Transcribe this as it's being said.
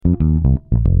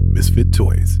Misfit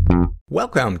Toys.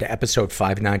 Welcome to episode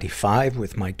 595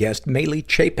 with my guest, Meyli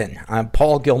Chapin. I'm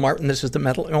Paul Gilmartin. This is the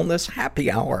Mental Illness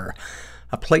Happy Hour,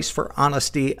 a place for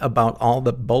honesty about all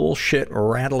the bullshit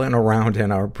rattling around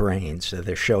in our brains.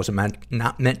 This show's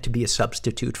not meant to be a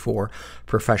substitute for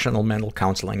professional mental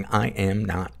counseling. I am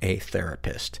not a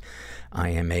therapist. I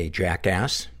am a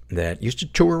jackass that used to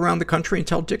tour around the country and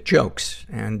tell dick jokes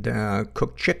and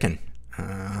cook chicken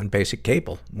on basic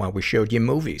cable while we showed you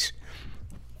movies.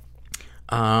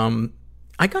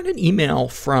 I got an email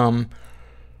from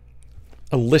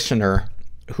a listener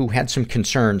who had some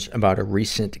concerns about a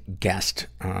recent guest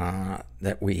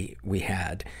that we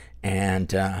had. And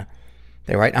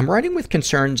they write, I'm writing with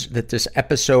concerns that this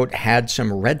episode had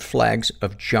some red flags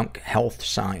of junk health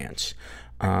science.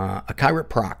 A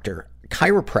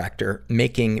chiropractor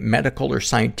making medical or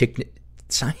scientific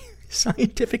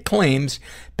claims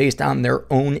based on their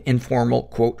own informal,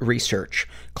 quote, research,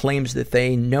 claims that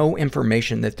they know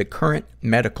information that the current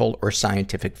medical or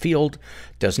scientific field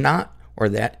does not, or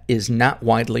that is not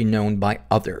widely known by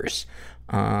others.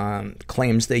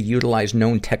 Claims they utilize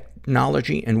known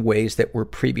technology in ways that were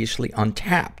previously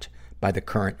untapped by the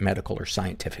current medical or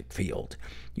scientific field,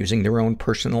 using their own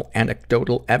personal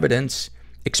anecdotal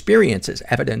experience as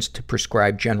evidence to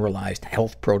prescribe generalized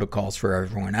health protocols for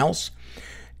everyone else,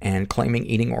 and claiming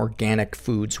eating organic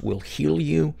foods will heal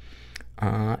you,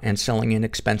 and selling an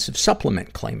expensive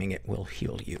supplement claiming it will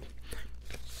heal you.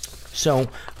 So,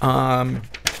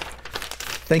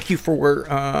 thank you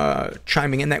for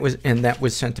chiming in. That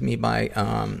was sent to me by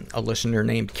a listener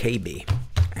named KB.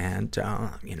 And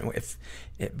if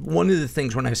one of the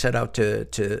things when I set out to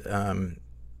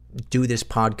do this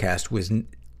podcast was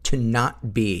to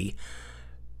not be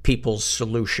people's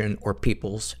solution or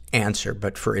people's answer,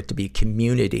 but for it to be a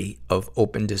community of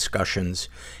open discussions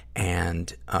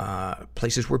and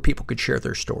places where people could share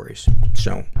their stories.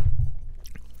 So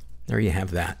there you have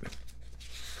that.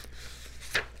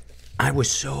 I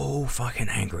was so fucking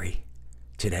angry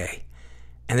today.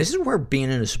 And this is where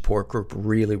being in a support group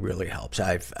really, really helps.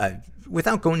 I've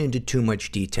without going into too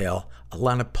much detail, a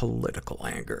lot of political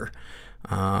anger.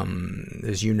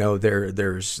 As you know,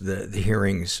 there's the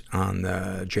hearings on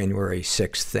the January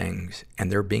 6th things,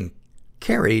 and they're being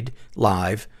carried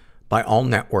live by all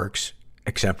networks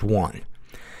except one.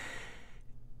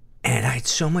 And I had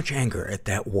so much anger at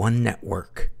that one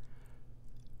network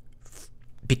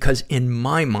because in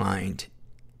my mind,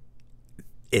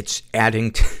 it's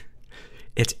adding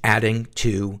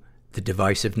to the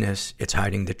divisiveness. It's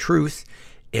hiding the truth.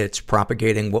 It's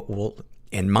propagating what will,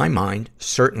 in my mind,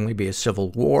 certainly be a civil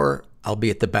war. I'll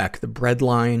be at the back of the bread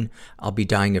line. I'll be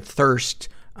dying of thirst.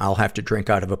 I'll have to drink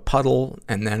out of a puddle,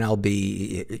 and then I'll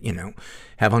be,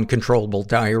 have uncontrollable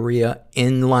diarrhea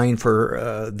in line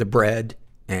for the bread.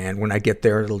 And when I get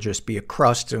there, it'll just be a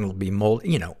crust and it'll be mold,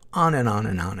 on and on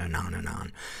and on and on and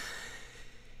on.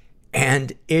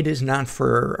 And it is not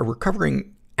for a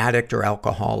recovering addict or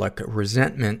alcoholic.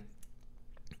 Resentment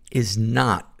is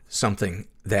not something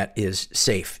that is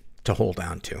safe to hold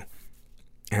on to.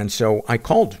 And so I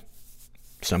called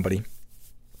somebody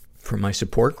from my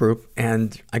support group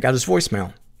and I got his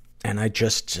voicemail, and I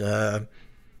just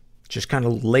kind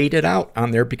of laid it out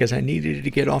on there because I needed it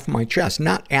to get off my chest,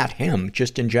 not at him,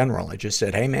 just in general. I just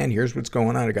said, hey man, here's what's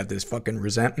going on. I got this fucking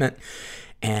resentment.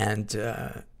 And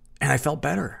I felt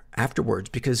better afterwards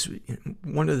because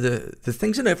one of the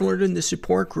things that I've learned in the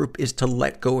support group is to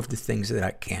let go of the things that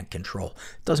I can't control.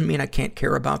 Doesn't mean I can't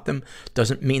care about them.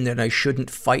 Doesn't mean that I shouldn't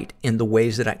fight in the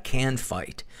ways that I can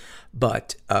fight.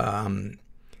 But,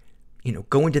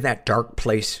 go into that dark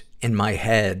place in my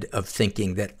head of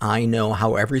thinking that I know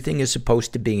how everything is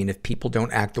supposed to be, and if people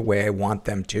don't act the way I want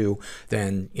them to,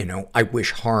 then, I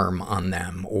wish harm on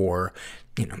them or,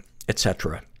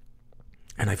 etc.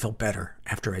 And I felt better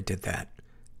after I did that.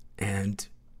 And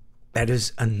that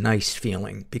is a nice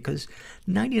feeling because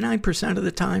 99% of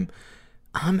the time,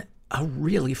 I'm a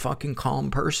really fucking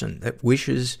calm person that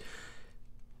wishes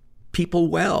people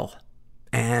well.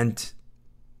 And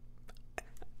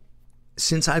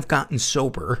since I've gotten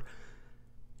sober,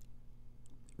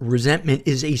 resentment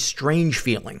is a strange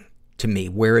feeling to me,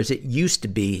 whereas it used to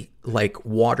be like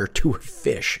water to a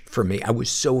fish for me. I was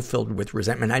so filled with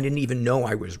resentment, I didn't even know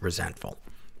I was resentful.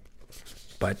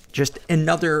 But just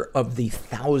another of the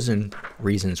 1,000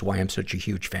 reasons why I'm such a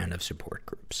huge fan of support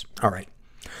groups. All right,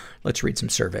 let's read some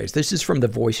surveys. This is from the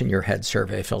Voice in Your Head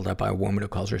survey filled out by a woman who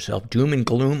calls herself Doom and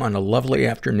Gloom on a Lovely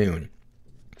Afternoon.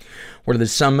 What are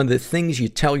some of the things you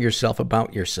tell yourself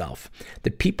about yourself?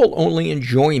 That people only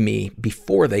enjoy me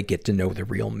before they get to know the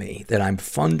real me. That I'm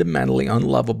fundamentally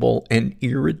unlovable and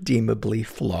irredeemably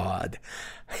flawed.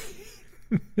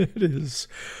 It is.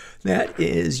 That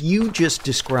is, you just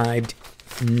described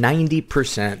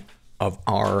 90% of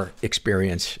our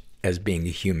experience as being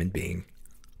a human being.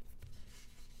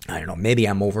 I don't know, maybe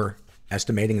I'm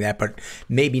overestimating that, but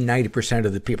maybe 90%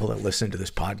 of the people that listen to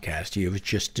this podcast, you've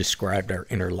just described our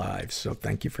inner lives. So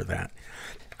thank you for that.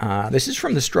 This is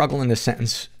from the Struggle in a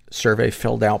Sentence survey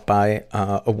filled out by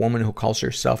a woman who calls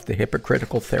herself the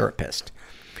hypocritical therapist.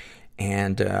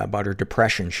 And about her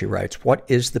depression, she writes, "What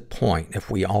is the point if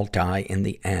we all die in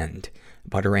the end?"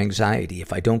 About her anxiety,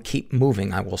 "If I don't keep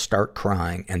moving, I will start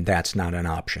crying, and that's not an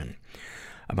option."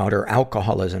 About her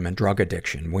alcoholism and drug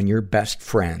addiction, when your best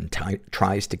friend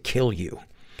tries to kill you.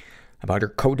 About her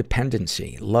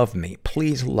codependency, "Love me,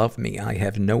 please love me, I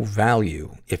have no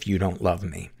value if you don't love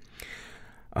me."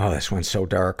 Oh, this one's so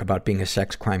dark. About being a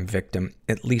sex crime victim,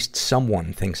 "At least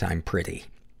someone thinks I'm pretty."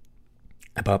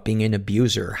 About being an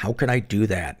abuser, "How could I do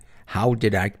that? How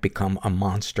did I become a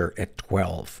monster at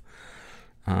 12?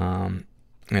 And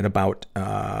about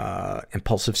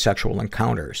impulsive sexual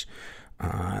encounters.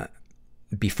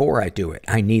 "Before I do it,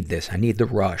 I need this. I need the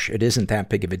rush. It isn't that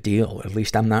big of a deal. At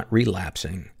least I'm not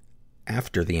relapsing."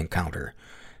 After the encounter,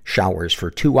 showers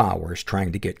for 2 hours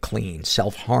trying to get clean.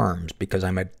 Self-harms because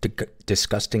I'm a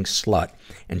disgusting slut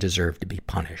and deserve to be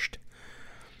punished.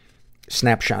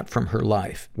 Snapshot from her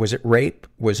life. Was it rape?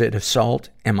 Was it assault?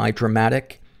 Am I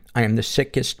dramatic? I am the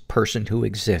sickest person who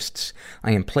exists.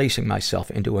 I am placing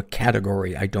myself into a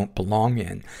category I don't belong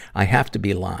in. I have to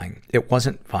be lying. It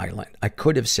wasn't violent. I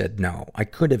could have said no. I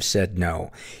could have said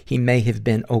no. He may have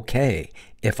been okay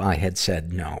if I had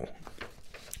said no.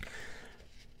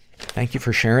 Thank you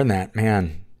for sharing that,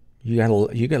 man. You got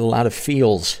a lot of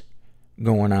feels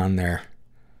going on there.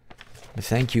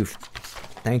 Thank you.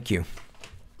 Thank you.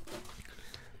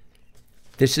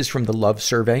 This is from the Love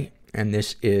Survey, and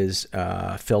this is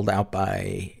filled out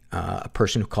by a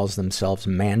person who calls themselves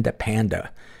Manda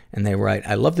Panda. And they write,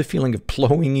 "I love the feeling of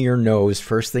blowing your nose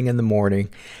first thing in the morning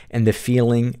and the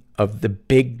feeling of the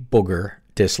big booger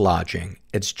dislodging.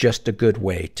 It's just a good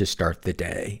way to start the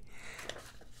day."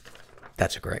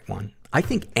 That's a great one. I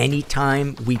think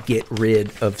anytime we get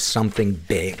rid of something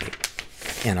big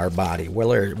in our body,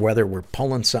 whether we're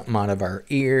pulling something out of our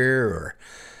ear or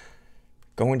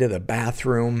going to the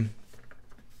bathroom,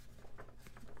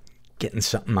 getting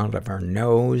something out of our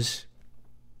nose,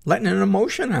 letting an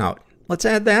emotion out. Let's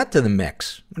add that to the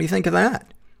mix. What do you think of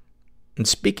that? And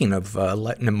speaking of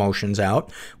letting emotions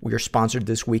out, we are sponsored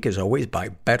this week, as always, by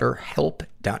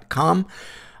BetterHelp.com.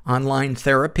 Online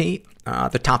therapy.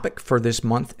 The topic for this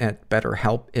month at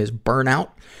BetterHelp is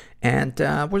burnout. And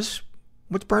what's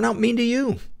burnout mean to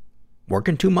you?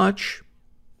 Working too much?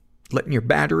 Letting your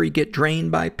battery get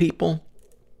drained by people?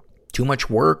 Too much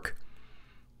work?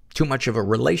 Too much of a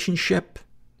relationship?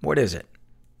 What is it?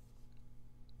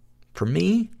 For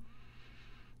me,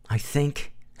 I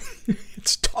think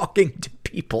it's talking to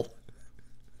people.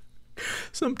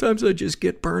 Sometimes I just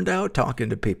get burned out talking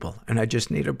to people and I just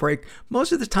need a break.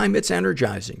 Most of the time it's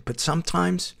energizing, but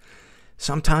sometimes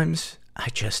I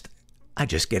just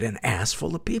get an ass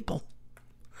full of people.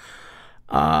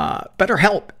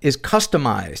 BetterHelp is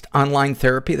customized online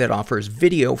therapy that offers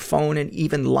video, phone, and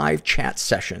even live chat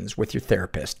sessions with your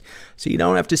therapist. So you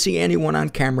don't have to see anyone on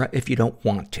camera if you don't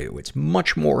want to. It's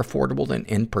much more affordable than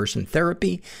in-person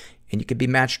therapy, and you can be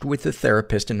matched with a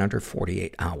therapist in under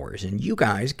 48 hours. And you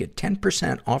guys get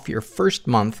 10% off your first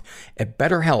month at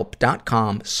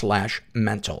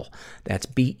BetterHelp.com/mental. That's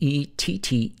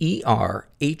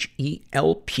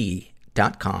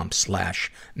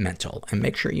BetterHelp.com/mental. And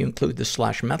make sure you include the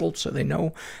 /mental so they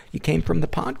know you came from the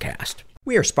podcast.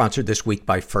 We are sponsored this week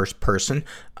by First Person.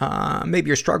 Maybe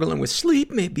you're struggling with sleep.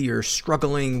 Maybe you're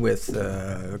struggling with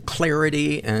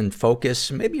clarity and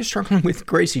focus. Maybe you're struggling with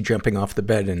Gracie jumping off the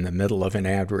bed in the middle of an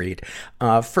ad read.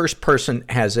 First Person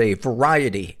has a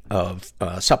variety of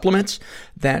supplements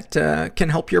that can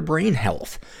help your brain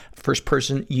health. First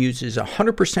Person uses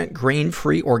 100%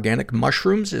 grain-free organic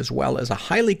mushrooms as well as a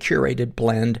highly curated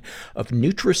blend of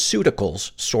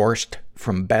nutraceuticals sourced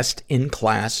from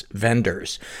best-in-class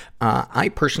vendors. I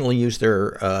personally use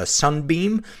their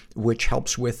Sunbeam, which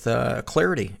helps with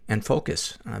clarity and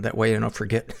focus. That way I don't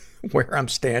forget where I'm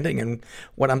standing and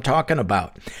what I'm talking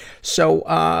about. So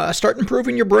start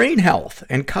improving your brain health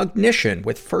and cognition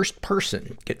with First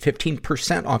Person. Get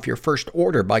 15% off your first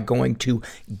order by going to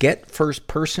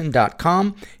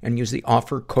getfirstperson.com and use the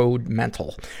offer code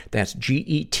MENTAL. That's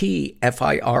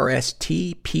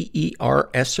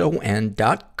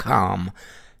GETFIRSTPERSON.com.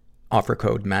 Offer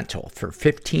code MENTAL for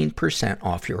 15%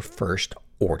 off your first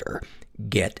order.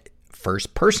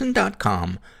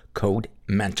 Getfirstperson.com, code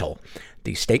MENTAL.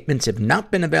 These statements have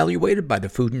not been evaluated by the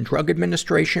Food and Drug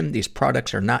Administration. These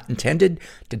products are not intended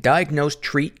to diagnose,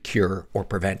 treat, cure, or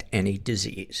prevent any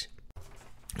disease.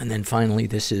 And then finally,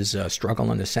 this is a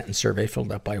struggle in a sentence survey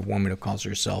filled out by a woman who calls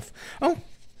herself,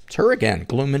 it's her again,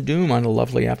 gloom and doom on a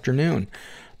lovely afternoon.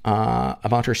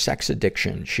 About her sex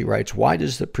addiction. She writes, why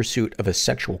does the pursuit of a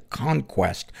sexual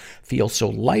conquest feel so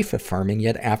life-affirming,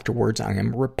 yet afterwards I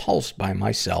am repulsed by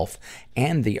myself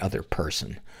and the other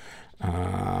person?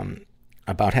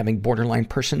 About having borderline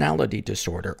personality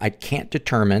disorder. I can't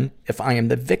determine if I am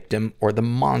the victim or the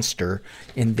monster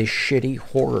in this shitty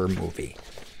horror movie.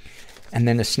 And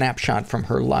then a snapshot from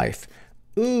her life.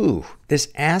 Ooh, this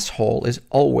asshole is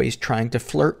always trying to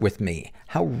flirt with me.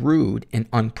 How rude and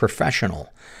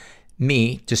unprofessional.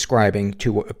 Me describing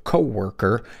to a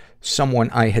coworker someone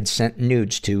I had sent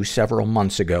nudes to several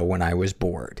months ago when I was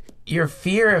bored. Your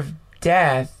fear of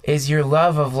death is your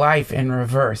love of life in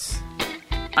reverse.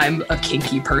 I'm a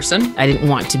kinky person. I didn't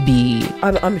want to be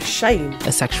I'm ashamed.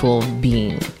 a sexual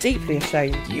being. Deeply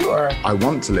ashamed. You are I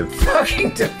want to live.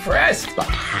 fucking depressed. But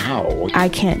how? I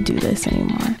can't do this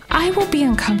anymore. I will be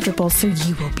uncomfortable, so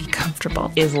you will be comfortable.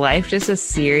 Is life just a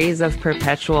series of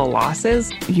perpetual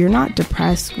losses? You're not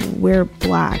depressed. We're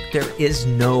black. There is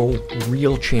no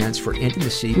real chance for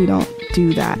intimacy We don't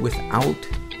do that. without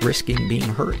risking being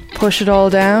hurt. Push it all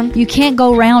down. You can't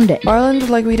go around it. Ireland,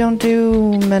 we don't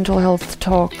do mental health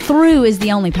talk. Through is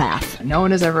the only path. No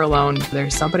one is ever alone.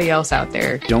 There's somebody else out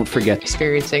there Don't forget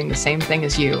experiencing the same thing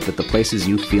as you. that the places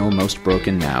you feel most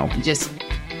broken now You just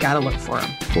gotta look for them.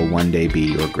 will one day be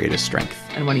your greatest strength.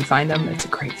 And when you find them, it's a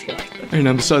great feeling. And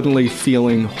I'm suddenly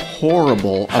feeling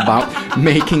horrible about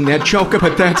making that joke,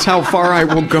 but that's how far I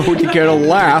will go to get a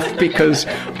laugh because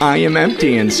I am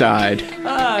empty inside.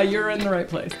 You're in the right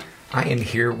place. I am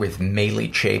here with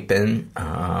Meyli Chapin,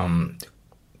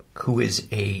 who is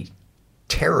a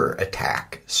terror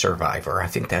attack survivor. I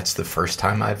think that's the first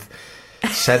time I've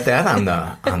said that on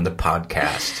the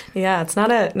podcast. Yeah, it's not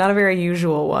a very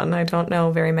usual one. I don't know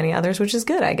very many others, which is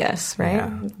good, I guess, right?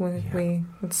 We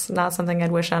it's not something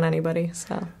I'd wish on anybody.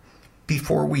 So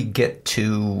before we get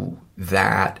to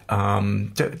that,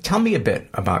 tell me a bit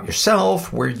about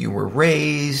yourself, where you were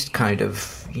raised, kind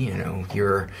of,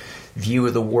 your view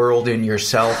of the world and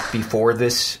yourself before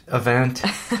this event.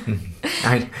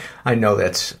 I know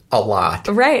that's a lot.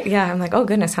 Right, yeah. I'm like, oh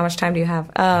goodness, how much time do you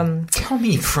have? Tell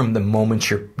me from the moment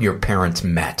your parents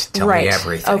met. Tell me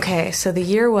everything. Okay, so the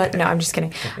year what? No, I'm just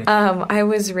kidding. I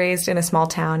was raised in a small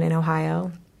town in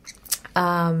Ohio.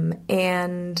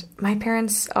 And my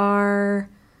parents are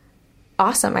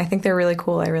awesome. I think they're really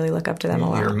cool. I really look up to them a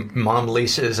lot. Your mom,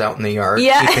 Lisa, is out in the yard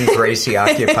keeping Gracie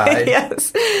occupied.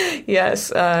 Yes.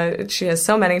 She has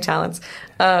so many talents.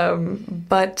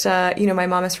 But my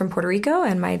mom is from Puerto Rico,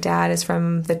 and my dad is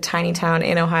from the tiny town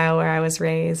in Ohio where I was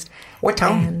raised. What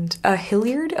town? And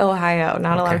Hilliard, Ohio.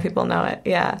 Not a lot of people know it.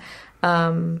 Yeah.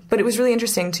 But it was really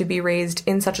interesting to be raised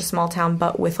in such a small town,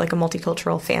 but with like a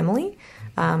multicultural family.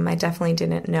 I definitely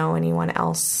didn't know anyone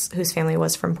else whose family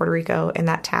was from Puerto Rico in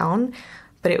that town,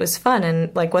 but it was fun.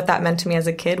 And like what that meant to me as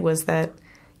a kid was that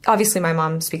obviously my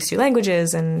mom speaks 2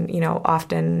 languages, and,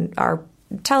 often our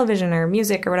television or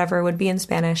music or whatever would be in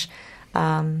Spanish.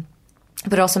 But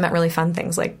it also meant really fun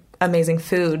things like amazing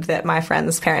food that my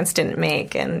friends' parents didn't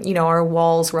make. And, our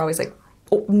walls were always like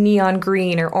neon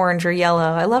green or orange or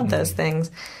yellow. I loved those things.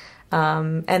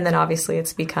 And then obviously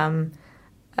it's become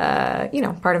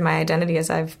part of my identity as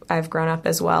I've grown up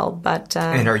as well. But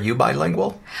and are you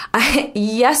bilingual?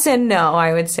 Yes and no,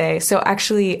 I would say. So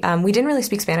actually, we didn't really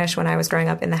speak Spanish when I was growing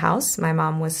up in the house. My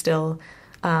mom was still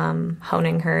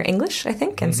honing her English, I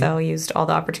think, and so used all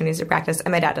the opportunities to practice.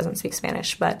 And my dad doesn't speak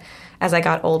Spanish, but as I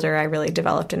got older, I really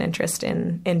developed an interest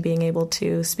in being able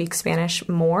to speak Spanish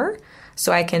more.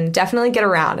 So I can definitely get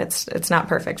around. It's not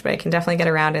perfect, but I can definitely get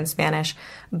around in Spanish.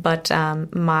 But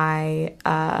my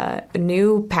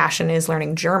new passion is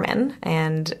learning German,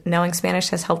 and knowing Spanish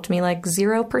has helped me like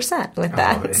 0% with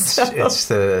that. It's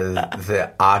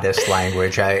the oddest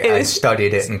language. I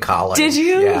studied it in college. Did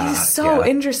you? Yeah, so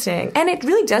interesting. And it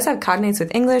really does have cognates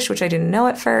with English, which I didn't know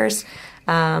at first.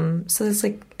 So it's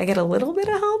like I get a little bit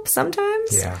of help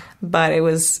sometimes. Yeah. But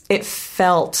it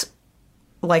felt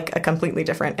like a completely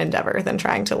different endeavor than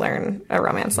trying to learn a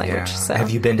Romance language. Yeah. So.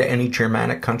 Have you been to any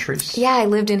Germanic countries? Yeah, I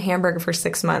lived in Hamburg for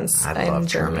 6 months. I love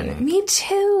Germany. Me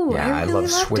too. Yeah, I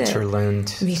love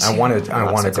Switzerland. Me too. I want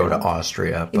to go to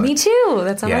Austria. But me too.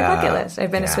 That's on my bucket list. I've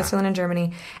been to Switzerland and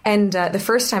Germany. And the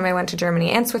first time I went to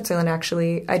Germany and Switzerland,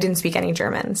 actually, I didn't speak any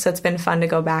German. So it's been fun to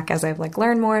go back as I've like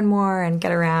learned more and more and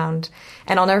get around.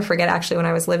 And I'll never forget, actually, when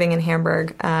I was living in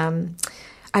Hamburg,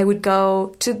 I would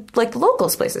go to like the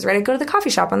locals places, right? I'd go to the coffee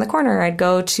shop on the corner. I'd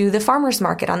go to the farmer's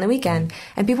market on the weekend,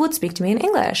 and people would speak to me in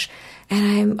English.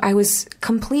 And I was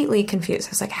completely confused.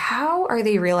 I was like, how are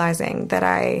they realizing that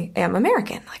I am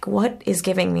American? Like, what is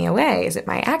giving me away? Is it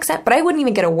my accent? But I wouldn't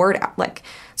even get a word out.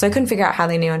 So I couldn't figure out how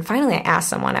they knew. And finally I asked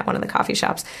someone at one of the coffee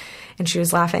shops, and she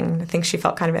was laughing. I think she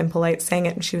felt kind of impolite saying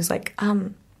it. And she was like,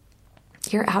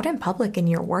 you're out in public in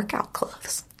your workout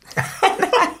clothes. And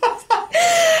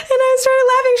I started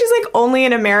laughing. She's like, only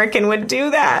an American would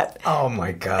do that. Oh,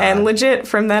 my God. And legit,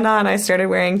 from then on, I started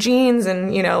wearing jeans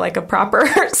and, like a proper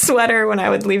sweater when I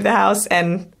would leave the house.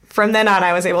 And from then on,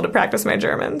 I was able to practice my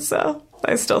German. So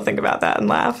I still think about that and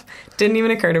laugh. Didn't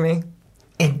even occur to me.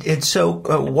 And so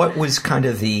what was kind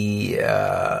of the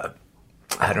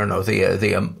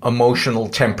emotional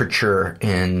temperature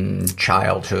in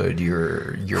childhood,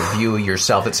 your view of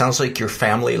yourself? It sounds like your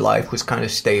family life was kind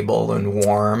of stable and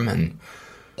warm. And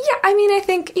yeah, I mean, I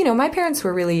think, my parents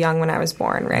were really young when I was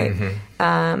born, right?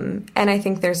 And I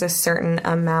think there's a certain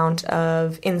amount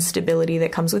of instability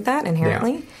that comes with that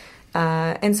inherently.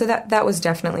 Yeah. And so that was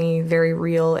definitely very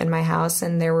real in my house,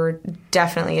 and there were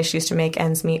definitely issues to make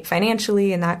ends meet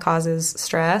financially, and that causes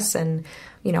stress. And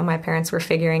my parents were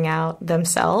figuring out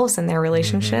themselves and their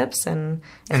relationships. And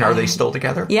are they still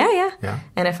together? Yeah.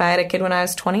 And if I had a kid when I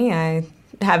was 20, I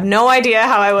have no idea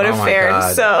how I would have fared.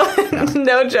 God. So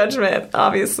no judgment,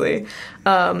 obviously.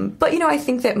 But, I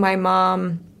think that my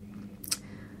mom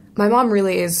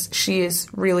really she is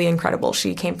really incredible.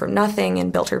 She came from nothing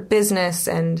and built her business,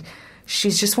 and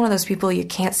she's just one of those people you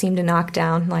can't seem to knock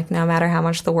down, like no matter how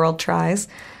much the world tries.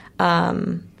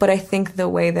 But I think the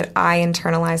way that I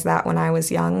internalized that when I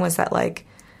was young was that, like,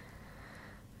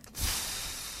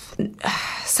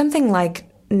 something like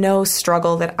no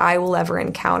struggle that I will ever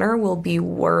encounter will be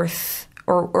worth,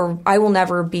 or I will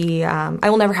never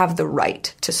have the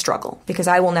right to struggle, because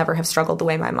I will never have struggled the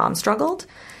way my mom struggled.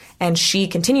 And she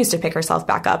continues to pick herself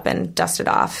back up and dust it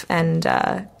off. And,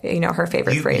 her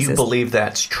favorite phrase is... You believe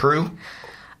that's true?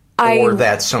 Or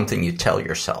that's something you tell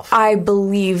yourself? I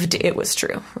believed it was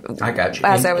true. I got you.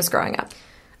 As I was growing up.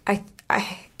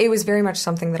 It was very much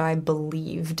something that I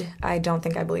believed. I don't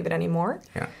think I believe it anymore.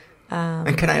 Yeah.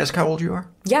 And can I ask how old you are?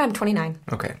 Yeah, I'm 29.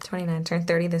 Okay. 29. Turned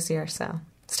 30 this year, so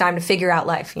it's time to figure out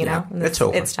life, know? It's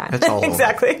over. It's time. It's all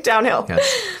exactly. over. Downhill.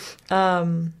 Yes.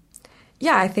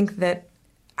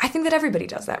 I think that everybody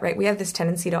does that, right? We have this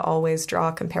tendency to always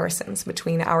draw comparisons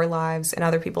between our lives and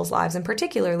other people's lives, and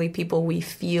particularly people we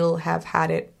feel have had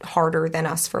it harder than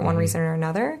us for one reason or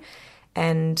another.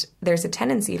 And there's a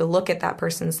tendency to look at that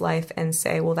person's life and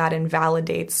say, well, that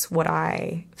invalidates what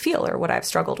I feel or what I've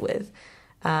struggled with,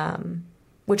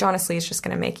 which honestly is just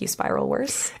going to make you spiral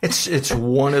worse. It's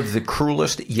one of the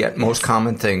cruelest yet most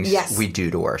common things we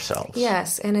do to ourselves.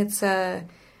 Yes, and it's a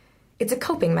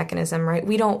coping mechanism, right?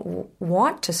 We don't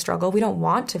want to struggle. We don't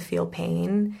want to feel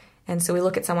pain. And so we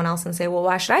look at someone else and say, well,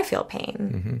 why should I feel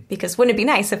pain? Because wouldn't it be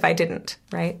nice if I didn't,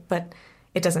 right? But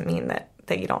it doesn't mean that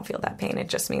you don't feel that pain. It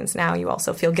just means now you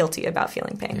also feel guilty about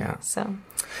feeling pain. Yeah. So,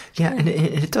 yeah, and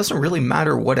it doesn't really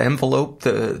matter what envelope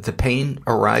the pain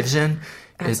arrives in.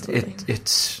 Absolutely.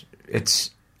 It's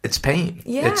pain.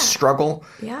 Yeah. It's struggle.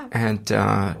 Yeah. And,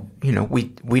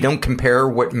 we don't compare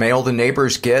what mail the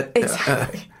neighbors get.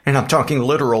 Exactly. And I'm talking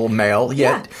literal mail,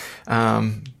 yet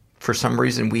for some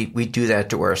reason we do that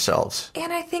to ourselves.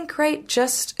 And I think, right,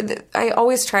 I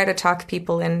always try to talk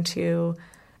people into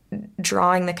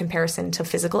drawing the comparison to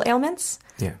physical ailments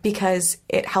because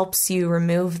it helps you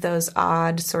remove those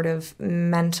odd sort of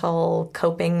mental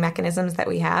coping mechanisms that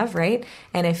we have, right?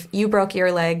 And if you broke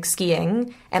your leg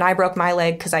skiing and I broke my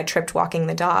leg because I tripped walking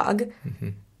the dog,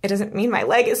 it doesn't mean my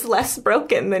leg is less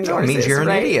broken than yours. It means you're an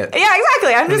idiot. Yeah,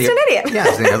 exactly. I'm just an idiot.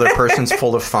 Yeah, the other person's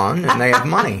full of fun and they have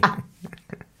money.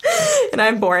 And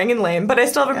I'm boring and lame, but I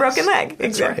still have a broken leg.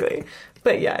 That's exactly. Right.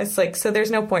 But yeah, it's like, so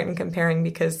there's no point in comparing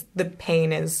because the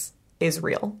pain is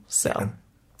real. So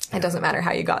it doesn't matter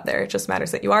how you got there. It just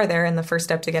matters that you are there. And the first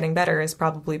step to getting better is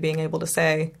probably being able to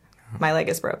say, my leg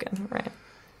is broken. Right.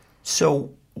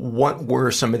 So what were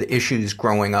some of the issues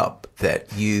growing up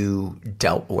that you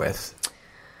dealt with?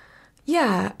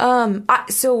 Yeah. How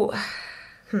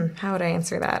would I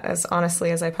answer that as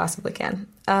honestly as I possibly can?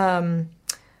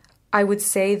 I would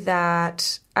say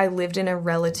that I lived in a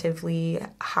relatively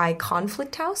high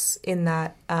conflict house in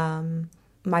that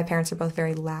my parents are both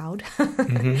very loud.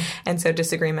 And so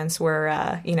disagreements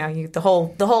were, the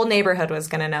whole neighborhood was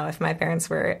going to know if my parents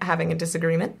were having a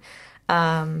disagreement.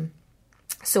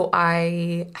 So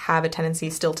I have a tendency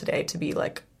still today to be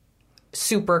like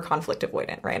super conflict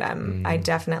avoidant, right? I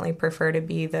definitely prefer to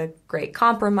be the great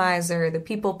compromiser, the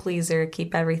people pleaser,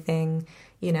 keep everything,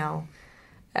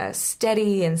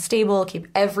 steady and stable, keep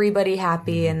everybody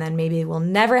happy, and then maybe we'll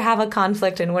never have a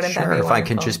conflict, and wouldn't that be wonderful? If I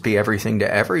can just be everything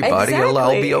to everybody,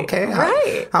 I'll be okay.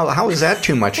 Right. How is that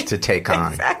too much to take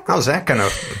on? Exactly. How's that going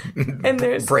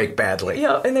to break badly?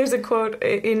 Yeah, and there's a quote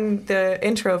in the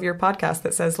intro of your podcast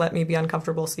that says, "Let me be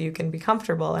uncomfortable so you can be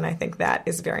comfortable," and I think that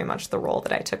is very much the role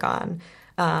that I took on.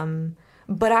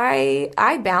 But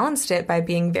I balanced it by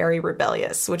being very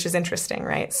rebellious, which is interesting,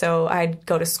 right? So I'd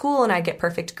go to school and I'd get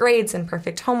perfect grades and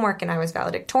perfect homework, and I was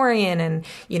valedictorian, and,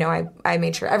 you know, I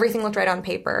made sure everything looked right on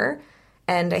paper.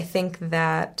 And I think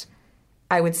that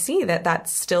I would see that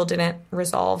still didn't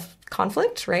resolve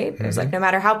conflict, right? It was like, no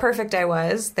matter how perfect I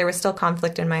was, there was still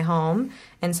conflict in my home.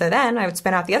 And so then I would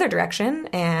spin out the other direction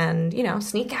and, you know,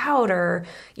 sneak out or,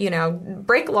 you know,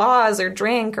 break laws or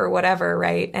drink or whatever,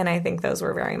 right? And I think those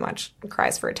were very much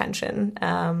cries for attention.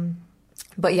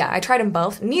 But yeah, I tried them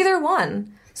both. Neither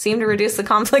one seemed to reduce the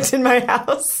conflict in my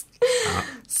house.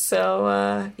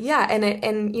 So, yeah.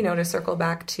 And, you know, to circle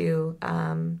back to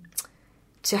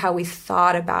how we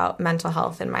thought about mental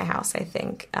health in my house, I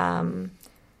think,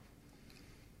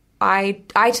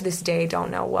 I to this day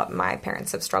don't know what my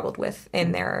parents have struggled with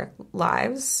in their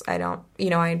lives. I don't,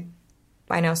 you know, I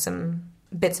know some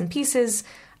bits and pieces,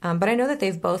 but I know that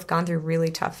they've both gone through really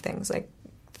tough things, like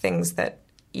things that,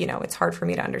 you know, it's hard for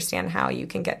me to understand how you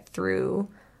can get through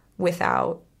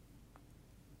without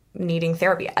needing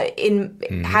therapy.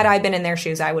 Had I been in their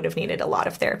shoes, I would have needed a lot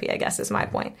of therapy, I guess is my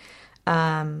point.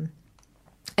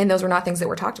 And those were not things that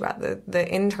were talked about.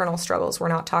 The internal struggles were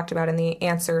not talked about, and the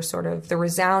answer, sort of the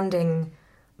resounding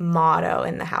motto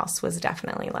in the house was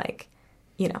definitely like,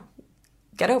 you know,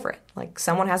 get over it. Like,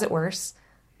 someone has it worse.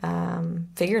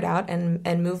 Figure it out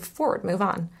and move forward, move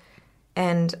on.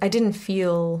 And I didn't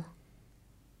feel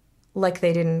like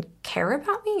they didn't care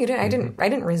about me. I didn't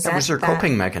resent that. Was their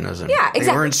coping mechanism. Yeah, exactly.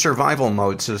 They were in survival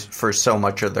mode for so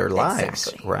much of their lives.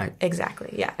 Exactly. Right.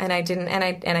 Exactly. Yeah. And I didn't,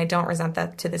 and I don't resent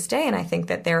that to this day. And I think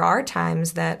that there are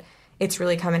times that it's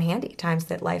really come in handy, times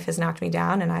that life has knocked me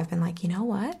down and I've been like, you know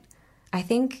what? I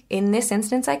think in this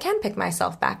instance, I can pick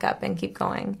myself back up and keep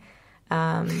going.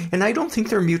 And I don't think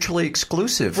they're mutually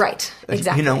exclusive. Right,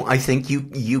 exactly. You know, I think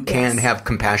you can have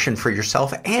compassion for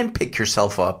yourself and pick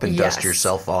yourself up and dust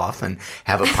yourself off and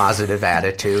have a positive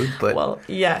attitude. But well,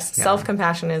 yes,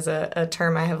 self-compassion is a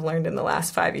term I have learned in the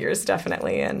last 5 years,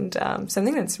 definitely, and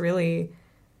something that's really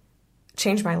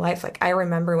changed my life. Like, I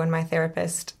remember when my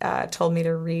therapist told me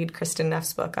to read Kristen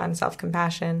Neff's book on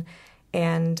self-compassion,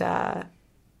 and I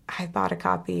bought a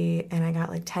copy, and I got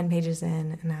like 10 pages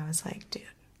in, and I was like, dude,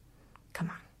 come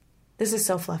on. This is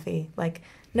so fluffy. Like,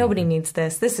 nobody needs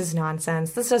this. This is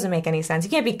nonsense. This doesn't make any sense.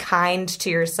 You can't be kind to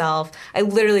yourself. I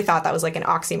literally thought that was like an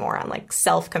oxymoron. Like,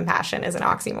 self-compassion is an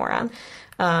oxymoron.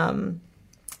 And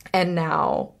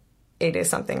now it is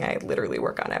something I literally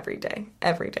work on every day.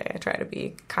 Every day I try to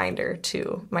be kinder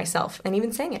to myself. And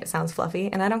even saying it sounds fluffy,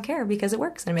 and I don't care because it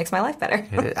works and it makes my life better.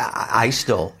 I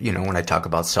still, you know, when I talk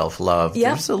about self-love,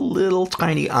 there's a little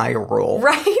tiny eye roll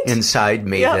inside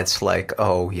me that's like,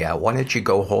 oh, yeah, why don't you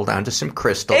go hold on to some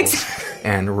crystals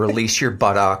and release your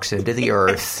buttocks into the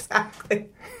earth? Exactly.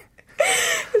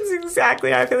 It's exactly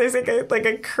how I feel. There's like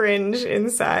a cringe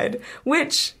inside,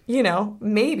 which, you know,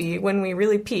 maybe when we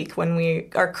really peak, when we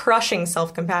are crushing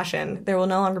self-compassion, there will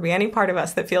no longer be any part of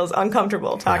us that feels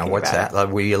uncomfortable talking about what's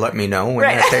that? Will you let me know when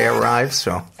that day arrives?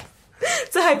 So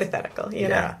it's a hypothetical, you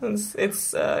know.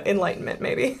 It's enlightenment,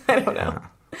 maybe. I don't know.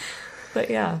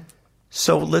 But yeah.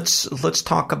 So let's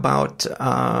talk about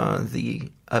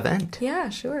the event. Yeah,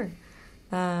 sure.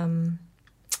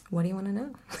 What do you want to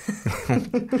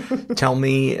know? Tell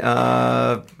me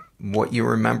what you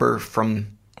remember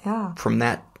from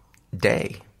that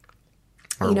day,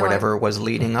 or whatever was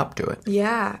leading up to it.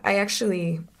 Yeah, I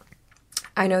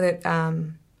know that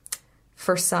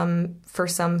for some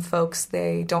folks,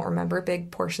 they don't remember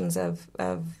big portions of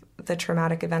the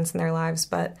traumatic events in their lives,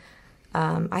 but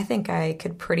I think I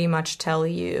could pretty much tell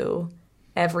you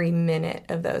every minute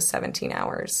of those 17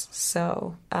 hours.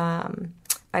 So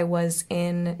I was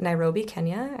in Nairobi,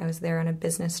 Kenya. I was there on a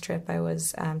business trip. I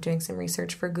was doing some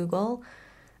research for Google,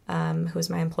 who was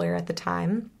my employer at the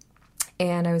time.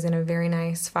 And I was in a very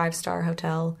nice 5-star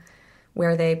hotel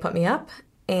where they put me up.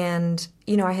 And,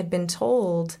 you know, I had been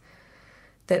told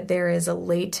that there is a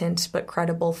latent but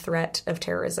credible threat of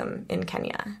terrorism in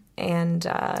Kenya. And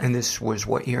this was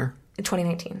what year?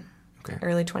 2019. Okay.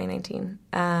 Early 2019.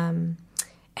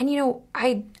 And, you know,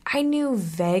 I knew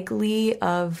vaguely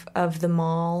of the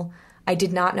mall. I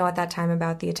did not know at that time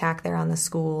about the attack there on the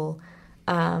school.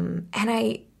 And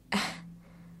I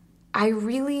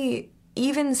really,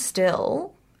 even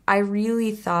still, I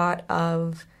really thought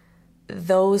of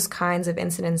those kinds of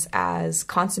incidents as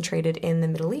concentrated in the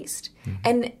Middle East.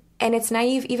 And it's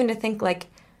naive even to think like,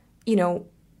 you know,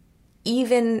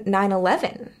 even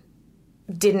 9/11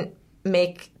 didn't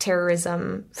make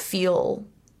terrorism feel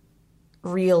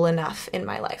real enough in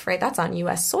my life, right? That's on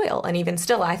U.S. soil. And even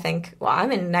still, I think, well,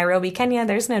 I'm in Nairobi, Kenya.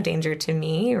 There's no danger to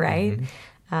me, right?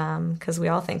 Because we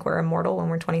all think we're immortal when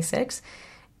we're 26.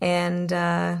 And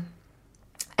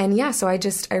yeah, so I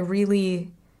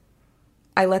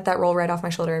let that roll right off my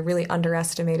shoulder. I really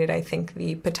underestimated, I think,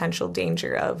 the potential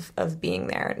danger of being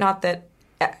there. Not that,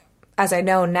 as I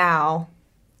know now,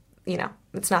 you know,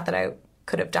 it's not that I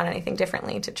could have done anything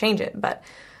differently to change it, but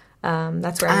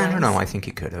that's where I don't know. I think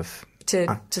you could have.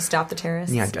 To stop the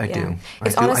terrorists? Yeah, I do.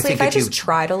 It's honestly, if I just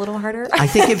tried a little harder. I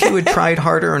think if you had tried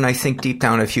harder, and I think deep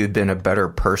down if you had been a better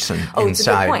person inside. It's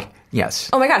a good point. Yes.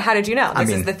 Oh my God, how did you know?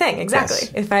 This is the thing, exactly.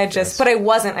 Yes, if I had just, but I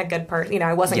wasn't a good person, you know,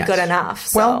 I wasn't good enough.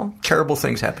 So. Well, terrible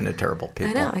things happen to terrible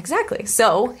people. I know, exactly.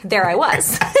 So there I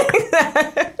was.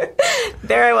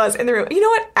 There I was in the room. You know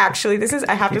what? Actually,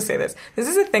 I have to say this. This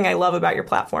is a thing I love about your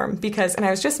platform because, and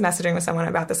I was just messaging with someone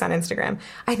about this on Instagram.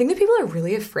 I think that people are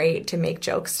really afraid to make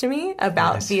jokes to me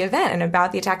about the event and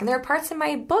about the attack. And there are parts in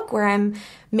my book where I'm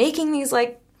making these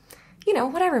like, you know,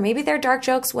 whatever, maybe they're dark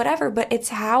jokes, whatever, but it's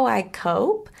how I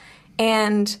cope.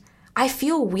 And I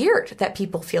feel weird that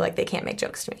people feel like they can't make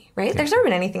jokes to me, right? Yeah. There's never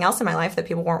been anything else in my life that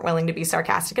people weren't willing to be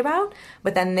sarcastic about.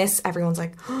 But then this, everyone's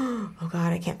like, oh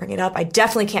God, I can't bring it up. I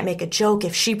definitely can't make a joke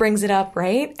if she brings it up,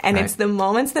 right? And it's the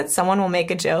moments that someone will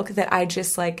make a joke that I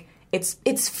just like,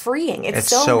 it's freeing. It's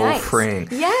so nice. Freeing.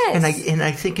 Yes. And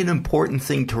I think an important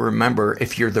thing to remember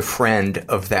if you're the friend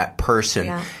of that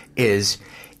person is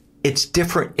it's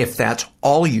different if that's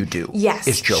all you do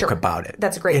is joke about it.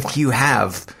 That's a great point. If you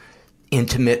have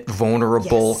intimate,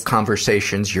 vulnerable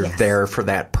conversations, you're there for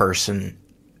that person,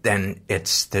 then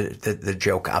it's the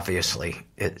joke, obviously.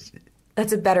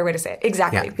 That's a better way to say it.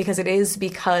 Exactly. Yeah. Because it is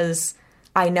because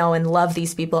I know and love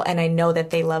these people and I know that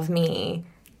they love me,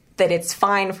 that it's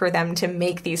fine for them to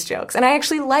make these jokes. And I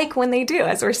actually like when they do,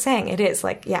 as we're saying. It is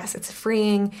like, yes, it's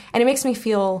freeing and it makes me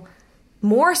feel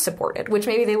more supported, which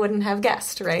maybe they wouldn't have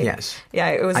guessed, right? Yes. Yeah,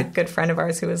 it was a good friend of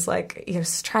ours who was like, he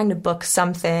was trying to book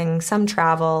something, some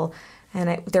travel,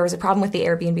 and there was a problem with the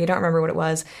Airbnb. I don't remember what it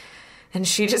was. And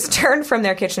she just turned from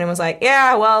their kitchen and was like,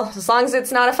 yeah, well, as long as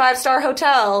it's not a 5-star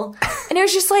hotel. And it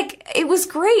was just like, it was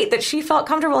great that she felt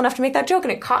comfortable enough to make that joke.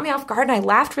 And it caught me off guard and I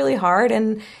laughed really hard.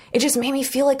 And it just made me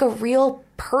feel like a real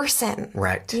person.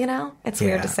 Right. You know? It's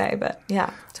weird to say, but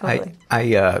yeah, totally.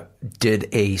 I did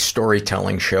a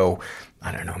storytelling show,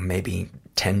 I don't know, maybe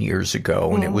 10 years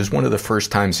ago. And it was one of the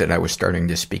first times that I was starting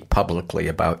to speak publicly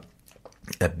about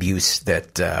abuse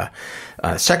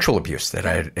sexual abuse that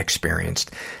I had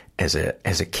experienced as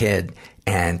a kid.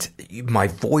 And my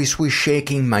voice was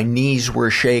shaking, my knees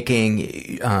were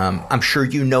shaking. I'm sure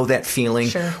you know that feeling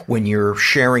when you're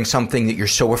sharing something that you're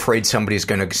so afraid somebody's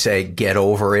going to say, get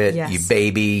over it, you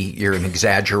baby, you're an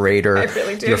exaggerator. I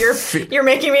really do. You're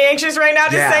making me anxious right now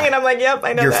just saying it. I'm like, yep,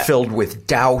 I know You're filled with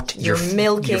doubt. You're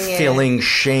milking You're feeling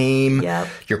shame. Yep.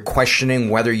 You're questioning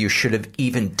whether you should have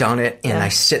even done it. And I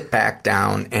sit back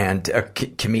down and a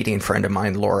comedian friend of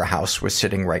mine, Laura House, was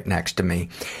sitting right next to me.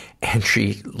 And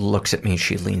she looks at me and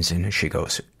she leans in and she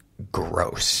goes,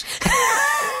 gross.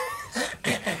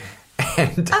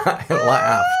 And I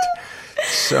laughed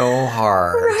so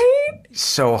hard. Right?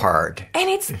 So hard. And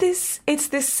it's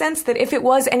this sense that if it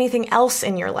was anything else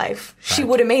in your life, she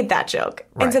would have made that joke.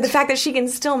 Right. And so the fact that she can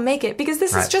still make it, because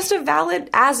this is just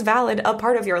as valid a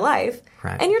part of your life.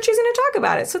 Right. And you're choosing to talk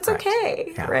about it. So it's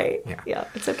okay. Yeah. Right? Yeah.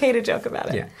 It's okay to joke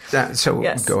about it. Yeah.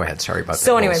 Go ahead. Sorry about that.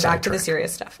 So anyway, back to the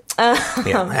serious stuff.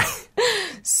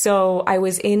 So I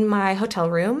was in my hotel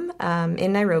room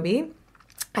in Nairobi.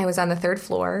 I was on the 3rd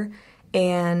floor.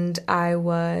 And I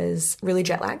was really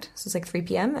jet lagged. So it was like 3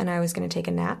 p.m. and I was going to take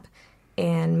a nap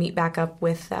and meet back up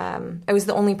with, I was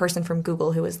the only person from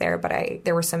Google who was there, but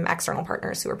there were some external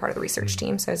partners who were part of the research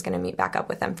team. So I was going to meet back up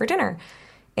with them for dinner.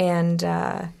 And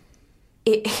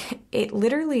it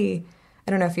literally,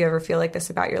 I don't know if you ever feel like this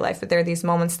about your life, but there are these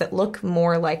moments that look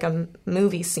more like a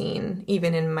movie scene,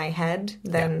 even in my head,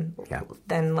 than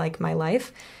like my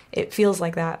life. It feels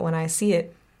like that when I see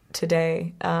it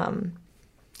today.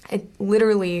 It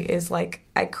literally is like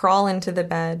I crawl into the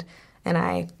bed and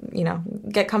I,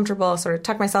 get comfortable, sort of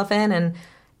tuck myself in. And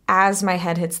as my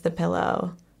head hits the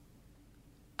pillow,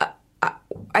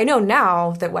 I know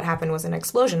now that what happened was an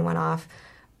explosion went off.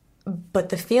 But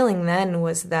the feeling then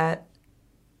was that,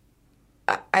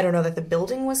 I don't know, that the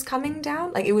building was coming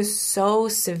down. Like it was so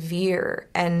severe.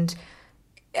 And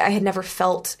I had never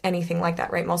felt anything like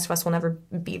that, right? Most of us will never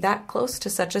be that close to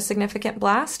such a significant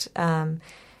blast. And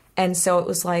so it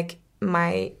was like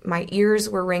my ears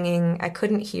were ringing. I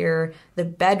couldn't hear. The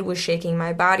bed was shaking.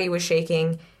 My body was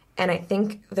shaking. And I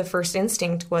think the first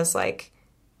instinct was like,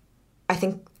 I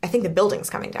think the building's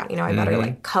coming down. I better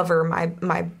like cover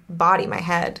my body, my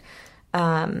head.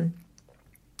 And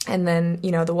then,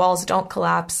 the walls don't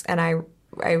collapse. And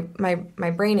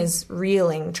my brain is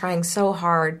reeling, trying so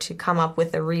hard to come up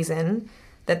with a reason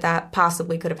that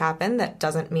possibly could have happened. That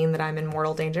doesn't mean that I'm in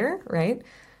mortal danger, right?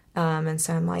 And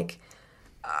so I'm like,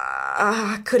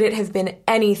 could it have been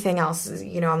anything else?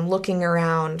 I'm looking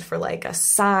around for like a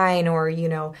sign or,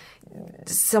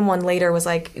 someone later was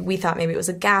like, we thought maybe it was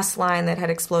a gas line that had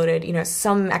exploded,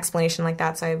 some explanation like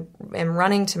that. So I am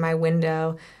running to my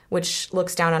window, which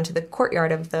looks down onto the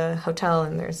courtyard of the hotel,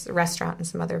 and there's a restaurant and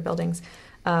some other buildings.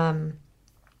 And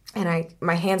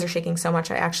my hands are shaking so much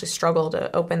I actually struggle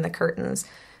to open the curtains.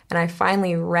 And I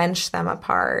finally wrench them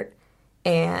apart,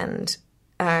 and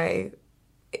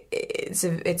it's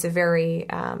a very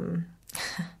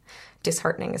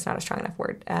disheartening is not a strong enough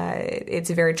word.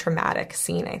 It's a very traumatic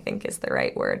scene, I think is the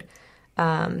right word.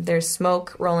 There's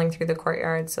smoke rolling through the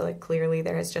courtyard, so like clearly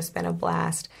there has just been a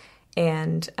blast.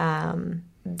 And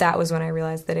that was when I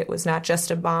realized that it was not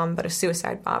just a bomb, but a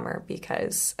suicide bomber,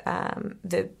 because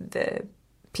the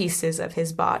pieces of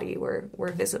his body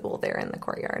were visible there in the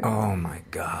courtyard. Oh my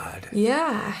God.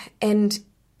 Yeah. And,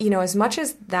 as much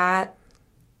as that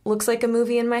looks like a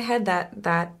movie in my head, that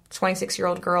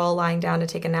 26-year-old girl lying down to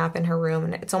take a nap in her room,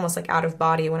 and it's almost like out of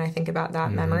body when I think about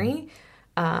that memory.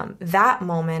 That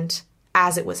moment,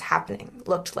 as it was happening,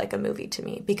 looked like a movie to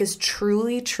me, because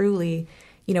truly,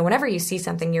 whenever you see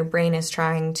something, your brain is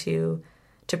trying to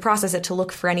process it, to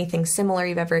look for anything similar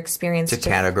you've ever experienced. To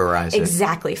categorize it.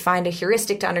 Exactly. Find a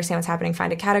heuristic to understand what's happening,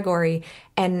 find a category.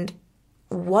 And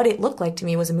what it looked like to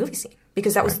me was a movie scene,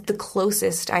 because that was the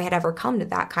closest I had ever come to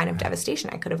that kind of devastation.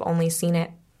 I could have only seen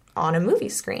it on a movie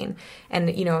screen. And,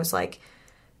 it was like,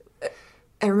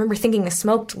 I remember thinking the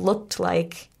smoke looked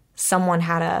like someone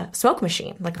had a smoke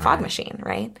machine, like a fog machine,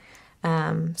 right?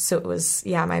 So it was,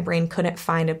 my brain couldn't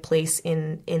find a place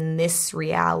in this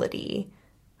reality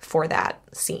for that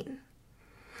scene.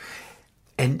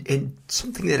 And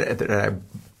something that I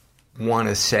want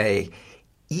to say,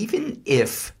 even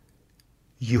if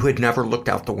you had never looked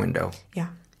out the window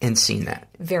and seen that,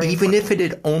 even if it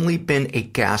had only been a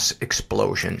gas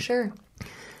explosion, sure,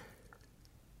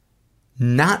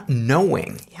 not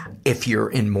knowing if you're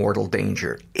in mortal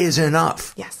danger is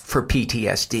enough for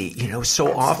PTSD.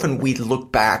 So often we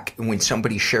look back when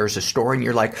somebody shares a story and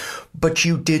you're like, but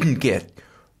you didn't get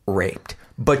raped,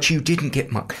 but you didn't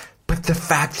get mugged. But the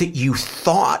fact that you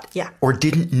thought or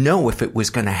didn't know if it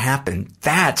was going to happen,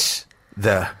 that's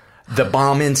the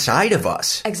bomb inside of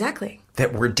us. Exactly.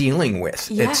 That we're dealing with.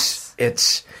 Yes.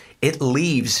 It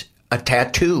leaves a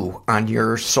tattoo on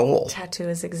your soul. Tattoo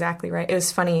is exactly right. It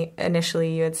was funny,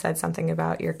 initially you had said something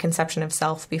about your conception of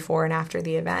self before and after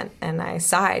the event, and I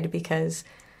sighed because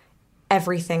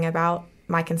everything about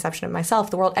my conception of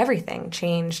myself, the world, everything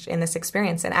changed in this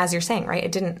experience. And as you're saying, right,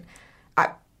 it didn't,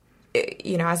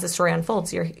 as the story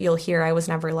unfolds, you'll hear I was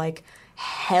never like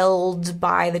held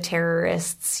by the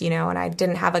terrorists, and I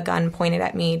didn't have a gun pointed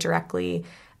at me directly.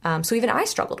 So even I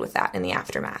struggled with that in the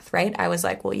aftermath, right? I was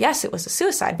like, well, yes, it was a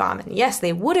suicide bomb, and yes,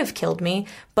 they would have killed me,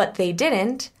 but they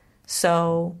didn't.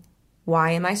 So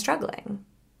why am I struggling,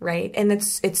 right? And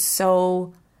it's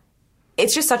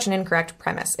just such an incorrect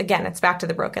premise. Again, it's back to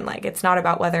the broken leg. It's not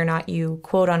about whether or not you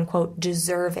quote unquote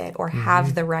deserve it or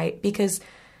have the right, because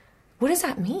what does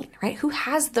that mean, right? Who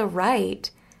has the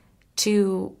right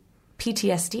to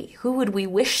PTSD? Who would we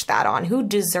wish that on? Who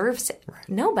deserves it? Right.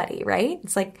 Nobody, right?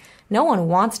 It's like no one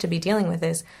wants to be dealing with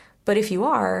this. But if you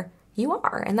are, you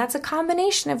are. And that's a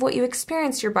combination of what you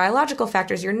experience, your biological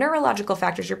factors, your neurological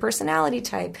factors, your personality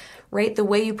type, right? The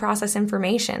way you process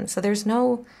information. So there's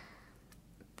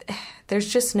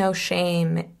just no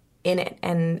shame in it,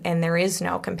 and there is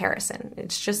no comparison.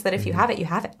 It's just that if you have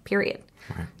it, period.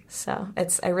 Right. So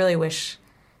I really wish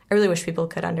people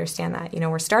could understand that.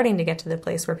 We're starting to get to the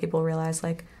place where people realize,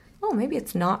 like, oh, maybe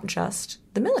it's not just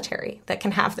the military that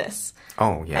can have this.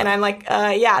 Oh, yeah. And I'm like,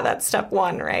 that's step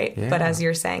one, right? Yeah. But as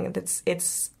you're saying,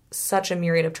 it's such a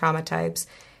myriad of trauma types.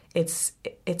 It's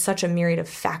such a myriad of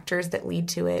factors that lead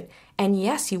to it. And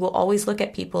yes, you will always look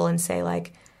at people and say,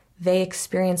 like, they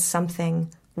experience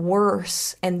something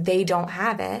worse and they don't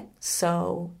have it,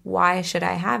 so why should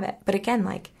I have it? But again,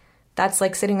 like, that's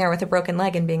like sitting there with a broken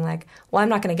leg and being like, well, I'm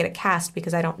not going to get a cast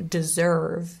because I don't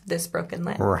deserve this broken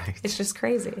leg. Right. It's just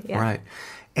crazy. Yeah. Right.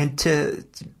 And to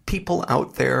people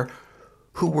out there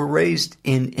who were raised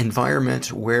in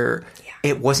environments where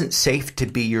it wasn't safe to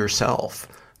be yourself.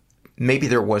 Maybe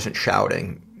there wasn't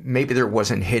shouting, maybe there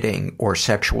wasn't hitting or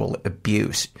sexual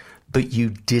abuse, but you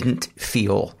didn't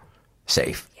feel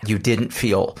safe. Yeah. You didn't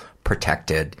feel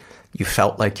protected. You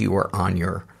felt like you were on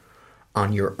your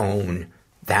own.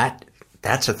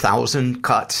 That's 1,000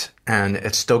 cuts, and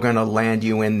it's still going to land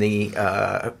you in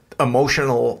the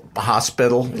emotional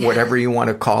hospital, whatever you want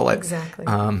to call it. Exactly.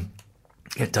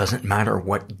 It doesn't matter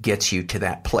what gets you to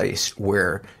that place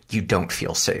where you don't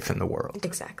feel safe in the world.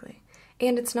 Exactly.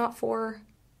 And it's not for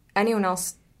anyone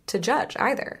else to judge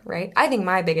either, right? I think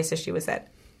my biggest issue was that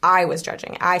I was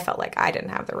judging. I felt like I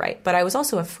didn't have the right. But I was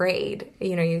also afraid.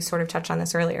 You know, you sort of touched on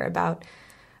this earlier about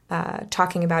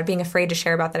talking about being afraid to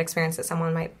share about that experience, that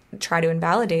someone might try to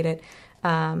invalidate it.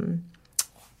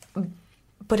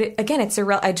 But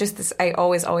it's I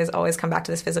always come back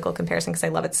to this physical comparison because I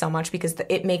love it so much, because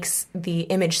it makes the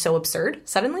image so absurd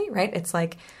suddenly, right? It's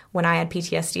like when I had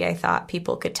PTSD, I thought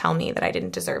people could tell me that I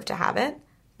didn't deserve to have it.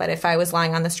 But if I was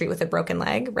lying on the street with a broken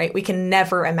leg, right, we can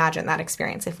never imagine that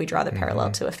experience if we draw the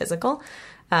parallel to a physical.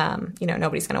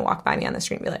 Nobody's going to walk by me on the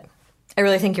street and be like, I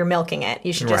really think you're milking it.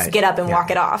 You should just get up and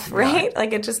walk it off, right?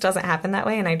 Like, it just doesn't happen that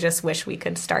way. And I just wish we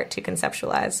could start to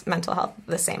conceptualize mental health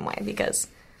the same way, because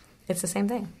it's the same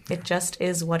thing. It just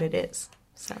is what it is.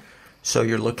 So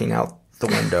you're looking out the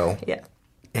window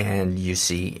and you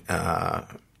see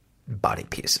body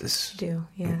pieces.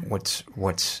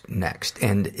 What's next?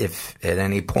 And if at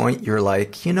any point you're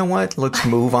like, you know what, let's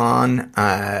move on.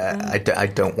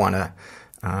 I don't want to.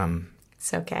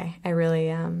 It's okay. I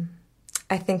really,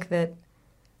 I think that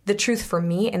the truth for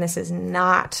me, and this is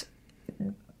not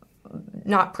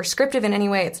prescriptive in any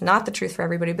way, it's not the truth for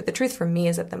everybody, but the truth for me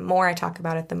is that the more I talk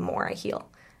about it, the more I heal.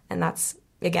 And that's,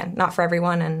 again, not for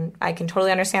everyone, and I can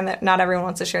totally understand that not everyone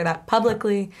wants to share that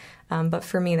publicly, but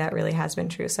for me that really has been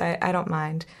true, so I don't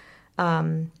mind.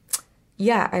 I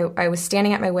was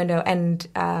standing at my window, and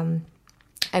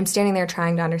I'm standing there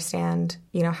trying to understand,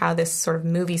 how this sort of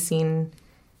movie scene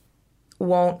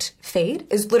won't fade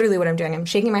is literally what I'm doing. I'm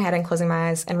shaking my head and closing my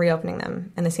eyes and reopening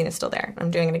them, and the scene is still there.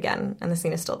 I'm doing it again, and the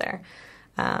scene is still there.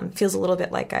 Feels a little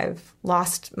bit like I've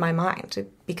lost my mind,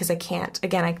 because I can't,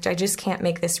 again, I just can't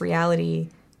make this reality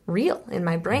real in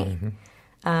my brain.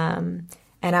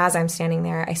 And as I'm standing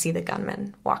there, I see the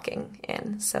gunmen walking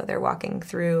in. So they're walking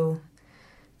through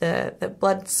the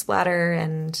blood splatter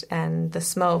and the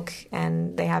smoke,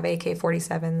 and they have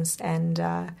AK-47s,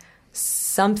 and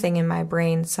something in my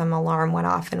brain, some alarm went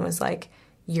off and was like,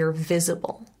 you're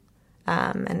visible.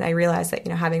 And I realized that,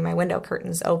 having my window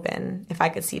curtains open, if I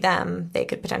could see them, they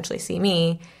could potentially see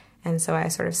me. And so I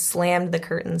sort of slammed the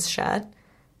curtains shut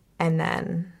and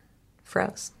then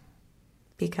froze,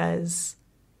 because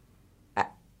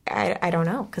I don't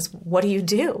know, because what do you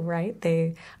do, right?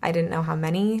 I didn't know how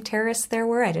many terrorists there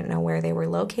were. I didn't know where they were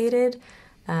located.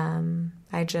 You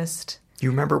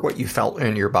remember what you felt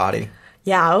in your body?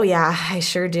 Yeah, oh yeah, I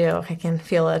sure do. I can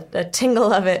feel a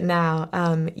tingle of it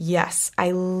now. Yes,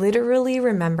 I literally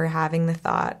remember having the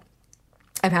thought,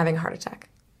 I'm having a heart attack.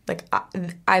 Like,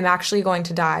 I'm actually going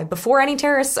to die. Before any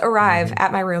terrorists arrive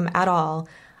at my room at all,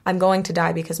 I'm going to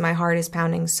die because my heart is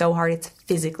pounding so hard it's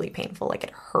physically painful, like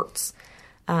it hurts.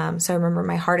 So I remember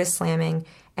my heart is slamming,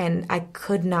 and I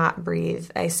could not breathe.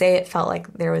 I say it felt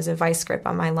like there was a vice grip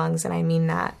on my lungs, and I mean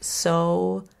that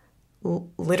so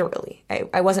literally.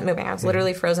 I wasn't moving. I was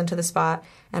literally frozen to the spot,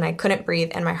 and I couldn't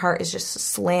breathe, and my heart is just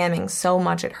slamming so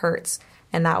much it hurts.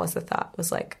 And that was the thought,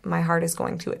 was like, my heart is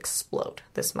going to explode.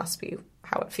 This must be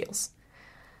how it feels.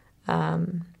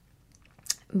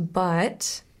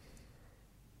 But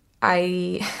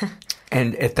I...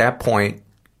 And at that point,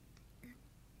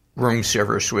 room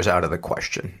service was out of the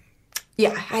question.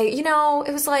 Yeah,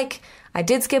 it was like, I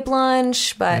did skip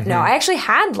lunch, but no, I actually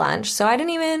had lunch, so I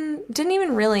didn't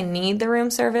even really need the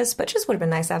room service, but just would have been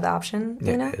nice to have the option,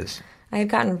 It is. I had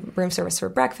gotten room service for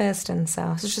breakfast, and so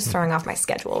I was just throwing off my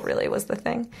schedule, really, was the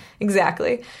thing.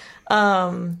 Exactly.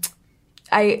 I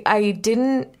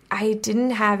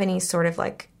didn't have any sort of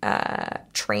like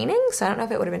training, so I don't know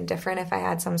if it would have been different if I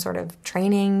had some sort of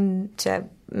training to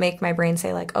make my brain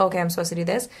say like, oh, okay, I'm supposed to do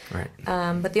this. Right.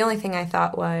 But the only thing I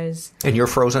thought was... And you're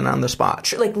frozen on the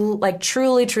spot. Like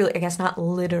truly, I guess not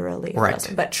literally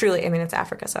frozen, but truly, I mean, it's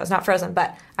Africa, so I was not frozen,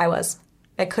 but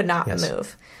I could not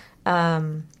move.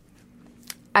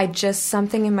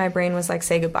 Something in my brain was like,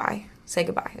 say goodbye.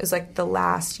 It was like the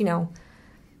last,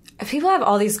 people have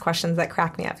all these questions that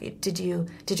crack me up. Did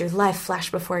your life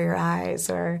flash before your eyes?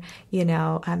 Or,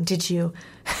 did you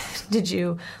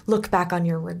look back on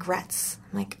your regrets?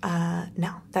 I'm like,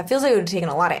 no. That feels like it would have taken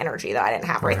a lot of energy that I didn't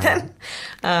have right then.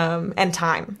 And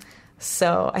time.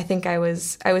 So I think I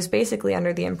was basically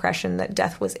under the impression that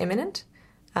death was imminent,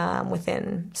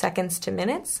 within seconds to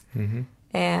minutes. Mm-hmm.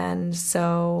 And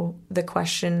so the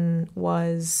question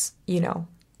was,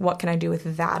 what can I do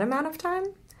with that amount of time?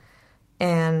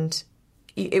 And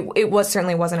it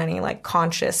certainly wasn't any like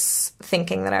conscious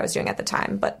thinking that I was doing at the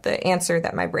time, but the answer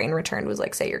that my brain returned was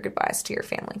like, say your goodbyes to your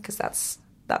family, because that's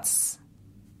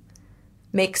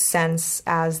makes sense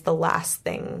as the last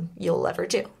thing you'll ever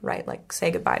do, right? Like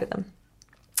say goodbye to them.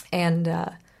 And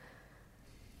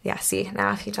see,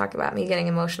 now if you talk about me getting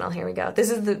emotional, here we go.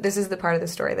 This is the part of the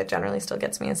story that generally still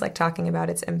gets me, is like talking about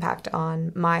its impact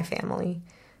on my family.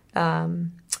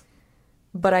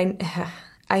 But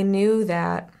I knew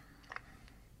that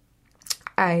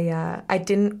I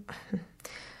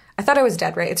thought I was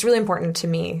dead, right? It's really important to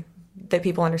me that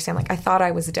people understand, like, I thought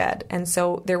I was dead. And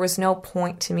so there was no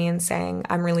point to me in saying,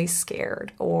 I'm really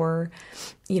scared, or,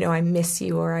 I miss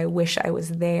you, or I wish I was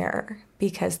there,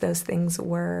 because those things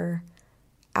were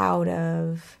out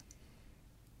of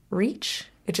reach.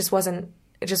 It just wasn't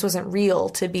real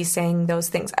to be saying those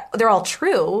things. They're all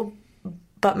true,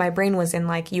 but my brain was in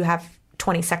like, you have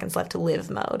 20 seconds left to live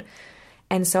mode.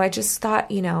 And so I just thought,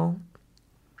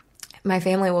 my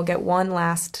family will get one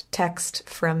last text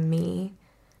from me.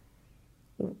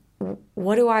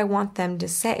 What do I want them to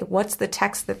say? What's the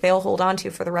text that they'll hold on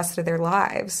to for the rest of their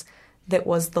lives that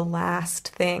was the last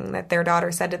thing that their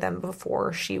daughter said to them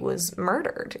before she was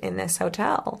murdered in this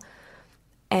hotel?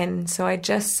 And so I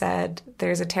just said,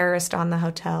 there's a terrorist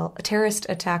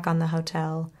attack on the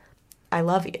hotel. I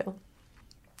love you.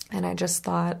 And I just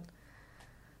thought,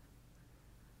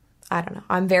 I don't know,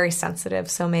 I'm very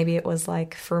sensitive. So maybe it was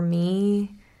like, for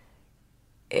me,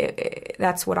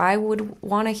 that's what I would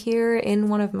want to hear in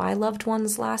one of my loved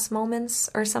ones' last moments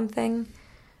or something.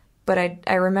 But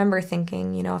I remember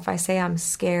thinking, if I say I'm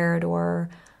scared or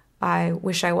I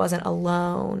wish I wasn't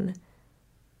alone,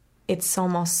 it's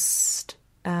almost,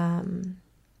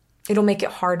 it'll make it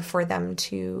hard for them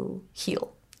to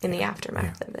heal in the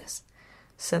aftermath of this.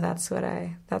 So that's what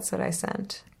I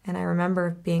sent. And I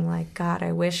remember being like, God,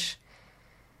 I wish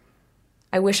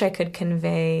I could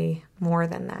convey more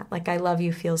than that. Like, I love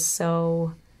you feels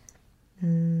so,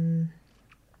 I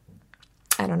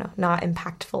don't know, not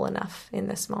impactful enough in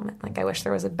this moment. Like, I wish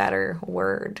there was a better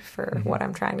word for what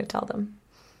I'm trying to tell them.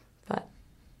 But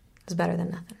it's better than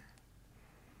nothing.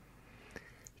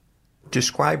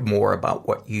 Describe more about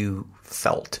what you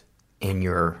felt in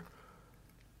your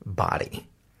body.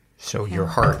 So your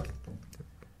heart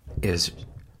is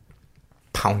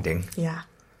pounding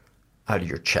out of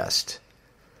your chest.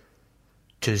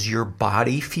 Does your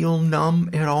body feel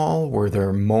numb at all? Were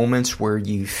there moments where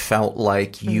you felt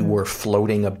like you were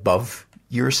floating above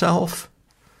yourself?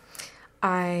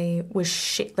 I was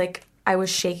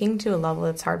shaking to a level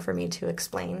that's hard for me to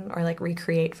explain or like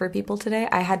recreate for people today.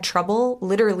 I had trouble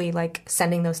literally like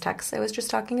sending those texts I was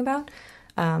just talking about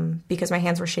because my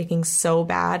hands were shaking so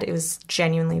bad. It was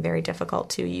genuinely very difficult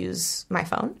to use my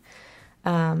phone.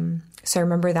 So I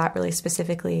remember that really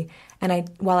specifically. And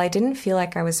while I didn't feel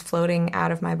like I was floating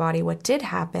out of my body, what did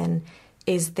happen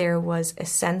is there was a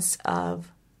sense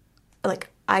of like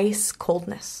ice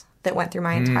coldness that went through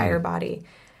my entire body.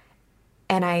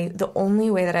 And the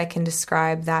only way that I can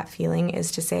describe that feeling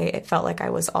is to say it felt like I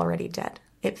was already dead.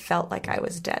 It felt like I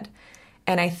was dead.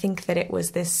 And I think that it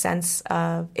was this sense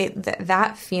of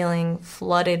that feeling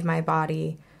flooded my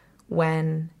body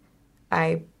when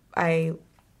I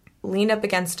leaned up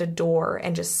against a door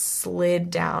and just slid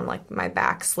down, like my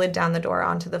back slid down the door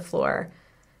onto the floor.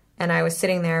 And I was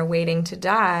sitting there waiting to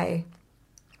die.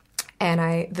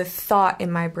 And the thought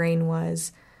in my brain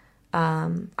was,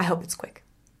 I hope it's quick.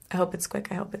 I hope it's quick.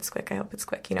 I hope it's quick. I hope it's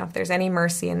quick. If there's any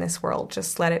mercy in this world,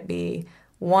 just let it be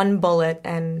one bullet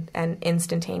and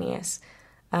instantaneous.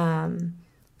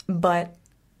 But,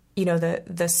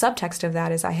 the subtext of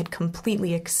that is I had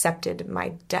completely accepted my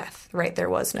death, right? There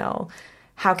was no,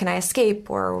 how can I escape,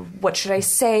 or what should I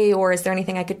say, or is there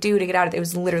anything I could do to get out of it? It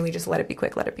was literally just let it be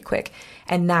quick, let it be quick.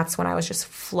 And that's when I was just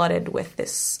flooded with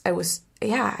this. I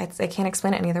can't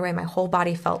explain it any other way. My whole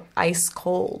body felt ice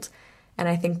cold. And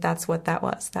I think that's what that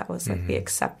was. That was like the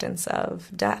acceptance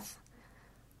of death.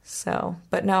 So,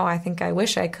 but no, I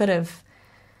wish I could have.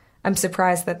 I'm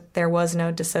surprised that there was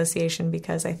no dissociation,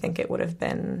 because I think it would have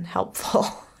been helpful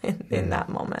in that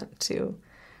moment to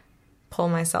pull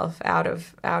myself out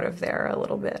of there a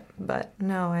little bit. But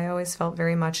no, I always felt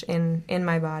very much in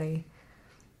my body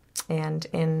and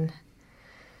in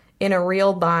a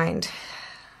real bind.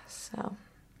 So.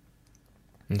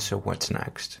 And so what's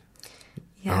next?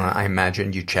 Yeah. I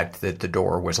imagine you checked that the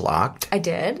door was locked. I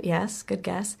did, yes. Good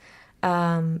guess.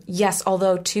 Yes,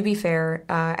 although to be fair,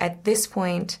 at this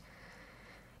point,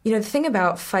 the thing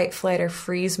about fight, flight, or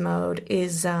freeze mode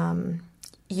is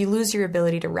you lose your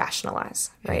ability to rationalize,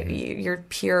 right? Your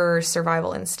pure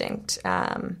survival instinct.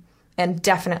 And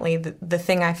definitely the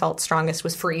thing I felt strongest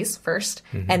was freeze first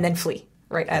and then flee,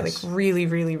 right? Yes. I really,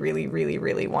 really, really, really,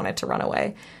 really wanted to run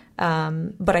away.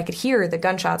 But I could hear the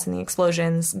gunshots and the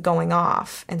explosions going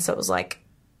off. And so it was like...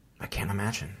 I can't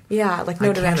imagine. Yeah, like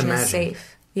no direction is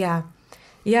safe. Yeah.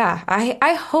 Yeah,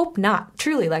 I hope not.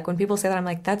 Truly, like when people say that, I'm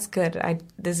like, that's good.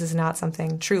 This is not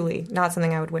something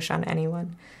I would wish on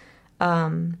anyone.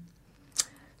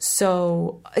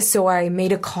 So I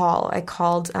made a call. I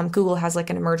called, Google has like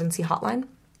an emergency hotline,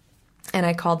 and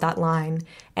I called that line,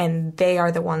 and they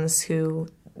are the ones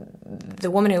the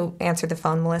woman who answered the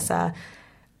phone, Melissa,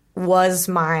 was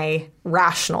my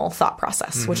rational thought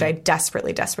process, which I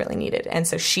desperately, desperately needed. And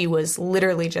so she was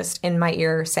literally just in my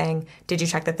ear saying, did you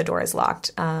check that the door is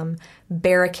locked?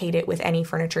 Barricade it with any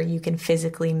furniture you can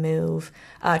physically move.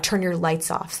 Turn your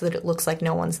lights off so that it looks like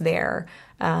no one's there.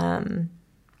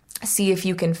 See if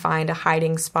you can find a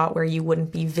hiding spot where you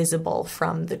wouldn't be visible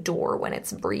from the door when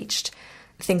it's breached.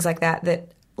 Things like that,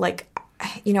 like,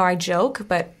 I joke,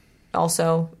 but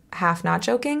also half not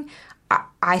joking.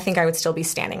 I think I would still be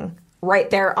standing right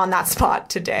there on that spot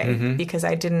today because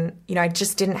I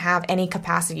just didn't have any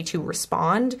capacity to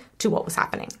respond to what was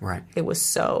happening. Right. It was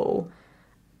so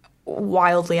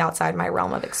wildly outside my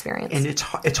realm of experience. And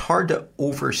it's hard to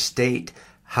overstate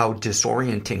how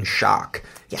disorienting shock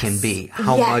can be.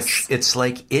 How much it's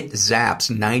like it zaps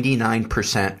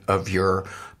 99% of your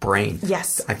brain.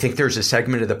 Yes. I think there's a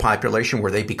segment of the population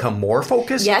where they become more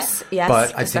focused. Yes.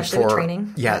 But I especially think with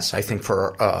training. Yes, I think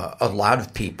for a lot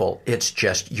of people, it's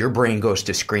just your brain goes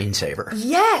to screensaver.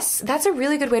 Yes, that's a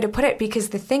really good way to put it, because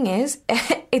the thing is,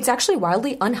 it's actually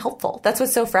wildly unhelpful. That's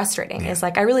what's so frustrating is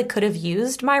like I really could have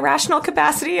used my rational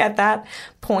capacity at that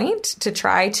point to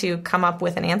try to come up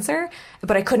with an answer,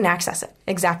 but I couldn't access it.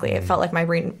 Exactly. It felt like my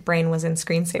brain was in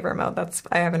screensaver mode.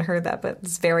 I haven't heard that, but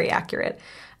it's very accurate.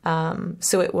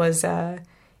 So it was a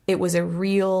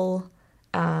real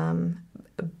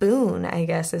boon, I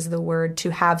guess is the word,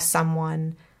 to have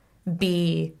someone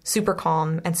be super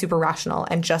calm and super rational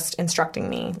and just instructing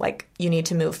me, like, you need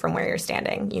to move from where you're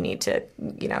standing. You need to,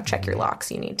 check your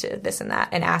locks. You need to this and that.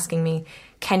 And asking me,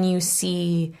 can you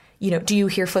see, do you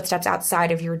hear footsteps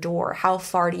outside of your door? How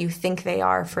far do you think they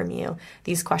are from you?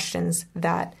 These questions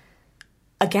that,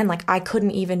 again, like I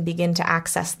couldn't even begin to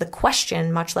access the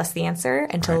question, much less the answer,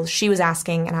 until she was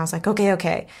asking. And I was like,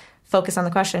 okay, focus on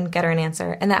the question, get her an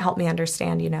answer. And that helped me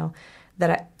understand,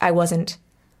 that I wasn't,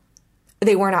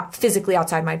 they were not physically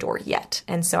outside my door yet.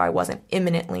 And so I wasn't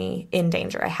imminently in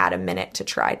danger. I had a minute to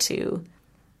try to,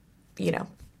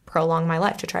 prolong my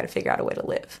life, to try to figure out a way to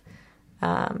live.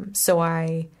 So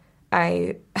I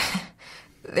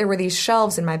there were these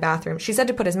shelves in my bathroom. She said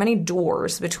to put as many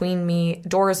doors between me,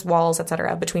 doors, walls,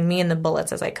 etc., between me and the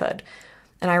bullets as I could.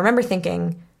 And I remember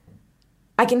thinking,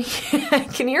 I can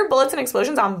hear bullets and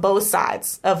explosions on both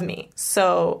sides of me.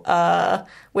 So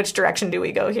which direction do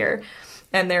we go here?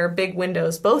 And there are big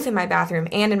windows, both in my bathroom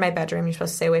and in my bedroom. You're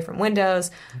supposed to stay away from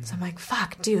windows. So I'm like,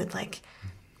 fuck, dude, like,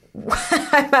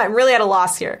 I'm really at a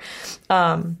loss here.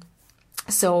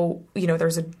 So,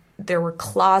 there were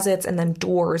closets and then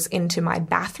doors into my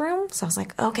bathroom. So I was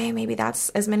like, okay, maybe that's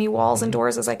as many walls and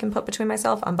doors as I can put between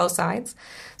myself on both sides.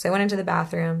 So I went into the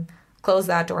bathroom, closed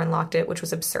that door and locked it, which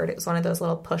was absurd. It was one of those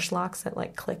little push locks that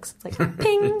like clicks. It's like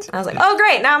ping. And I was like, oh,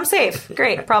 great. Now I'm safe.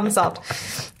 Great. Problem solved.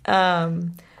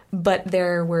 But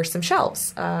there were some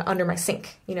shelves under my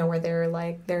sink, where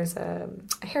there's a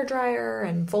hairdryer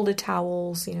and folded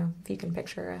towels, if you can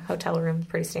picture a hotel room,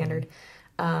 pretty standard.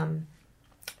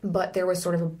 But there was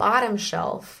sort of a bottom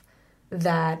shelf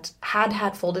that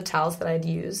had folded towels that I'd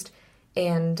used.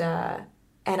 And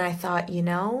I thought,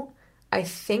 I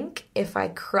think if I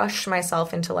crush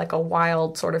myself into like a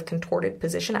wild sort of contorted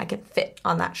position, I can fit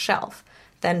on that shelf.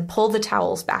 Then pull the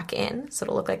towels back in so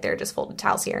it'll look like they're just folded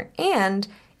towels here. And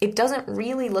it doesn't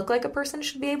really look like a person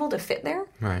should be able to fit there.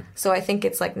 Right. So I think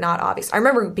it's like not obvious. I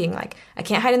remember being like, I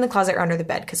can't hide in the closet or under the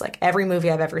bed because like every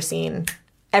movie I've ever seen,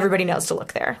 everybody knows to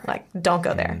look there. Like, don't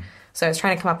go there. So I was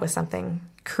trying to come up with something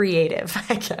creative,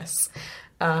 I guess.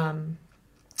 And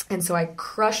so I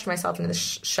crushed myself into the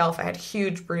shelf. I had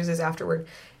huge bruises afterward.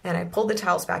 And I pulled the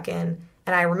towels back in.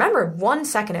 And I remember 1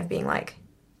 second of being like,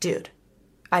 dude,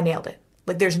 I nailed it.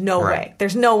 Like, there's no way.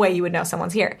 There's no way you would know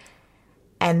someone's here.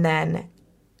 And then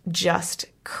just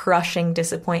crushing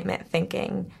disappointment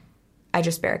thinking, I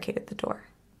just barricaded the door.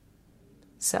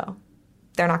 So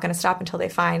they're not going to stop until they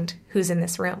find who's in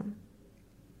this room.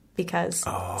 because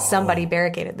somebody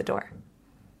barricaded the door.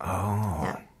 Oh.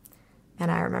 Yeah. And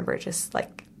I remember just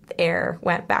like the air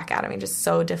went back out of me, just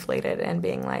so deflated and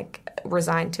being like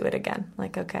resigned to it again.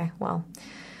 Like, okay, well,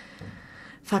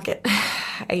 fuck it.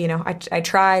 I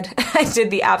tried. I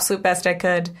did the absolute best I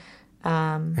could.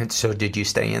 And so did you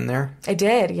stay in there? I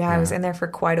did. Yeah, I was in there for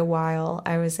quite a while.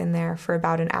 I was in there for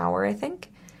about an hour, I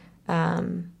think.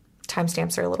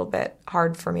 Timestamps are a little bit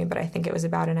hard for me, but I think it was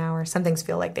about an hour. Some things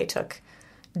feel like they took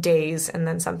days, and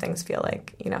then some things feel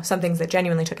like, some things that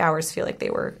genuinely took hours feel like they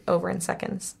were over in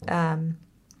seconds.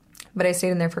 But I stayed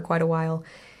in there for quite a while.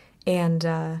 And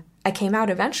I came out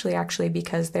eventually, actually,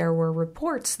 because there were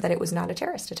reports that it was not a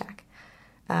terrorist attack.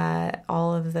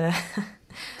 All of the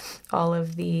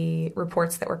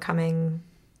reports that were coming,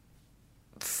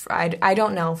 I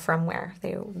don't know from where.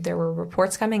 There were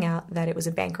reports coming out that it was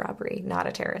a bank robbery, not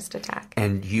a terrorist attack.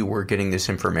 And you were getting this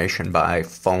information by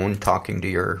phone, talking to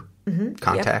your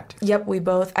contact? Yep,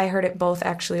 I heard it both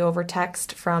actually over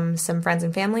text from some friends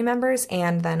and family members,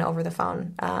 and then over the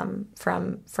phone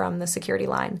from the security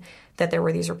line, that there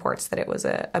were these reports that it was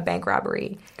a bank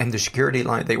robbery. And the security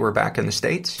line, they were back in the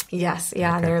States? Yes,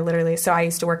 yeah, okay. They're literally, so I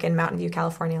used to work in Mountain View,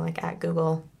 California, like at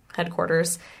Google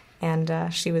headquarters,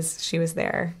 and she was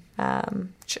there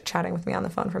chatting with me on the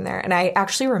phone from there. And I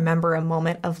actually remember a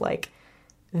moment of like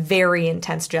very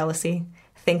intense jealousy,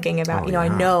 thinking about, I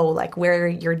know like where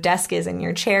your desk is in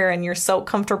your chair, and you're so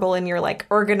comfortable in your like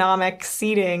ergonomic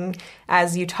seating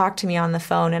as you talk to me on the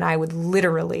phone, and I would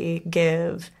literally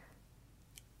give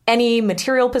any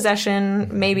material possession,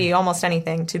 maybe almost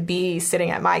anything, to be sitting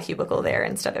at my cubicle there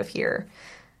instead of here.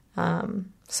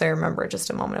 So I remember just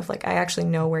a moment of like, I actually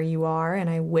know where you are, and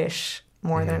I wish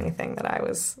more than anything that I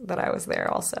was there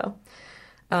also.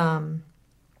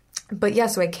 But yeah,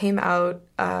 so I came out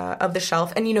of the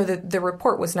shelf, and the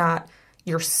report was not,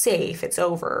 you're safe, it's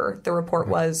over. The report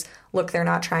was, look, they're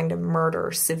not trying to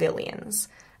murder civilians.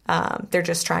 They're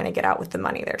just trying to get out with the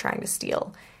money they're trying to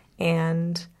steal.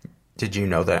 And did you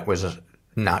know that was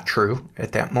not true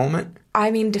at that moment? I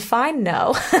mean, define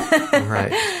no.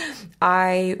 Right.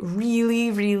 I really,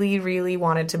 really, really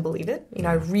wanted to believe it.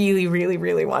 I really, really,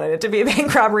 really wanted it to be a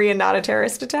bank robbery and not a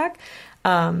terrorist attack.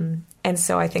 And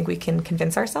so I think we can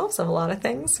convince ourselves of a lot of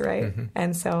things, right? Mm-hmm.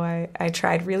 And so I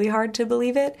tried really hard to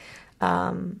believe it.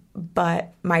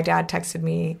 But my dad texted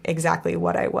me exactly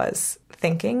what I was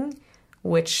thinking,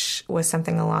 which was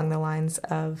something along the lines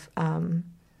of,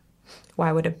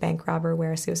 why would a bank robber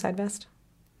wear a suicide vest?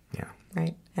 Yeah.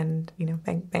 Right. And,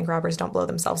 bank robbers don't blow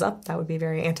themselves up. That would be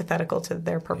very antithetical to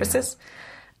their purposes.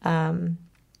 Yeah.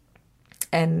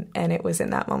 And it was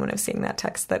in that moment of seeing that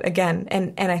text that, again,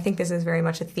 and I think this is very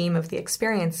much a theme of the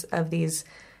experience of these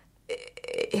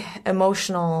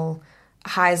emotional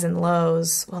highs and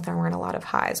lows. Well, there weren't a lot of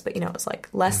highs, but, it was like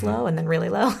less low and then really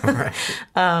low. Right.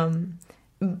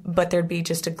 But there'd be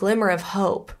just a glimmer of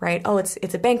hope, right? Oh, it's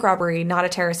a bank robbery, not a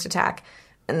terrorist attack.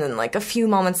 And then like a few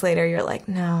moments later, you're like,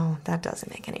 no, that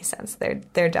doesn't make any sense.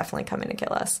 They're definitely coming to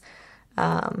kill us.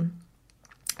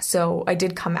 So I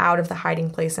did come out of the hiding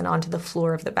place and onto the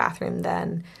floor of the bathroom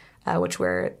then, which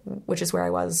is where I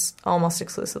was almost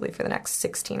exclusively for the next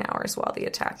 16 hours while the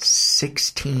attack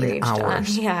 16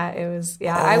 hours? On. Yeah, it was.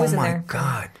 Yeah, I was in there. Oh my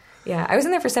God. Yeah, I was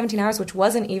in there for 17 hours, which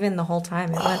wasn't even the whole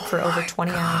time. It went for over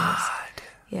 20 hours.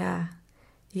 Yeah.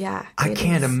 Yeah. I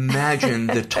can't imagine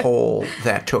the toll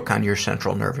that took on your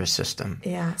central nervous system.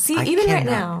 Yeah. See, right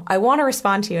now, I want to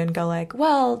respond to you and go like,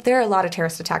 well, there are a lot of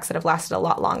terrorist attacks that have lasted a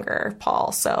lot longer,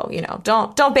 Paul. So,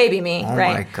 don't baby me, right?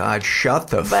 Oh my God, shut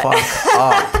the fuck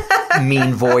up.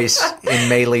 Mean voice in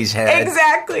Meyli's head.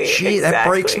 Exactly. Gee, that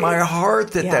breaks my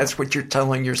heart that's what you're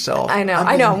telling yourself. I know.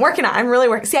 I'm working on it. I'm really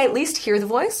working. See, I at least hear the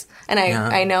voice, and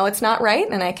I know it's not right,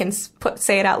 and I can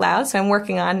say it out loud. So I'm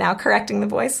working on now correcting the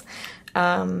voice.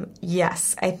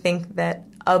 Yes, I think that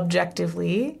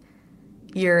objectively,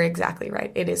 you're exactly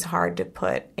right. It is hard to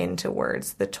put into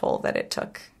words the toll that it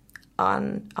took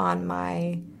on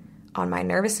my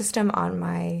nervous system, on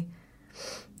my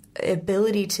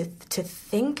ability to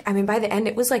think. I mean, by the end,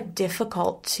 it was like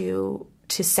difficult to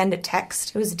send a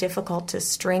text. It was difficult to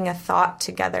string a thought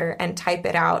together and type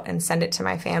it out and send it to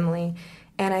my family.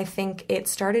 And I think it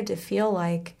started to feel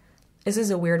like, this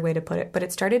is a weird way to put it, but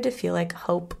it started to feel like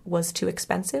hope was too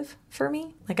expensive for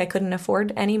me. Like I couldn't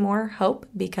afford any more hope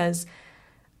because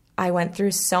I went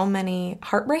through so many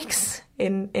heartbreaks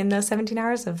in those 17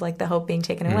 hours of like the hope being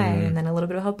taken away and then a little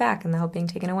bit of hope back and the hope being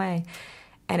taken away.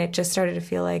 And it just started to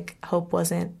feel like hope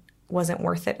wasn't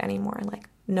worth it anymore. Like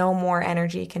no more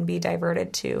energy can be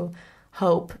diverted to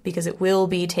hope because it will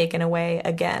be taken away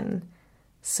again.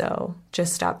 So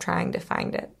just stop trying to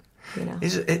find it. you know.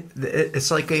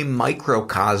 It's like a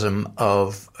microcosm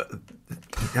of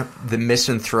the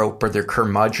misanthrope or the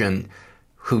curmudgeon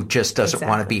who just doesn't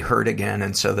want to be hurt again,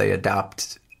 and so they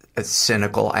adopt a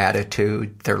cynical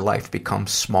attitude. Their life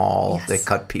becomes small. Yes. They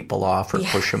cut people off or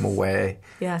push them away.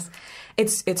 Yes.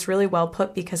 It's really well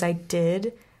put, because I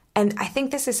did, and I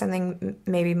think this is something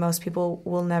maybe most people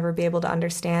will never be able to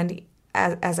understand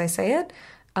as I say it,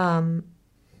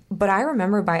 but I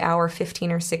remember by hour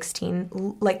 15 or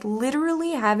 16, like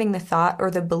literally having the thought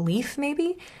or the belief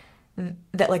maybe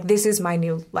that like this is my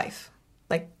new life.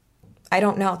 Like, I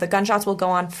don't know. The gunshots will go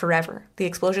on forever. The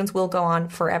explosions will go on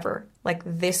forever. Like,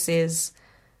 this is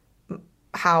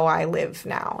how I live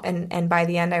now. And by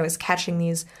the end, I was catching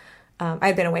these.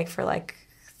 I'd been awake for like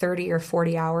 30 or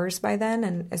 40 hours by then.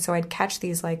 And so I'd catch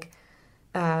these like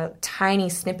tiny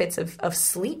snippets of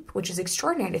sleep, which is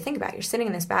extraordinary to think about. You're sitting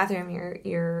in this bathroom.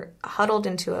 You're huddled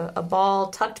into a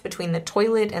ball tucked between the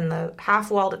toilet and the half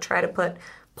wall to try to put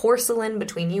porcelain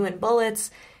between you and bullets,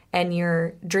 and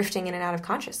you're drifting in and out of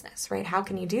consciousness, right? How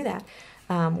can you do that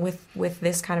with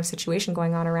this kind of situation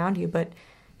going on around you? But,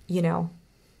 you know,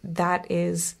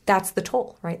 that's the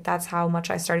toll, right? That's how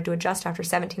much I started to adjust after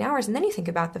 17 hours. And then you think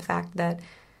about the fact that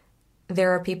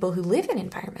there are people who live in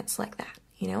environments like that,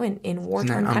 you know, in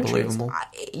war-torn countries. Unbelievable?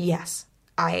 Yes.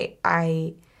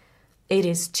 It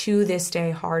is to this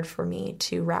day hard for me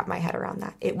to wrap my head around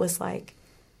that. It was like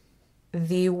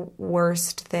the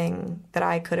worst thing that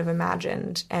I could have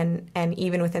imagined, and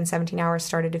even within 17 hours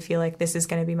started to feel like this is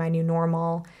going to be my new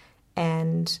normal,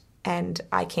 and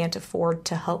I can't afford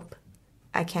to hope.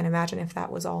 I can't imagine if that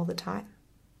was all the time.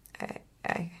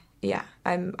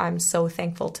 I'm so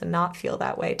thankful to not feel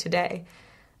that way today,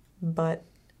 but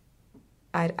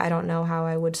I don't know how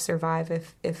I would survive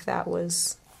if that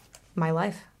was my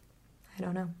life. I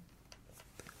don't know.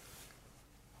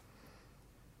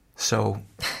 So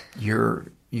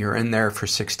you're in there for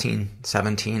 16,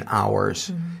 17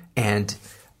 hours, and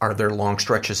are there long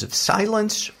stretches of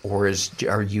silence, or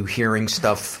are you hearing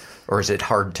stuff, or is it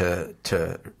hard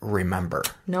to remember?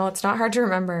 No, it's not hard to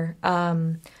remember.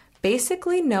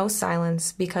 Basically, no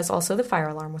silence, because also the fire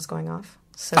alarm was going off.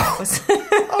 So it was.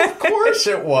 Of course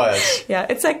it was. Yeah,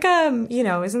 it's like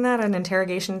isn't that an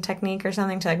interrogation technique or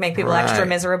something to like make people extra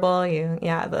miserable?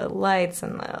 The lights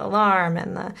and the alarm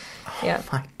and the Oh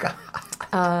my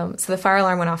God. So the fire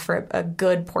alarm went off for a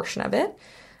good portion of it.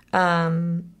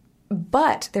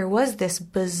 But there was this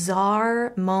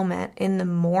bizarre moment in the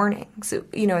morning. So,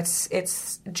 you know,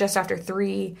 it's just after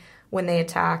 3 when they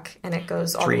attack, and it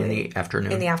goes all the way 3 in the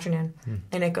afternoon. In the afternoon,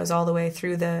 and it goes all the way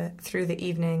through the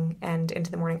evening and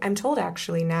into the morning. I'm told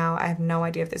actually now, I have no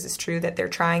idea if this is true, that they're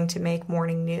trying to make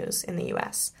morning news in the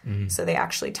U.S. So they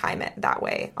actually time it that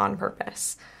way on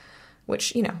purpose,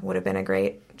 which, you know, would have been a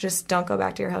great, just don't go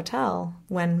back to your hotel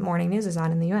when morning news is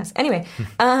on in the U.S. Anyway,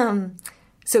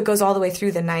 so it goes all the way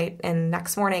through the night and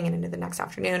next morning and into the next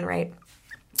afternoon, right?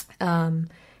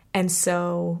 And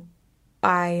so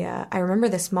I remember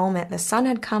this moment. The sun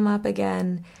had come up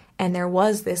again, and there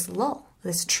was this lull,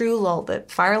 this true lull. The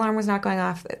fire alarm was not going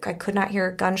off. I could not hear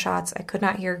gunshots. I could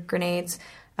not hear grenades.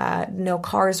 No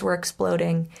cars were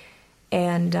exploding,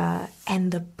 and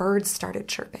the birds started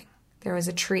chirping. There was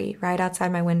a tree right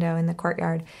outside my window in the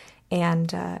courtyard, and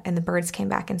the birds came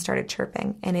back and started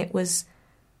chirping, and it was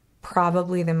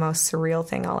probably the most surreal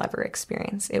thing I'll ever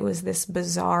experience. It was this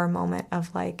bizarre moment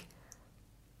of like,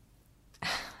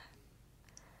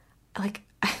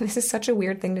 this is such a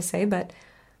weird thing to say, but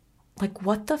like,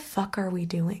 what the fuck are we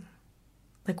doing?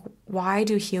 Like, why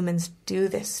do humans do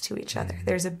this to each other?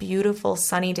 There's a beautiful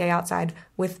sunny day outside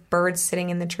with birds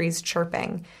sitting in the trees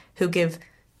chirping who give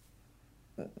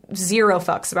zero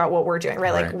fucks about what we're doing,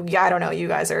 right? Like, I don't know, you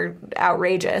guys are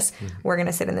outrageous. We're going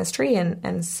to sit in this tree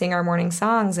and sing our morning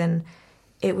songs. And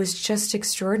it was just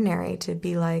extraordinary to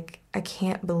be like, I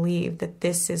can't believe that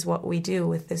this is what we do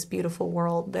with this beautiful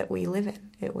world that we live in.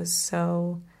 It was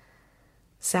so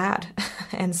sad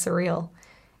and surreal.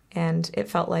 And it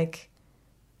felt like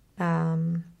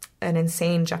an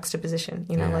insane juxtaposition.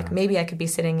 You know, like maybe I could be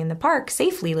sitting in the park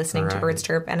safely listening to birds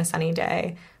chirp and a sunny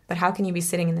day. But how can you be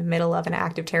sitting in the middle of an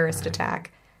active terrorist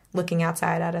attack looking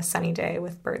outside at a sunny day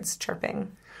with birds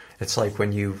chirping? It's like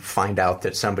when you find out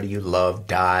that somebody you love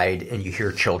died and you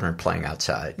hear children playing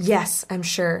outside. Yes, I'm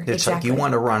sure. It's like you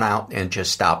want to run out and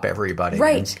just stop everybody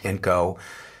and go,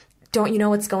 don't you know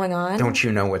what's going on? Don't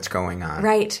you know what's going on?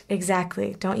 Right,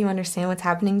 exactly. Don't you understand what's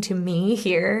happening to me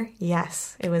here?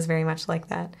 Yes, it was very much like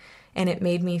that. And it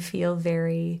made me feel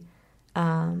very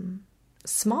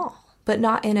small, but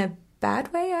not in a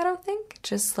bad way, I don't think.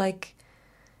 Just like,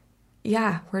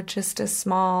 yeah, we're just a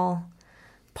small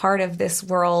part of this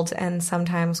world, and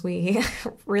sometimes we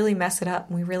really mess it up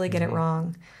and we really get it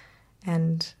wrong.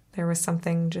 And there was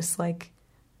something just like,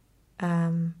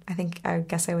 I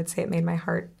guess I would say it made my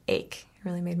heart ache. It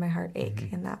really made my heart ache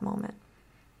in that moment.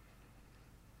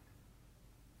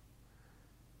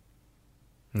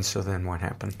 And so then what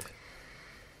happened?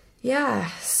 Yeah,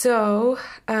 so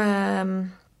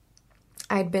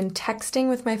I'd been texting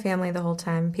with my family the whole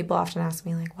time. People often ask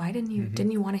me, like, why didn't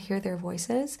you want to hear their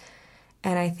voices?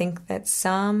 And I think that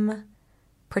some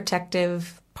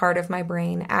protective part of my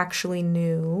brain actually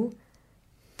knew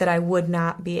that I would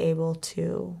not be able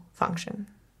to function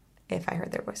if I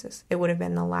heard their voices. It would have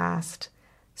been the last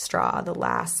straw, the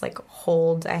last like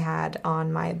hold I had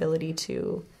on my ability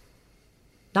to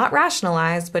not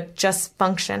rationalize, but just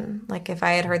function. Like if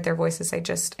I had heard their voices,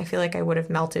 I feel like I would have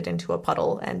melted into a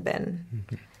puddle and been,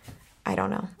 I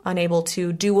don't know, unable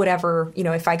to do whatever,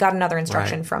 if I got another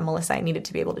instruction from Melissa, I needed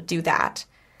to be able to do that.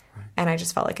 Right. And I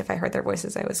just felt like if I heard their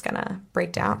voices, I was going to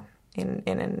break down in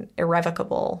an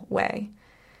irrevocable way.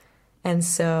 And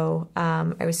so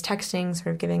I was texting,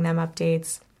 sort of giving them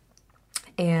updates,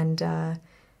 and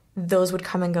those would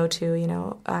come and go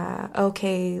too,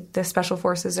 okay, the special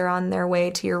forces are on their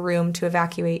way to your room to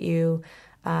evacuate you.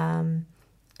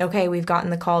 Okay, we've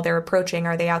gotten the call, they're approaching.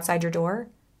 Are they outside your door?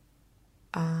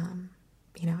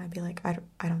 I'd be like, I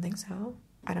don't think so.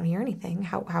 I don't hear anything.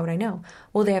 How would I know?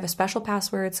 Well, they have a special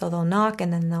password, so they'll knock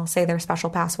and then they'll say their special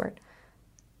password.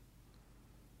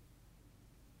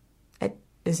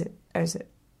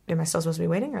 Am I still supposed to be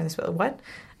waiting? Or are they supposed to, what?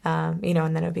 And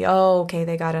then it'd be, okay,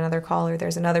 they got another call, or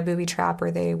there's another booby trap,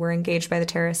 or they were engaged by the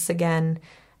terrorists again.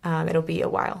 It'll be a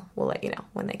while. We'll let you know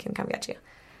when they can come get you.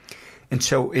 And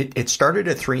so it started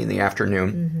at 3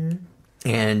 p.m.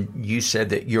 And you said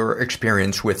that your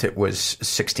experience with it was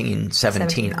 17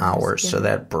 hours. Yeah. So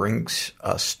that brings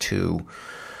us to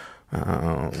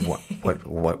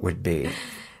what would be?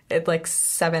 At like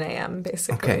 7 a.m.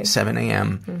 basically. Okay, 7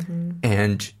 a.m.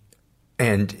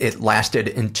 And it lasted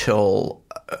until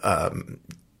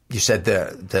you said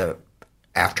the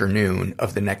afternoon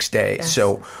of the next day. Yes.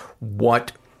 So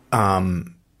what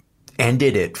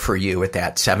ended it for you at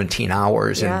that 17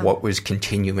 hours, and what was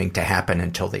continuing to happen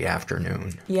until the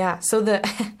afternoon? Yeah. So the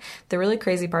really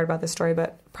crazy part about this story,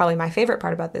 but probably my favorite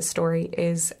part about this story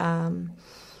is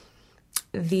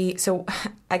so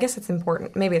I guess it's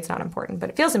important. Maybe it's not important, but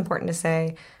it feels important to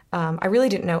say I really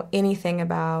didn't know anything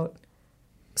about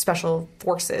special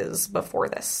forces before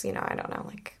this. I don't know,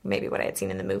 like maybe what I had seen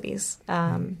in the movies.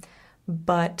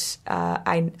 But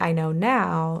I know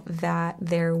now that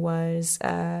there was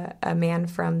a man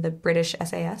from the British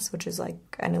SAS, which is like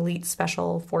an elite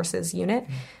special forces unit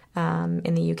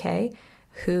in the UK,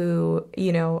 who,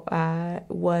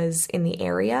 was in the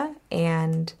area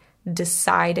and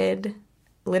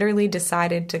literally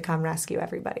decided to come rescue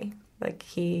everybody. Like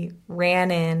he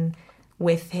ran in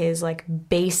with his like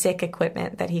basic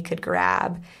equipment that he could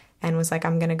grab and was like,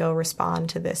 I'm going to go respond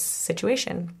to this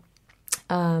situation.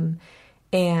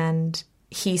 And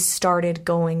he started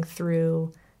going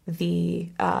through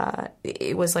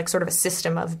it was like sort of a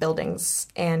system of buildings,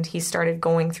 and he started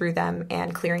going through them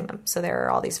and clearing them. So there are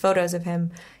all these photos of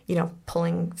him,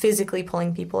 physically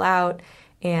pulling people out,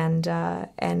 and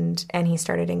he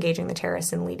started engaging the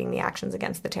terrorists and leading the actions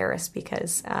against the terrorists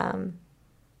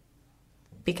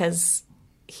because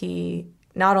he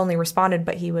not only responded,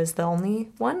 but he was the only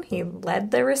one. He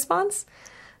led the response.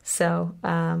 So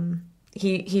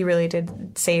he really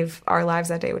did save our lives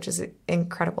that day, which is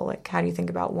incredible. Like, how do you think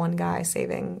about one guy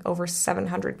saving over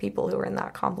 700 people who were in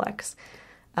that complex?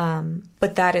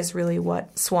 But that is really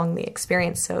what swung the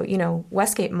experience. So,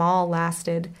 Westgate Mall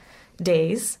lasted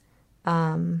days.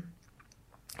 And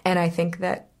I think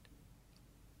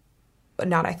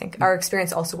our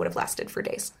experience also would have lasted for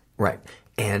days. Right.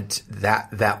 And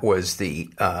that was the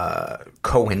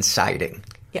coinciding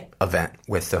event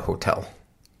with the hotel.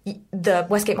 The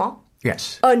Westgate Mall?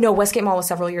 Yes. Oh, no, Westgate Mall was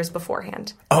several years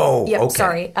beforehand. Oh, yep, okay.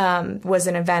 Sorry. Was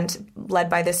an event led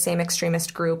by this same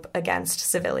extremist group against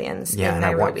civilians in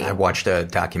Nairobi. I watched a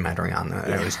documentary on that.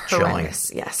 Yeah, it was chilling.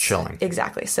 Yes. Chilling.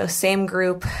 Exactly. So same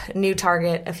group, new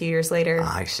target a few years later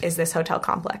is this hotel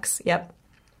complex. Yep.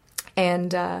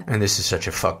 And this is such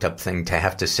a fucked up thing to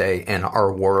have to say in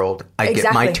our world. I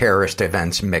get my terrorist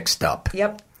events mixed up.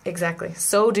 Yep. Exactly.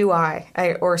 So do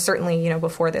I. Or certainly,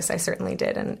 before this, I certainly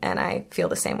did. And I feel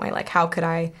the same way. Like, how could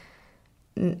I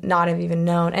not have even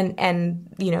known? And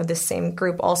this same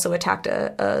group also attacked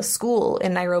a school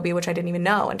in Nairobi, which I didn't even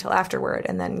know until afterward.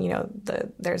 And then,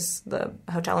 there's the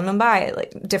hotel in Mumbai,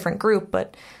 like different group,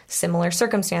 but similar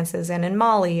circumstances. And in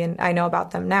Mali, and I know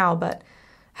about them now, but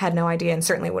had no idea and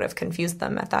certainly would have confused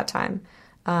them at that time.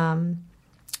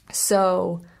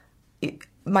 So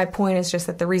my point is just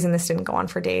that the reason this didn't go on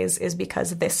for days is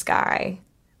because this guy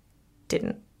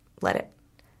didn't let it.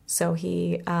 So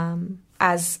he,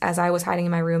 as I was hiding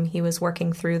in my room, he was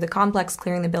working through the complex,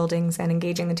 clearing the buildings and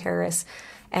engaging the terrorists.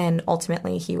 And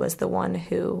ultimately, he was the one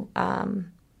who,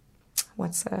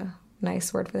 what's a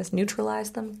nice word for this?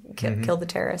 Neutralized them, killed the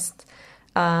terrorists.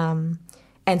 And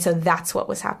so that's what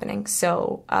was happening.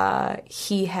 So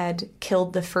he had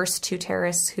killed the first 2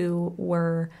 terrorists who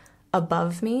were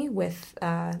above me with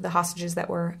the hostages that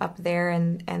were up there,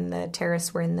 and the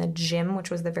terrorists were in the gym,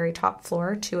 which was the very top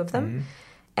floor, 2 of them. Mm-hmm.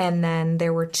 And then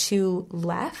there were 2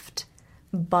 left,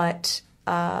 but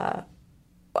I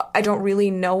don't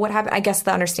really know what happened. I guess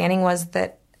the understanding was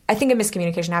that I think a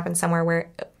miscommunication happened somewhere where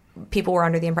people were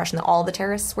under the impression that all the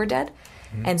terrorists were dead.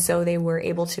 Mm-hmm. And so they were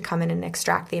able to come in and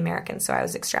extract the Americans. So I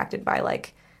was extracted by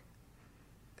like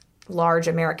large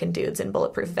American dudes in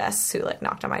bulletproof vests who like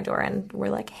knocked on my door and were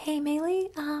like, "Hey,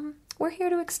 Meyli, we're here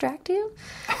to extract you,"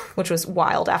 which was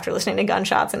wild after listening to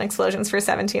gunshots and explosions for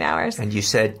 17 hours. And you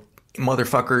said,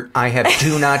 "Motherfucker, I have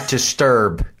do not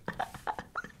disturb."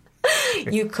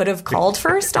 You could have called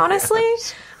first, honestly.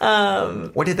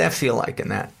 What did that feel like in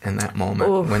that moment?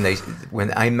 Oof.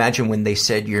 When I imagine when they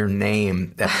said your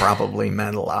name, that probably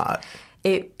meant a lot.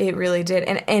 It really did.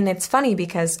 And it's funny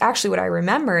because actually what I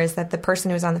remember is that the person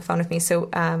who was on the phone with me,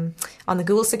 so on the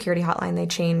Google security hotline, they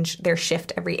change their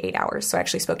shift every 8 hours. So I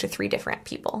actually spoke to 3 different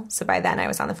people. So by then I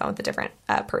was on the phone with a different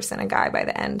person, a guy by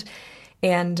the end.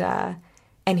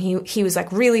 And he was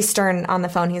like really stern on the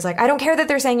phone. He's like, "I don't care that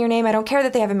they're saying your name. I don't care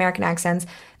that they have American accents.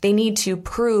 They need to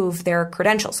prove their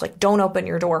credentials. Like, don't open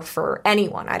your door for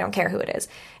anyone. I don't care who it is."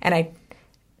 And I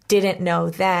didn't know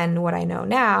then what I know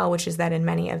now, which is that in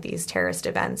many of these terrorist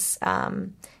events,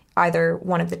 either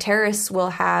one of the terrorists will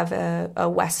have a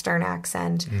Western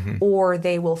accent, mm-hmm. or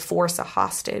they will force a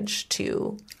hostage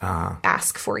to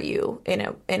ask for you in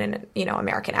an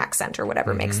American accent or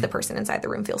whatever, mm-hmm. makes the person inside the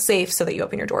room feel safe, so that you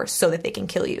open your door so that they can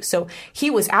kill you. So he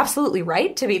was absolutely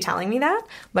right to be telling me that,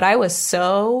 but I was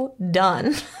so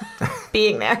done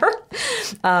being there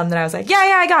that I was like, yeah,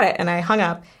 I got it, and I hung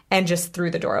up and just threw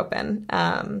the door open.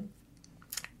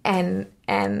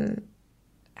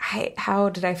 How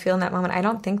did I feel in that moment? I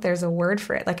don't think there's a word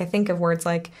for it. Like, I think of words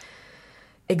like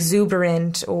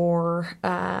exuberant or,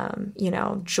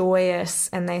 joyous,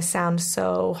 and they sound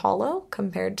so hollow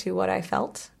compared to what I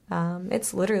felt.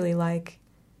 It's literally like,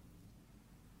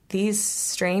 these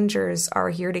strangers are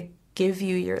here to give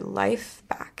you your life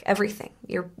back, everything,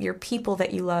 your people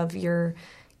that you love,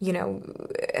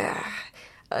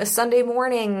 a Sunday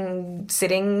morning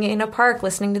sitting in a park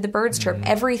listening to the birds chirp. Mm-hmm.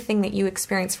 Everything that you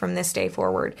experience from this day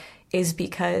forward is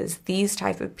because these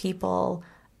type of people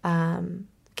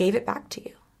gave it back to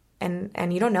you,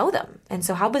 and you don't know them. And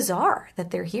so how bizarre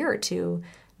that they're here to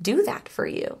do that for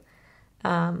you.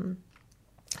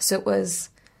 So it was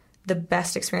the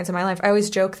best experience of my life. I always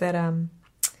joke that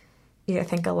I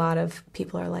think a lot of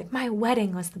people are like, "My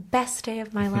wedding was the best day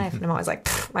of my life." And I'm always like,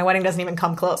 my wedding doesn't even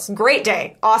come close. Great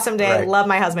day. Awesome day. Right. Love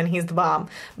my husband. He's the bomb.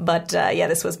 But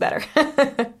this was better.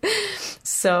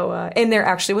 So, and there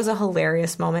actually was a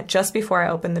hilarious moment just before I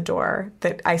opened the door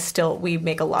that we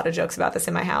make a lot of jokes about this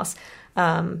in my house.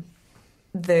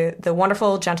 The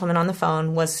wonderful gentleman on the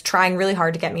phone was trying really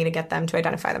hard to get them to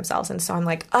identify themselves. And so I'm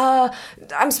like,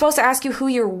 I'm supposed to ask you who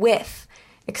you're with,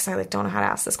 because I don't know how to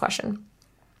ask this question.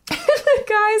 The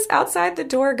guys outside the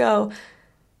door go,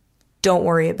 "Don't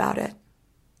worry about it."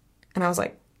 And I was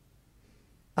like,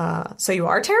 so you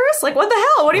are terrorists? Like, what the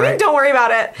hell? What do you mean, don't worry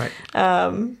about it? Right.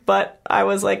 But I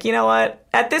was like, you know what?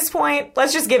 At this point,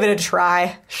 let's just give it a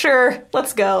try. Sure,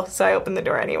 let's go. So I opened the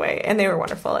door anyway, and they were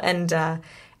wonderful. And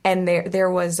there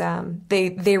was,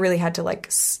 they really had to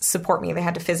support me. They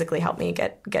had to physically help me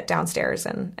get downstairs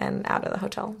and out of the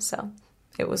hotel. So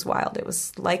it was wild. It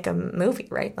was like a movie,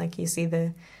 right? Like, you see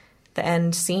the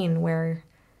end scene where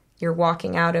you're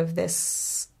walking out of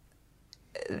this,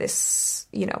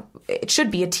 it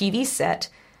should be a TV set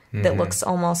that mm-hmm. looks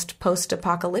almost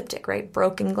post-apocalyptic, right?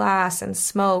 Broken glass and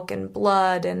smoke and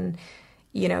blood, and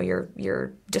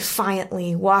you're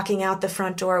defiantly walking out the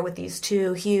front door with these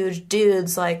 2 huge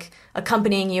dudes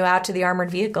accompanying you out to the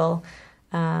armored vehicle,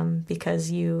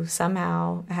 because you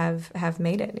somehow have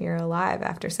made it. You're alive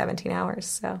after 17 hours.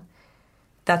 So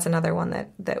that's another one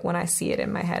that when I see it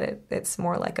in my head, it's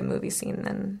more like a movie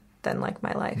scene than like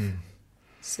my life. Mm.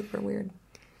 Super weird.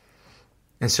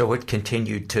 And so it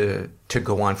continued to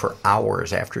go on for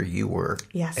hours after you were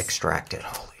yes. extracted.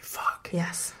 Holy fuck.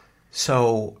 Yes.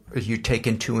 So are you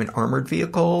taken to an armored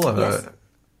vehicle? Yes.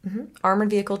 Mm-hmm. Armored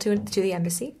vehicle to the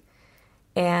embassy.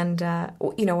 And,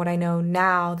 what I know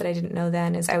now that I didn't know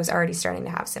then is I was already starting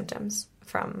to have symptoms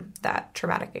from that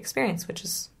traumatic experience, which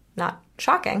is not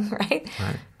shocking, right?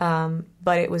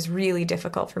 But it was really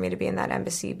difficult for me to be in that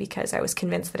embassy because I was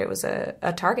convinced that it was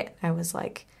a target. I was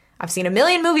like, I've seen a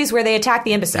million movies where they attack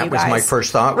the embassy, That you was guys. my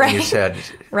first thought when you said...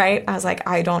 Right? I was like,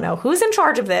 I don't know who's in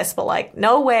charge of this, but like,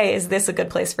 no way is this a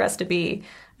good place for us to be.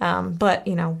 But,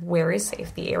 where is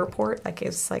safe? The airport? Like,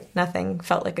 it's like nothing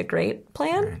felt like a great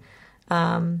plan.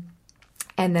 Right.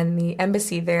 And then the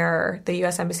embassy there, the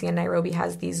U.S. Embassy in Nairobi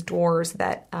has these doors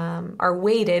that are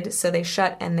weighted, so they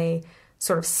shut and they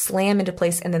sort of slam into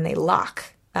place and then they lock.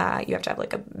 You have to have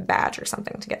like a badge or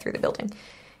something to get through the building.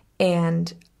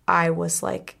 And I was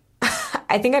like,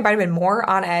 I think I might have been more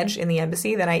on edge in the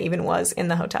embassy than I even was in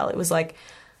the hotel. It was like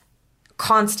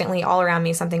constantly all around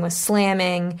me, something was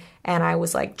slamming and I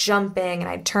was like jumping and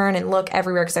I'd turn and look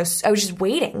everywhere because I was just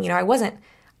waiting. I wasn't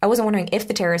wondering if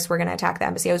the terrorists were going to attack the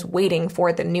embassy. I was waiting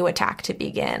for the new attack to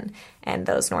begin. And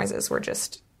those noises were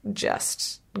just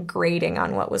grating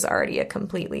on what was already a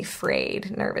completely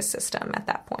frayed nervous system at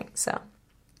that point. So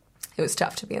it was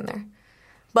tough to be in there.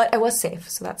 But I was safe.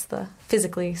 So that's the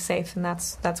physically safe. And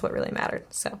that's what really mattered.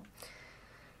 So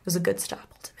it was a good stop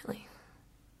ultimately.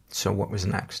 So what was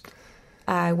next?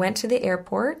 I went to the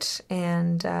airport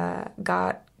and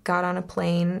got on a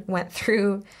plane, went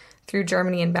through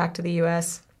Germany and back to the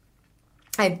U.S.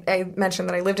 I mentioned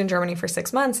that I lived in Germany for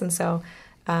 6 months, and so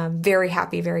very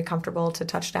happy, very comfortable to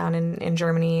touch down in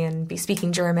Germany and be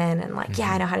speaking German and like,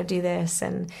 yeah, I know how to do this,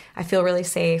 and I feel really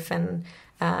safe, and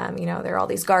there are all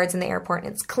these guards in the airport,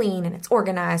 and it's clean and it's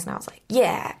organized, and I was like,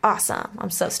 yeah, awesome, I'm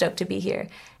so stoked to be here.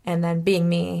 And then being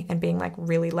me and being like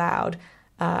really loud,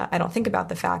 I don't think about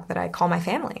the fact that I call my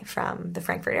family from the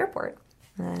Frankfurt airport,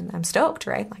 and I'm stoked,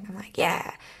 right? Like I'm like,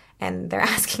 yeah. And they're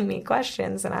asking me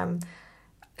questions, and I'm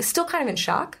still kind of in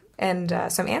shock. And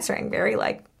so I'm answering very,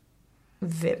 like,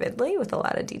 vividly with a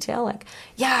lot of detail. Like,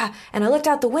 yeah, and I looked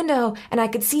out the window, and I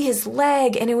could see his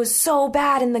leg, and it was so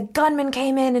bad, and the gunman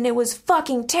came in, and it was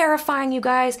fucking terrifying, you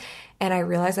guys. And I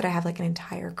realized that I have, like, an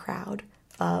entire crowd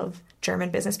of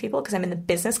German business people because I'm in the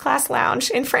business class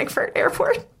lounge in Frankfurt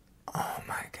Airport. Oh,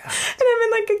 my God. And I'm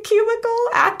in, like, a cubicle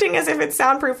acting as if it's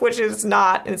soundproof, which is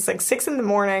not. And it's, like, 6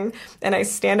 a.m, and I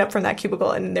stand up from that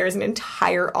cubicle, and there's an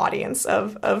entire audience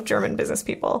of German business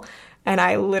people. And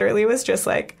I literally was just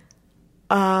like,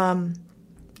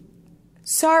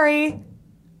 sorry,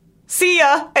 see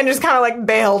ya, and just kind of, like,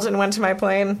 bailed and went to my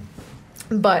plane.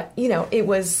 But, it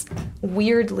was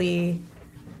weirdly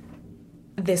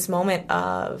this moment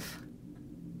of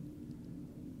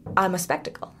I'm a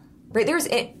spectacle. Right,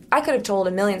 I could have told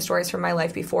a million stories from my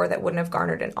life before that wouldn't have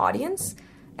garnered an audience.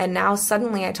 And now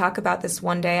suddenly I talk about this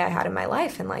one day I had in my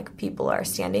life, and like people are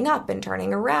standing up and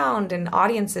turning around and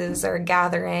audiences are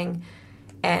gathering.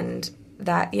 And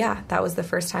that was the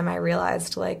first time I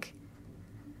realized like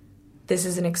this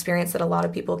is an experience that a lot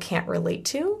of people can't relate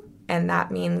to. And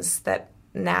that means that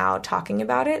now talking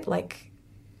about it, like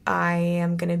I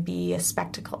am going to be a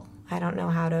spectacle. I don't know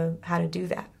how to do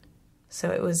that. So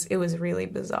it was really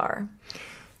bizarre.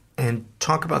 And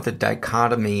talk about the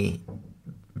dichotomy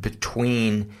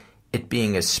between it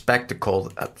being a spectacle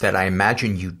that I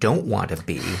imagine you don't want to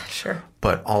be, sure,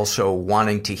 but also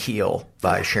wanting to heal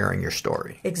by sharing your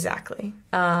story. Exactly.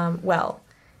 Well,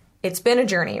 it's been a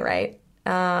journey, right?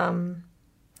 I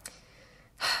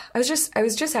was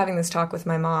just having this talk with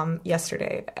my mom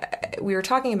yesterday. We were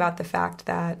talking about the fact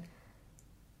that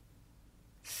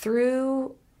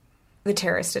through the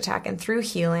terrorist attack and through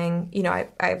healing,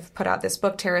 I've put out this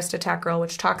book, Terrorist Attack Girl,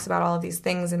 which talks about all of these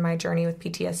things in my journey with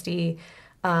PTSD.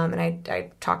 And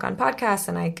I talk on podcasts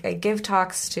and I give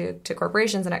talks to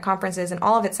corporations and at conferences, and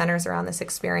all of it centers around this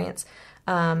experience.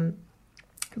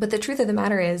 But the truth of the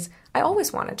matter is I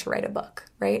always wanted to write a book,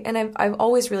 right? And I've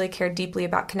always really cared deeply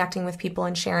about connecting with people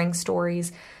and sharing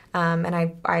stories. And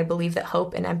I believe that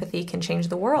hope and empathy can change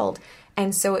the world.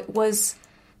 And so it was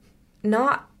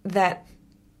not that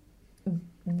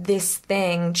this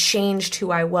thing changed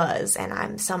who I was and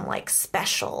I'm some like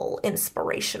special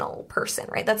inspirational person,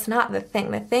 right? That's not the thing.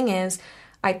 The thing is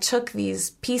I took these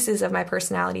pieces of my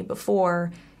personality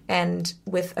before, and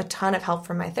with a ton of help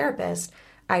from my therapist,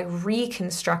 I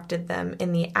reconstructed them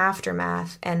in the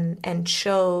aftermath and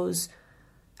chose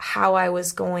how I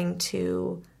was going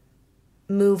to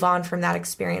move on from that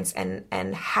experience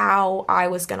and how I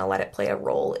was going to let it play a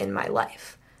role in my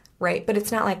life. Right, but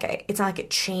it's not like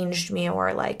it changed me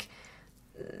or like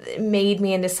made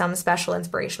me into some special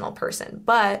inspirational person.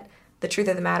 But the truth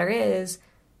of the matter is,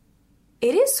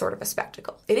 it is sort of a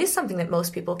spectacle. It is something that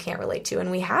most people can't relate to.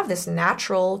 And we have this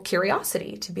natural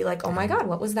curiosity to be like, oh my God,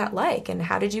 what was that like? And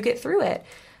how did you get through it?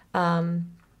 And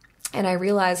I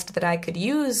realized that I could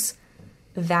use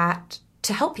that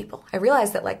to help people. I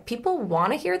realized that like people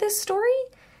want to hear this story.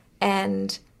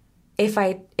 And if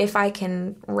I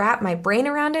can wrap my brain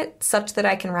around it such that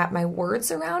I can wrap my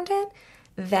words around it,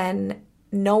 then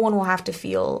no one will have to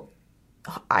feel,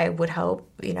 I would hope,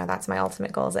 that's my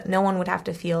ultimate goal, is that no one would have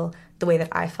to feel the way that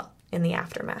I felt in the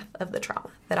aftermath of the trauma,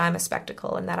 that I'm a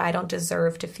spectacle and that I don't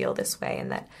deserve to feel this way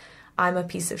and that I'm a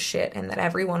piece of shit and that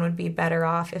everyone would be better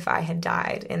off if I had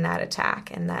died in that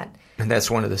attack. And that's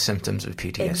one of the symptoms of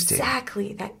PTSD.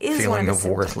 Exactly. That is feeling one of the of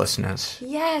symptoms. Worthlessness.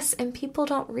 Yes, and people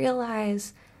don't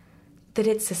realize that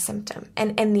it's a symptom.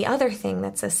 And the other thing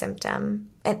that's a symptom,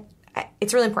 and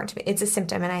it's really important to me, it's a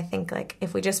symptom, and I think like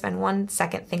if we just spend 1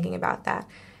 second thinking about that,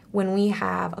 when we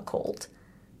have a cold,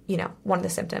 one of the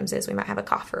symptoms is we might have a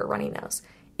cough or a runny nose.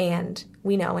 And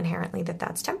we know inherently that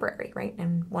that's temporary, right?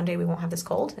 And one day we won't have this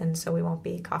cold, and so we won't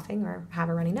be coughing or have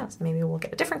a runny nose. Maybe we'll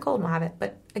get a different cold and we'll have it,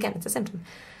 but again, it's a symptom.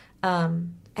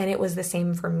 And it was the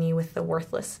same for me with the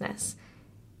worthlessness.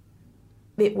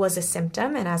 It was a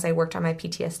symptom, and as I worked on my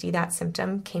PTSD, that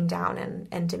symptom came down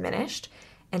and diminished,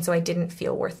 and so I didn't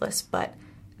feel worthless, but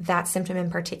that symptom in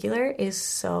particular is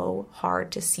so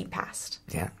hard to see past.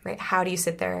 Yeah. Right? How do you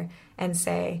sit there and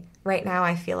say, right now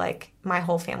I feel like my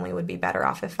whole family would be better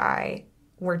off if I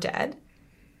were dead,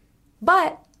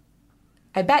 but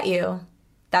I bet you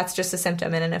that's just a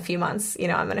symptom, and in a few months,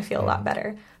 I'm going to feel a lot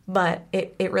better. But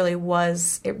it really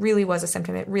was a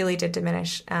symptom. It really did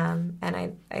diminish, and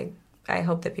I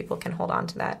hope that people can hold on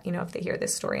to that, if they hear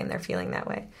this story and they're feeling that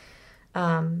way.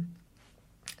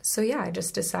 So yeah, I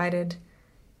just decided,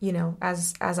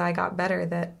 as I got better,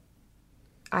 that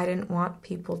I didn't want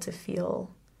people to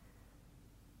feel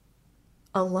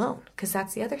alone, because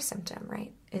that's the other symptom,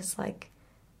 right? Is like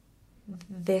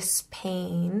this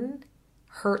pain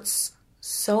hurts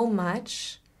so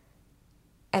much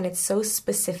and it's so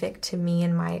specific to me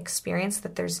and my experience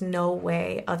that there's no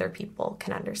way other people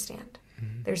can understand.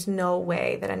 Mm-hmm. There's no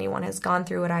way that anyone has gone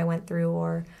through what I went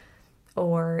through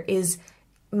or is...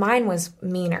 Mine was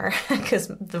meaner, because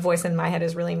the voice in my head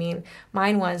is really mean.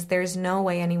 Mine was, there's no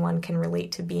way anyone can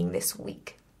relate to being this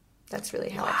weak. That's really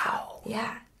how I felt.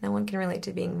 Yeah, no one can relate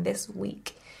to being this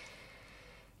weak.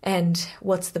 And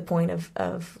what's the point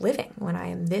of living when I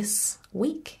am this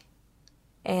weak?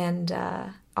 And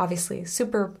obviously,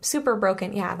 super, super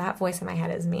broken. Yeah, that voice in my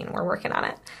head is mean. We're working on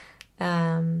it.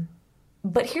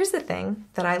 But here's the thing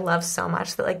that I love so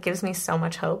much, that like gives me so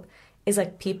much hope, is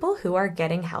like people who are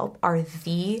getting help are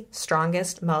the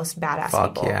strongest, most badass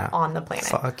people on the planet.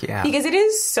 Fuck yeah. Because it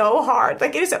is so hard.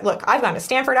 Like it is. Look, I've gone to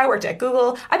Stanford. I worked at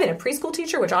Google. I've been a preschool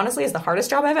teacher, which honestly is the hardest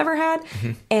job I've ever had.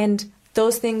 Mm-hmm. And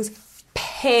those things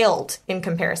paled in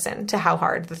comparison to how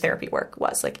hard the therapy work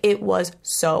was. Like it was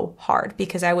so hard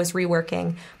because I was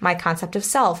reworking my concept of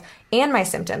self and my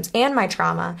symptoms and my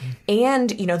trauma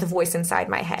and, the voice inside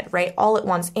my head, right? All at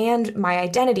once, and my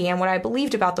identity and what I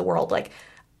believed about the world. Like,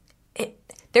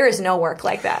 there is no work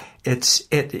like that.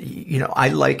 I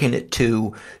liken it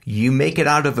to, you make it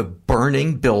out of a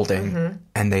burning building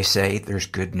and they say there's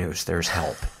good news, there's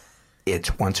help.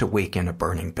 It's once a week in a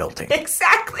burning building.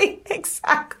 Exactly. That's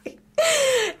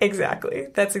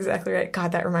exactly right.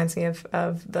 God, that reminds me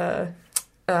of the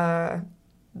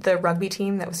rugby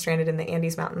team that was stranded in the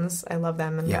Andes Mountains. I love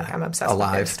them, and I'm obsessed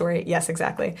with their story. Yes,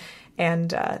 exactly. And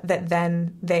that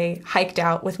then they hiked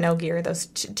out with no gear. Those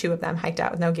two of them hiked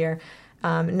out with no gear.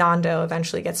 Nando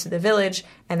eventually gets to the village,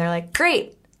 and they're like,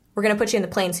 great, we're going to put you in the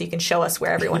plane so you can show us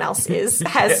where everyone else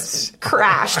has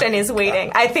crashed and is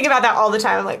waiting. I think about that all the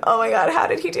time. I'm like, oh my God, how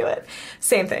did he do it?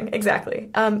 Same thing. Exactly.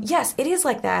 Yes, it is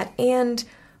like that. And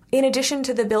in addition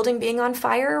to the building being on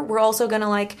fire, we're also going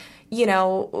to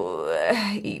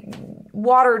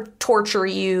water torture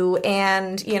you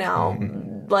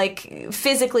and, like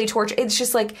physically torture. It's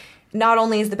just like, not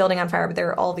only is the building on fire, but there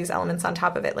are all these elements on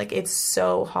top of it. Like, it's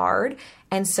so hard.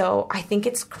 And so I think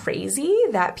it's crazy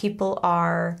that people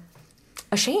are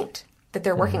ashamed that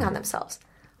they're working on themselves.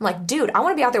 I'm like, dude, I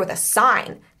want to be out there with a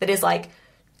sign that is like,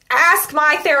 ask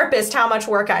my therapist how much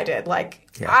work I did. Like,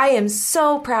 I am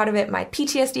so proud of it. My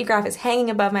PTSD graph is hanging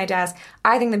above my desk.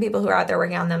 I think the people who are out there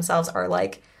working on themselves are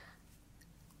like,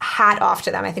 hat off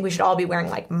to them. I think we should all be wearing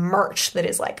like merch that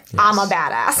is like, I'm a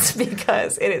badass,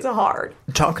 because it is hard.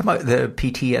 Talk about the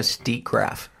PTSD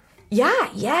graph.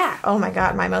 Yeah. Oh my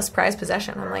God, my most prized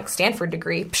possession. I'm like, Stanford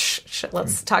degree.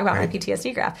 Let's talk about my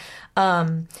PTSD graph.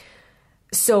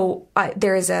 So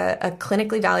there is a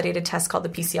clinically validated test called the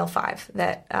PCL-5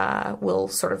 that will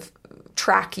sort of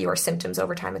track your symptoms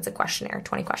over time. It's a questionnaire,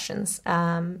 20 questions.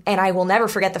 And I will never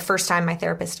forget the first time my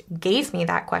therapist gave me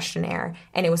that questionnaire,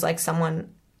 and it was like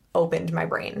someone opened my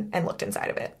brain and looked inside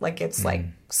of it. Like it's like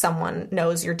someone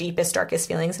knows your deepest, darkest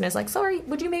feelings and is like, sorry,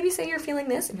 would you maybe say you're feeling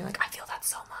this? And you're like, I feel that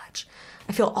so much.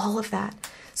 I feel all of that.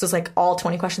 So it's like all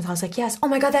 20 questions. I was like, yes. Oh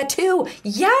my God, that too.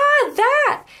 Yeah,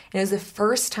 that. And it was the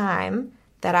first time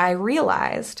that I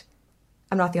realized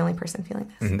I'm not the only person feeling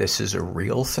this. And this is a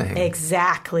real thing.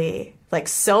 Exactly. Like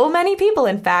so many people,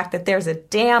 in fact, that there's a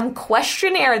damn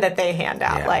questionnaire that they hand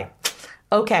out. Yeah. Like,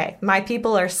 okay, my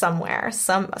people are somewhere.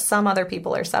 Some other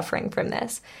people are suffering from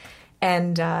this.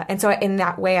 And so in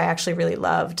that way, I actually really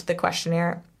loved the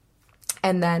questionnaire.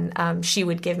 And then she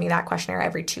would give me that questionnaire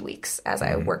every 2 weeks as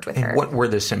I worked with her. And what were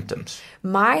the symptoms?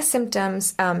 My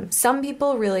symptoms, some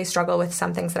people really struggle with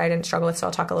some things that I didn't struggle with, so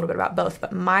I'll talk a little bit about both.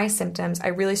 But my symptoms, I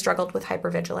really struggled with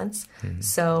hypervigilance.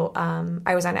 So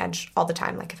I was on edge all the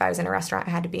time. Like if I was in a restaurant,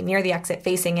 I had to be near the exit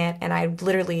facing it, and I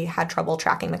literally had trouble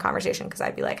tracking the conversation because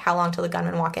I'd be like, how long till the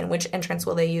gunman walk in? Which entrance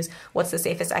will they use? What's the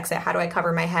safest exit? How do I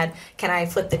cover my head? Can I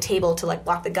flip the table to like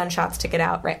block the gunshots to get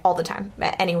out? Right, all the time,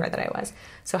 anywhere that I was.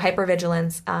 So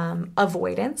hypervigilance,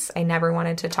 avoidance. I never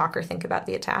wanted to talk or think about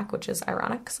the attack, which is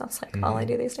ironic because that's like all I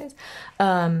do these days.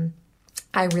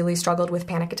 I really struggled with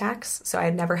panic attacks. So I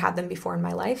had never had them before in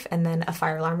my life. And then a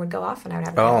fire alarm would go off and I would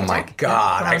have a panic attack. My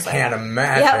God. I can't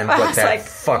imagine what that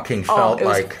fucking felt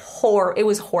like. It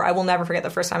was horrible. I will never forget the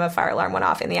first time a fire alarm went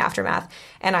off in the aftermath.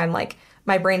 And I'm like,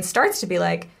 my brain starts to be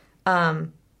like,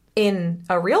 in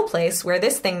a real place where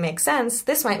this thing makes sense,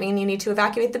 this might mean you need to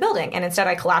evacuate the building. And instead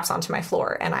I collapse onto my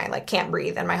floor and I like can't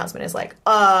breathe. And my husband is like,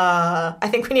 I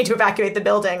think we need to evacuate the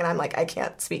building. And I'm like, I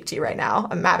can't speak to you right now.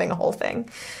 I'm having a whole thing.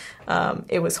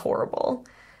 It was horrible.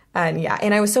 And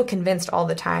I was so convinced all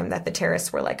the time that the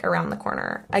terrorists were like around the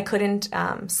corner. I couldn't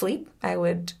sleep. I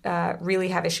would really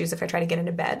have issues if I tried to get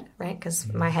into bed, right?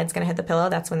 Because my head's going to hit the pillow.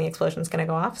 That's when the explosion's going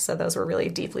to go off. So those were really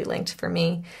deeply linked for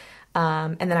me.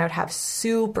 And then I would have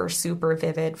super, super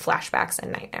vivid flashbacks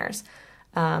and nightmares.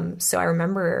 So I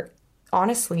remember,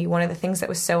 honestly, one of the things that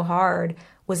was so hard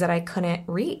was that I couldn't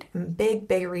read. I'm a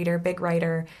big reader, big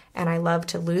writer, and I love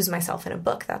to lose myself in a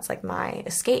book. That's like my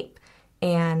escape.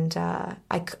 And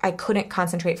I couldn't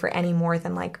concentrate for any more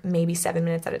than like maybe 7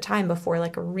 minutes at a time before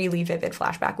like a really vivid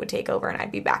flashback would take over, and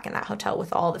I'd be back in that hotel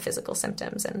with all the physical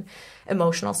symptoms and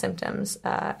emotional symptoms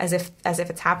as if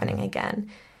it's happening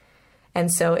again. And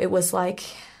so it was like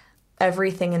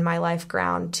everything in my life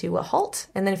ground to a halt.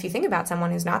 And then if you think about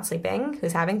someone who's not sleeping,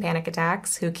 who's having panic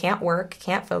attacks, who can't work,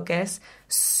 can't focus,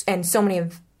 and so many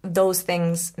of those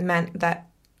things meant that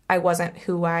I wasn't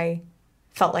who I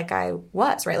felt like I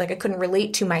was, right? Like I couldn't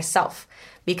relate to myself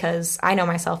because I know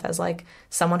myself as like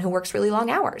someone who works really long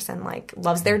hours and like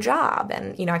loves their job.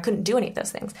 And, I couldn't do any of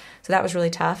those things. So that was really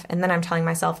tough. And then I'm telling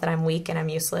myself that I'm weak and I'm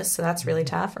useless. So that's really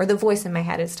tough. Or the voice in my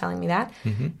head is telling me that.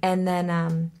 And then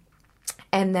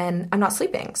I'm not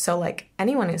sleeping. So like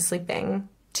anyone who's sleeping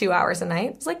 2 hours a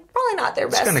night is like probably not their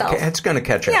best self. It's going to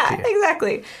catch up to you. Yeah,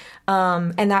 exactly.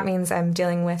 And that means I'm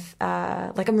dealing with,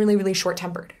 like I'm really, really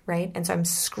short-tempered, right? And so I'm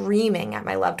screaming at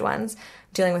my loved ones,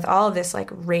 dealing with all of this like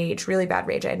rage, really bad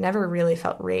rage. I had never really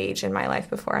felt rage in my life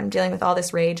before. I'm dealing with all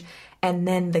this rage and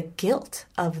then the guilt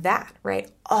of that,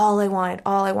 right? All I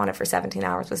wanted for 17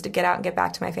 hours was to get out and get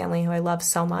back to my family who I love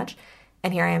so much.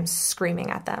 And here I am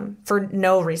screaming at them for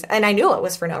no reason. And I knew it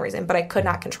was for no reason, but I could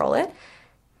not control it.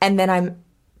 And then I'm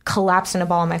collapsed in a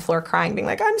ball on my floor crying, being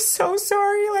like, I'm so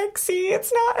sorry. Like, see, I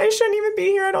shouldn't even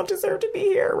be here. I don't deserve to be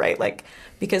here, right? Like,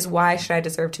 because why should I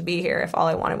deserve to be here if all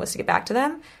I wanted was to get back to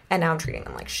them? And now I'm treating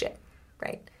them like shit,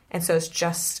 right? And so it's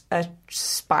just a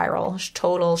spiral,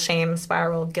 total shame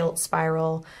spiral, guilt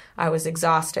spiral. I was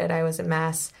exhausted. I was a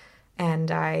mess. And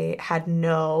I had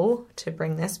to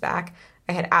bring this back,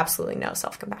 I had absolutely no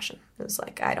self-compassion. It was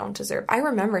like, I don't deserve. I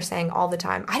remember saying all the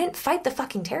time, I didn't fight the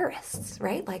fucking terrorists,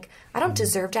 right? Like, I don't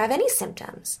deserve to have any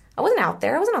symptoms. I wasn't out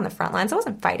there. I wasn't on the front lines. I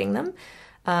wasn't fighting them.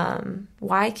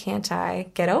 Why can't I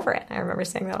get over it? I remember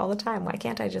saying that all the time. Why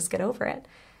can't I just get over it?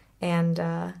 And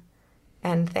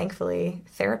thankfully,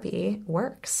 therapy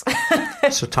works.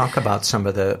 So talk about some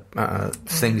of the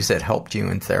things that helped you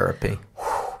in therapy.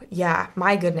 Yeah,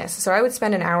 my goodness. So I would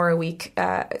spend an hour a week,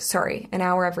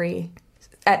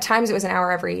 at times it was an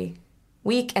hour every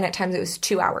week, and at times it was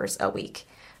 2 hours a week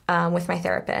with my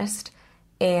therapist.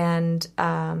 And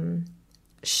then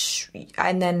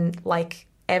like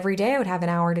every day I would have an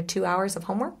hour to 2 hours of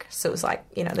homework. So it was like,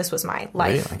 this was my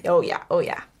life. Really? Oh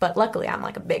yeah. But luckily I'm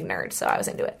like a big nerd, so I was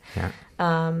into it. Yeah.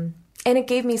 And it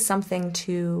gave me something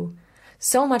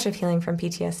so much of healing from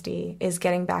PTSD is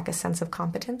getting back a sense of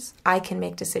competence. I can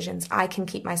make decisions. I can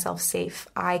keep myself safe.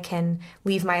 I can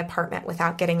leave my apartment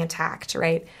without getting attacked,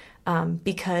 right?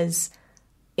 Because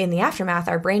in the aftermath,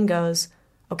 our brain goes,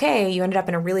 okay, you ended up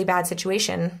in a really bad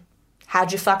situation.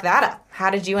 How'd you fuck that up?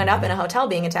 How did you end up in a hotel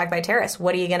being attacked by terrorists?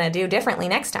 What are you going to do differently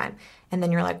next time? And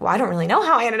then you're like, well, I don't really know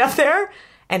how I ended up there.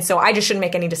 And so I just shouldn't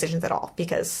make any decisions at all,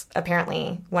 because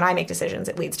apparently when I make decisions,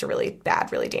 it leads to really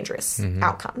bad, really dangerous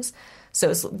outcomes. So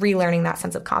it's relearning that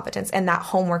sense of competence. And that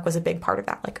homework was a big part of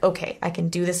that. Like, okay, I can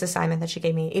do this assignment that she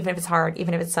gave me, even if it's hard,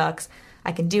 even if it sucks,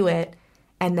 I can do it.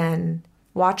 And then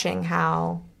watching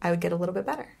how I would get a little bit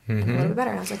better, a little bit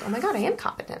better. And I was like, oh my God, I am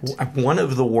competent. One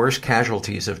of the worst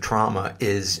casualties of trauma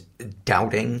is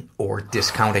doubting or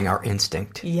discounting our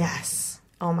instinct. Yes.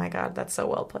 Oh my God, that's so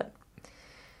well put.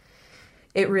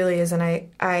 It really is. And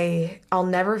I'll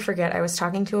never forget, I was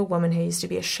talking to a woman who used to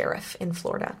be a sheriff in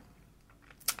Florida.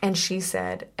 And she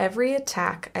said, every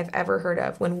attack I've ever heard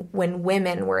of, when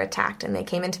women were attacked and they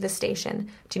came into the station,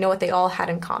 do you know what they all had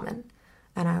in common?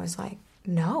 And I was like,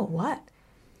 no, what?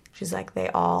 She's like, they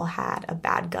all had a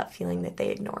bad gut feeling that they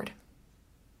ignored.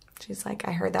 She's like,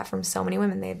 I heard that from so many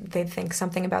women. They'd think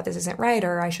something about this isn't right,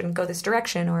 or I shouldn't go this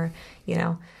direction, or, you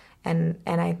know, and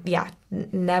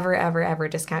never, ever, ever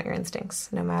discount your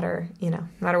instincts, no matter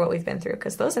what we've been through,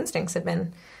 because those instincts have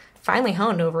been finally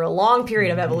honed over a long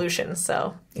period of evolution.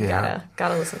 So you gotta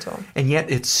listen to them. And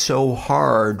yet it's so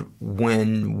hard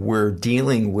when we're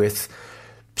dealing with,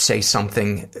 say,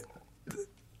 something,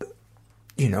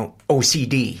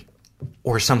 OCD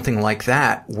or something like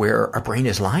that, where our brain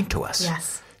is lying to us.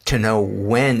 Yes. To know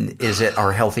when is it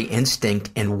our healthy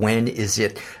instinct and when is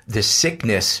it the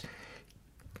sickness,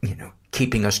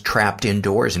 keeping us trapped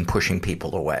indoors and pushing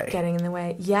people away. Getting in the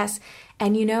way. Yes.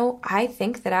 And I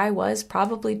think that I was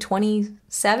probably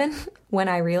 27 when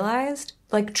I realized,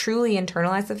 truly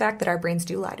internalized the fact that our brains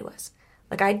do lie to us.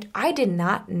 I did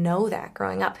not know that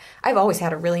growing up. I've always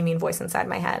had a really mean voice inside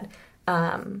my head.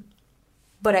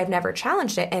 But I've never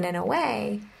challenged it. And in a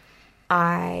way,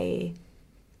 I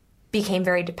became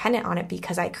very dependent on it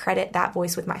because I credit that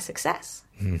voice with my success,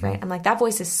 right? I'm like, that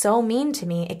voice is so mean to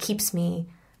me, it keeps me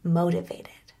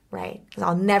motivated, right? Because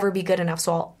I'll never be good enough,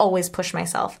 so I'll always push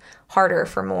myself harder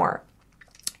for more.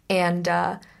 And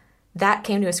that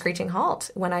came to a screeching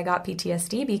halt when I got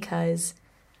PTSD because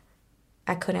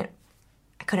I couldn't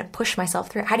push myself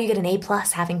through it. How do you get an A+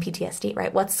 having PTSD,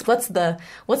 right? What's the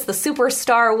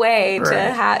superstar way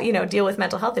to deal with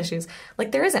mental health issues?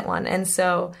 There isn't one. And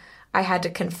so I had to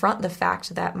confront the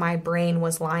fact that my brain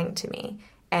was lying to me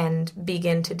and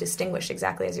begin to distinguish,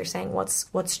 exactly as you're saying,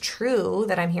 what's true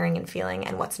that I'm hearing and feeling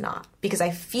and what's not, because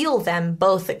I feel them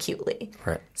both acutely.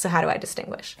 Right. So how do I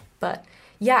distinguish? But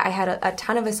yeah, I had a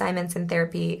ton of assignments in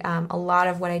therapy. A lot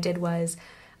of what I did was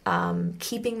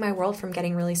keeping my world from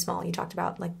getting really small. You talked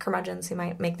about curmudgeons who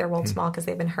might make their world small because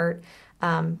they've been hurt.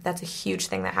 That's a huge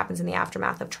thing that happens in the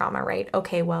aftermath of trauma, right?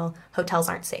 Okay, well, hotels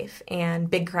aren't safe, and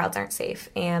big crowds aren't safe,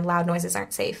 and loud noises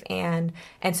aren't safe, and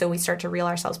so we start to reel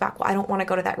ourselves back. Well, I don't want to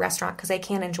go to that restaurant because I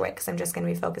can't enjoy it because I'm just going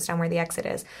to be focused on where the exit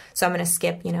is. So I'm going to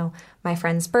skip, my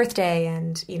friend's birthday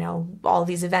and, all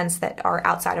these events that are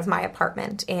outside of my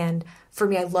apartment. And for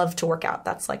me, I love to work out.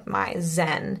 That's my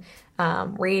zen.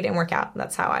 Read and work out.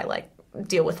 That's how I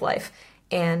deal with life.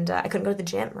 And I couldn't go to the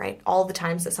gym, right? All the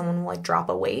times that someone will drop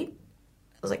a weight,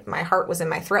 it was my heart was in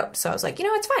my throat. So I was like,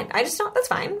 it's fine. That's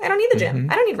fine. I don't need the gym.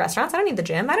 I don't need restaurants. I don't need the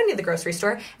gym. I don't need the grocery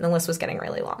store. And the list was getting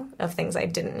really long of things I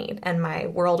didn't need. And my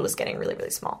world was getting really,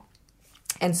 really small.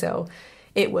 And so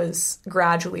it was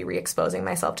gradually re-exposing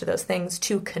myself to those things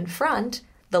to confront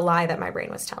the lie that my brain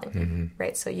was telling me,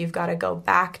 right? So you've got to go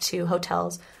back to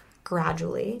hotels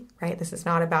gradually, right? This is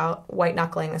not about white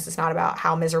knuckling. This is not about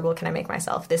how miserable can I make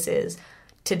myself. This is,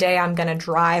 today I'm going to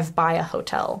drive by a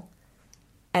hotel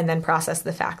and then process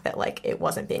the fact that it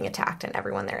wasn't being attacked and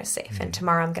everyone there is safe. And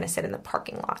tomorrow I'm going to sit in the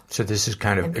parking lot. So this is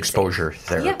kind of exposure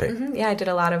therapy. Yeah, I did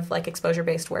a lot of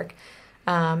exposure-based work.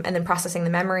 And then processing the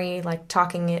memory,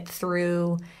 talking it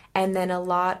through, and then a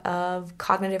lot of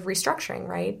cognitive restructuring,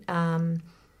 right?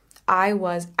 I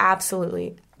was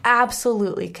absolutely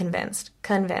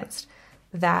convinced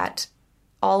that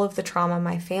all of the trauma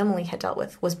my family had dealt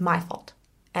with was my fault.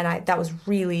 And that was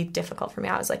really difficult for me.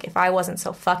 I was like, if I wasn't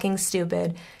so fucking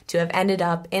stupid to have ended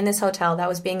up in this hotel that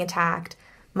was being attacked,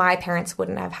 my parents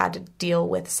wouldn't have had to deal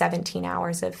with 17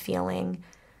 hours of feeling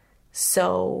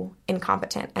so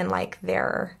incompetent and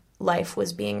their life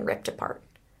was being ripped apart.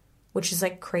 Which is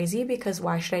crazy, because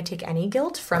why should I take any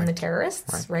guilt from the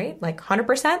terrorists, right?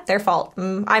 100% their fault.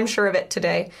 I'm sure of it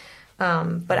today.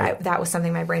 But that was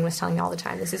something my brain was telling me all the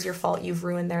time. This is your fault. You've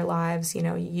ruined their lives.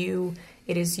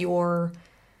 It is your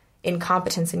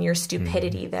incompetence and your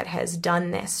stupidity that has done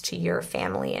this to your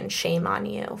family, and shame on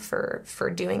you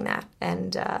for doing that.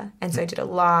 And so I did a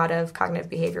lot of cognitive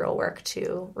behavioral work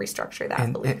to restructure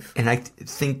that belief. And I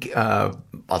think a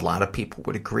lot of people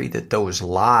would agree that those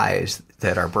lies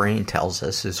that our brain tells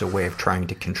us is a way of trying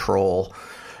to control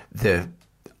the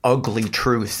ugly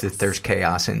truth that there's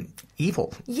chaos and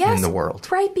evil in the world.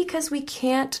 Right, because we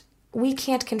can't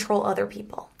control other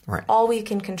people. Right. All we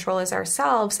can control is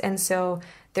ourselves. And so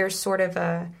there's sort of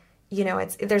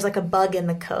there's like a bug in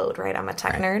the code, right? I'm a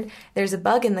tech nerd. There's a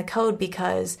bug in the code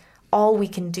because all we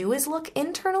can do is look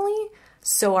internally.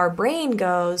 So our brain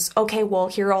goes, okay, well,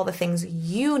 here are all the things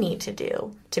you need to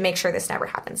do to make sure this never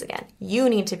happens again. You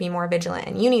need to be more vigilant,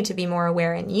 and you need to be more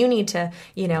aware, and you need to,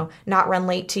 not run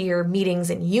late to your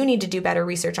meetings, and you need to do better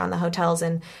research on the hotels.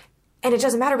 And it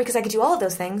doesn't matter because I could do all of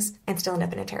those things and still end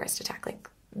up in a terrorist attack,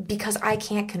 because I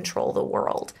can't control the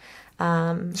world.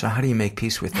 So how do you make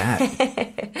peace with that?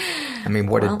 I mean,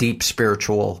 what a deep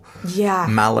spiritual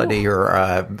malady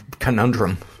or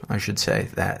conundrum, I should say,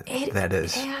 that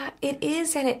is. Yeah, it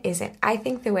is and it isn't. I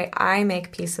think the way I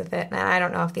make peace with it, and I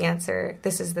don't know if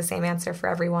this is the same answer for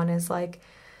everyone, is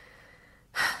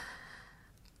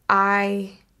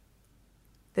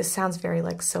this sounds very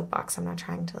like soapbox. I'm not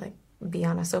trying to be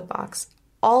on a soapbox.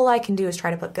 All I can do is try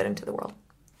to put good into the world.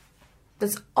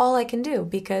 That's all I can do,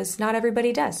 because not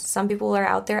everybody does. Some people are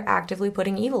out there actively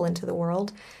putting evil into the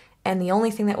world, and the only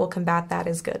thing that will combat that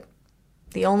is good.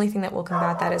 The only thing that will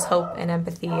combat that is hope and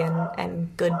empathy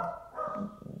and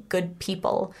good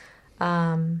people.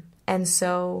 And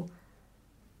so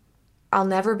I'll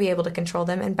never be able to control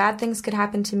them, and bad things could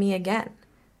happen to me again.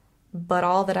 But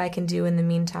all that I can do in the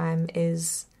meantime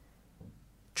is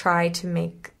try to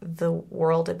make the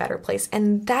world a better place.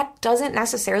 And that doesn't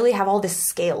necessarily have all this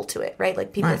scale to it,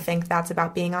 right? People think that's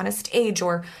about being on a stage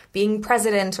or being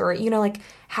president or,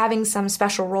 having some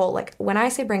special role. When I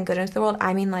say bring good into the world,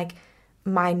 I mean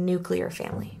my nuclear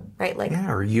family, right?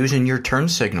 Or using your turn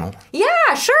signal.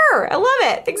 Yeah, sure. I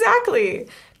love it. Exactly.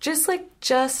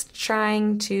 Just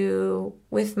trying to,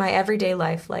 with my everyday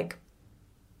life,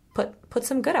 put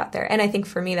some good out there. And I think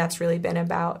for me, that's really been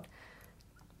about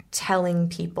telling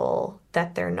people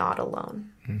that they're not alone.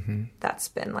 Mm-hmm. That's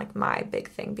been my big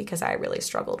thing, because I really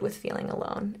struggled with feeling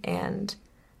alone, and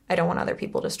I don't want other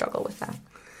people to struggle with that.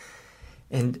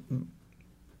 And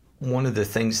one of the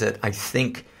things that I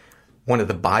think, one of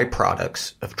the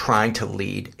byproducts of trying to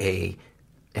lead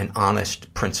an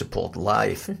honest, principled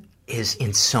life is,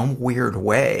 in some weird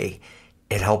way,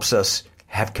 it helps us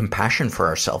have compassion for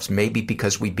ourselves, maybe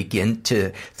because we begin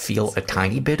to feel a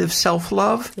tiny bit of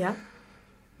self-love. Yeah.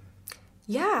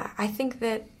 Yeah, I think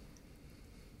that,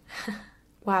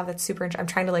 wow, that's super interesting. I'm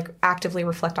trying to actively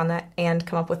reflect on that and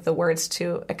come up with the words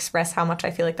to express how much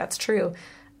I feel like that's true.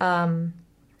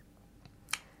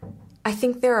 I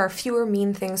think there are fewer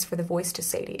mean things for the voice to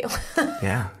say to you.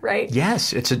 Yeah. Right?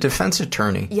 Yes, it's a defense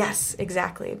attorney. Yes,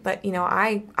 exactly. But,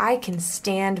 I can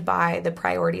stand by the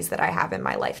priorities that I have in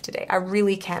my life today. I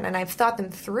really can. And I've thought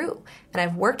them through. And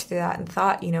I've worked through that and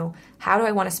thought, how do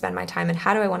I want to spend my time and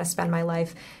how do I want to spend my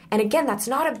life? And again, it's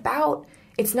not about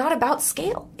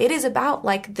scale. It is about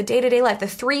the day-to-day life, the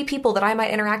 3 people that I might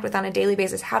interact with on a daily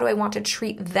basis. How do I want to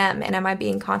treat them? And am I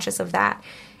being conscious of that?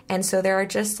 And so there are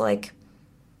just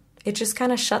it just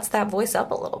kind of shuts that voice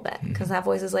up a little bit, because that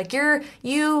voice is we're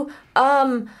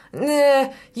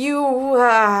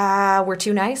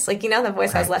too nice. The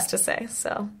voice has less to say.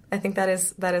 So I think that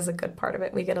is a good part of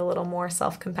it. We get a little more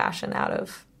self-compassion out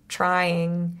of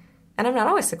trying, and I'm not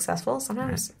always successful.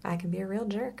 Sometimes I can be a real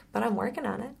jerk, but I'm working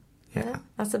on it. Yeah.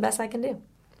 That's the best I can do.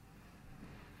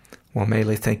 Well,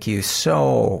 Meyli, thank you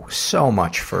so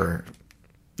much for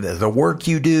the work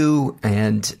you do,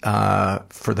 and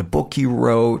for the book you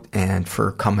wrote, and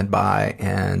for coming by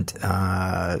and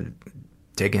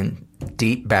digging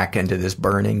deep back into this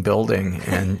burning building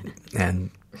and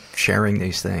sharing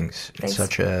these things in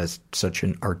such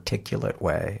an articulate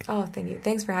way. Oh, thank you.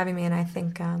 Thanks for having me. And I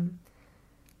think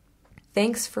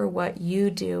thanks for what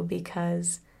you do,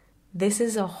 because this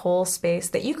is a whole space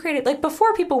that you created.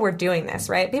 Before people were doing this,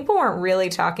 right? People weren't really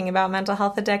talking about mental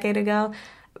health a decade ago.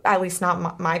 At least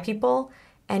not my people.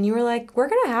 And you were like, we're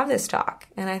going to have this talk.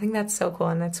 And I think that's so cool.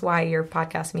 And that's why your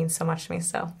podcast means so much to me.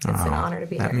 So it's an honor to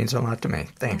be here. That means a lot to me.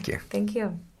 Thank you. Thank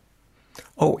you.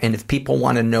 Oh, and if people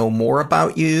want to know more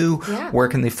about you, where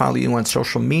can they follow you on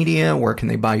social media? Where can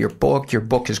they buy your book? Your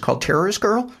book is called Terrorist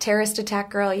Girl? Terrorist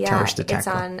Attack Girl, yeah. Terrorist Attack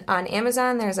Girl. It's on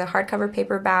Amazon. There's a hardcover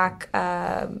paperback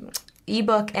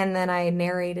ebook, and then I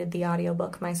narrated the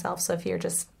audiobook myself. So if you're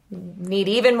just need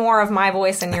even more of my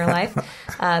voice in your life,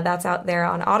 that's out there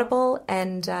on Audible.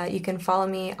 And you can follow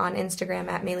me on Instagram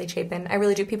at Meyli Chapin. I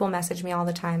really do. People message me all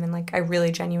the time, and I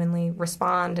really genuinely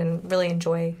respond and really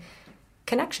enjoy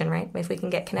connection, right? If we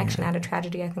can get connection out of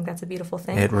tragedy, I think that's a beautiful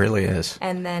thing. It really is.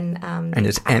 And then... and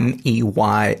it's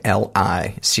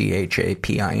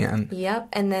MEYLICHAPIN. Yep.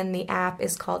 And then the app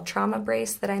is called Trauma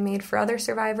Brace that I made for other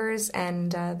survivors.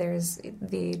 And there's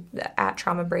the at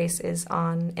Trauma Brace is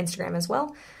on Instagram as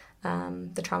well,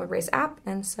 the Trauma Brace app.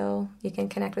 And so you can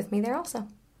connect with me there also.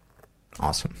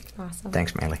 Awesome.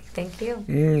 Thanks, Meyli. Thank you.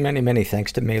 Many, many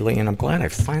thanks to Meyli. And I'm glad I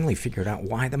finally figured out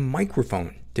why the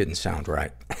microphone didn't sound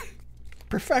right.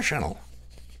 Professional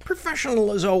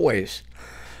as always.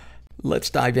 Let's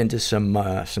dive into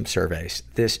some surveys.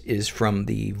 This is from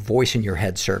the Voice in Your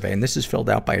Head survey, and this is filled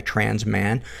out by a trans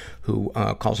man who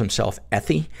calls himself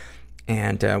Ethy.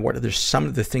 And what are some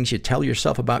of the things you tell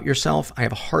yourself about yourself? I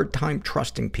have a hard time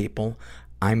trusting people.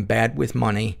 I'm bad with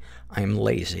money. I'm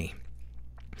lazy.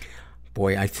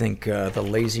 Boy, I think the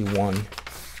lazy one,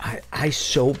 I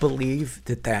so believe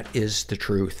that is the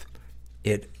truth.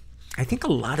 I think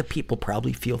a lot of people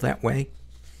probably feel that way,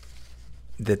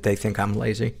 that they think I'm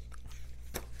lazy.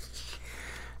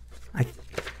 I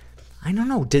don't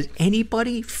know. Does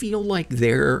anybody feel like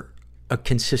they're a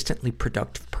consistently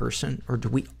productive person, or do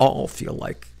we all feel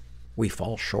like we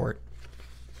fall short?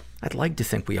 I'd like to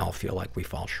think we all feel like we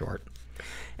fall short.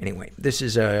 Anyway, this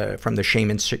is from the Shame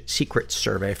and Secrets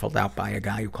survey filled out by a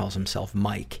guy who calls himself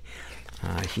Mike.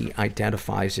 He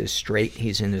identifies as straight.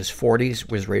 He's in his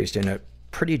 40s, was raised in a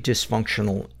pretty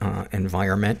dysfunctional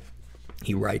environment.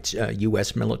 He writes,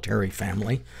 U.S. military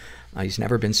family. He's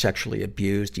never been sexually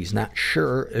abused. He's not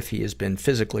sure if he has been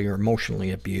physically or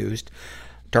emotionally abused.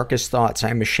 Darkest thoughts.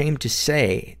 I'm ashamed to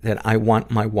say that I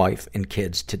want my wife and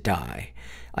kids to die.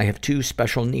 I have 2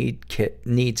 special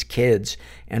needs kids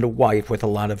and a wife with a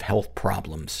lot of health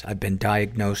problems. I've been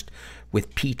diagnosed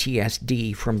with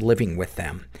PTSD from living with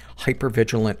them.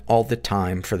 Hypervigilant all the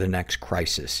time for the next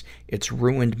crisis. It's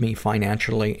ruined me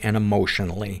financially and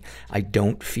emotionally. I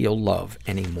don't feel love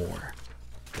anymore.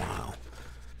 Wow.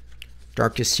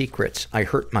 Darkest secrets. I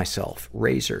hurt myself.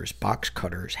 Razors, box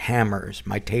cutters, hammers,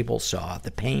 my table saw.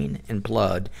 The pain and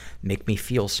blood make me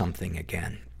feel something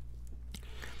again.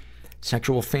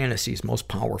 Sexual fantasies most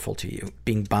powerful to you.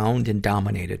 Being bound and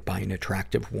dominated by an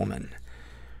attractive woman.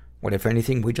 What, if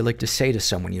anything, would you like to say to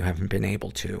someone you haven't been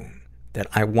able to? That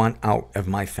I want out of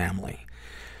my family.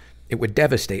 It would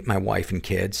devastate my wife and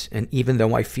kids, and even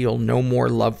though I feel no more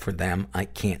love for them, I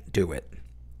can't do it.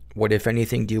 What, if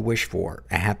anything, do you wish for?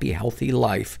 A happy, healthy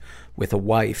life with a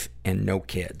wife and no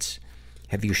kids.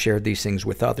 Have you shared these things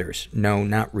with others? No,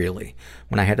 not really.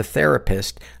 When I had a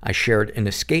therapist, I shared an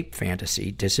escape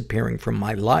fantasy, disappearing from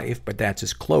my life, but that's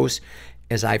as close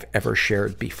as I've ever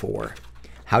shared before.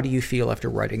 How do you feel after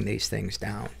writing these things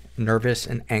down? Nervous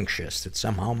and anxious that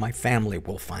somehow my family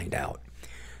will find out.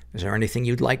 Is there anything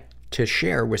you'd like to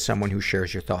share with someone who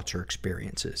shares your thoughts or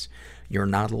experiences? You're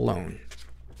not alone.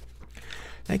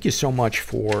 Thank you so much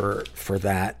for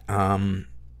that.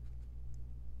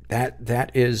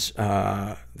 That is,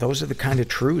 those are the kind of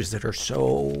truths that are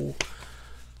so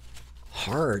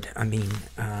hard. I mean,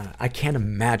 I can't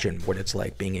imagine what it's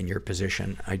like being in your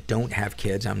position. I don't have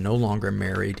kids. I'm no longer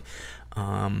married.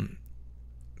 I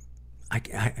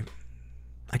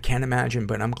can't imagine,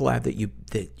 but I'm glad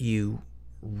that you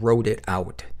wrote it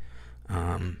out.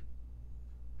 And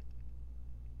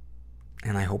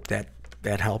I hope that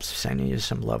helps. Sending you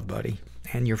some love, buddy,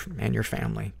 and your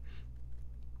family.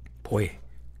 Boy,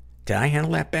 did I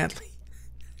handle that badly?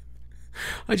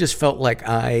 I just felt like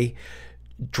I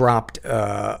dropped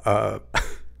an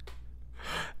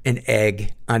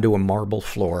egg onto a marble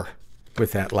floor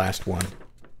with that last one.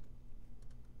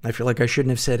 I feel like I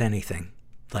shouldn't have said anything.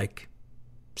 Like,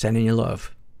 sending you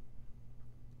love.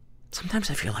 Sometimes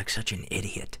I feel like such an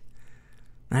idiot.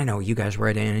 I know you guys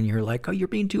write in and you're like, oh, you're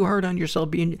being too hard on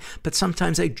yourself. But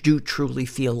sometimes I do truly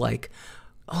feel like,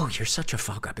 oh, you're such a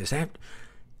fuck up. Is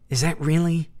that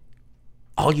really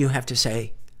all you have to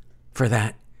say for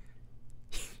that?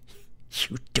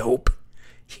 You dope.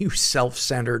 You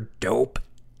self-centered dope.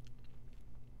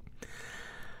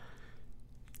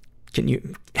 Can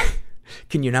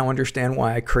you now understand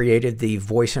why I created the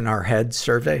Voice in Our Head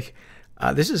survey?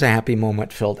 This is a happy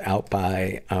moment filled out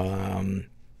by a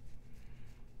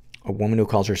woman who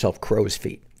calls herself Crow's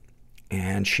Feet.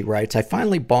 And she writes, I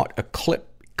finally bought a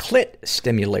clit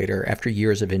stimulator after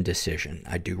years of indecision.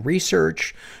 I do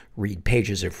research, read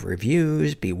pages of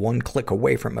reviews, be one click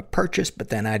away from a purchase, but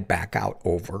then I'd back out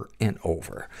over and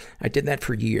over. I did that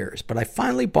for years, but I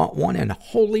finally bought one and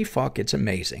holy fuck, it's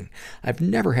amazing. I've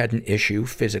never had an issue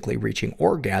physically reaching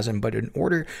orgasm, but in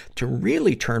order to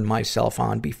really turn myself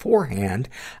on beforehand,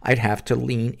 I'd have to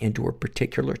lean into a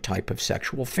particular type of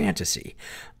sexual fantasy,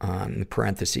 in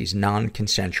parentheses,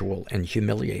 non-consensual and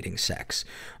humiliating sex,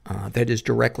 that is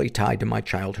directly tied to my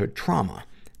childhood trauma.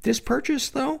 This purchase,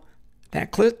 though,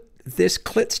 this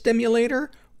clit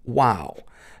stimulator, wow.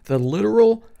 The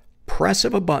literal press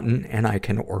of a button and I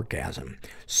can orgasm.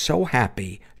 So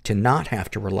happy to not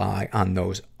have to rely on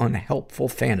those unhelpful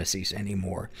fantasies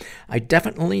anymore. I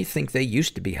definitely think they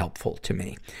used to be helpful to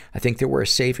me. I think they were a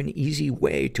safe and easy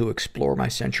way to explore my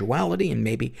sensuality and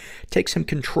maybe take some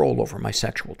control over my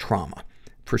sexual trauma.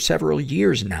 For several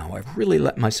years now, I've really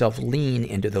let myself lean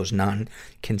into those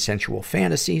non-consensual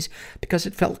fantasies because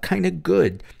it felt kind of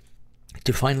good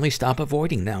to finally stop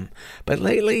avoiding them. But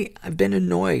lately, I've been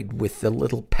annoyed with the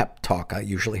little pep talk I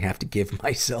usually have to give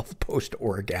myself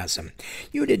post-orgasm.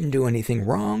 You didn't do anything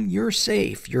wrong. You're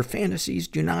safe. Your fantasies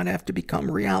do not have to become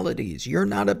realities. You're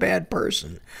not a bad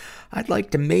person. I'd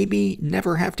like to maybe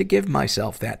never have to give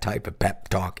myself that type of pep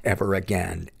talk ever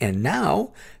again. And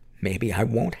now, maybe I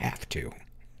won't have to.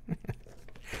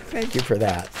 Thank you for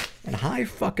that. And high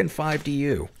fucking five to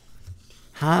you.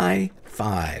 High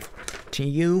five to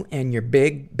you and your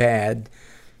big, bad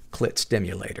clit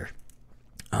stimulator.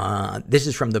 This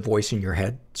is from the Voice in Your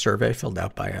Head survey filled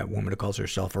out by a woman who calls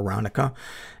herself Veronica.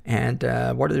 And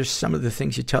what are some of the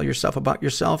things you tell yourself about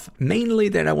yourself? Mainly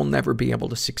that I will never be able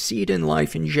to succeed in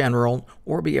life in general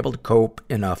or be able to cope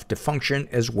enough to function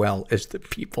as well as the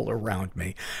people around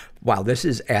me. Wow, this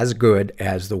is as good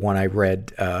as the one I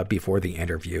read before the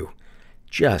interview.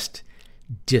 Just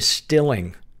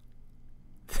distilling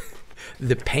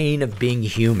the pain of being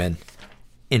human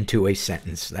into a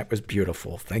sentence. That was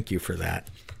beautiful. Thank you for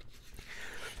that.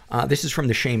 This is from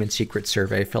the Shame and Secret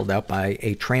survey filled out by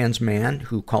a trans man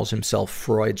who calls himself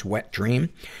Freud's wet dream.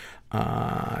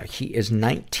 He is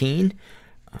 19.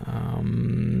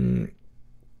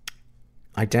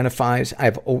 Identifies,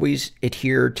 I've always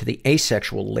adhered to the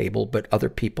asexual label, but other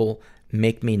people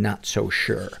make me not so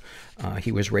sure.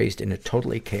 He was raised in a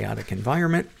totally chaotic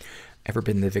environment. Ever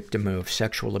been the victim of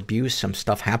sexual abuse? Some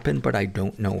stuff happened, but I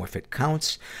don't know if it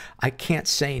counts. I can't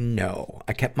say no.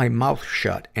 I kept my mouth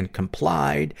shut and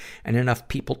complied, and enough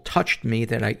people touched me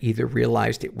that I either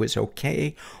realized it was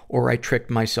okay or I tricked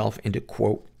myself into,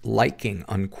 quote, liking,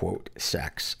 unquote,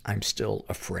 sex. I'm still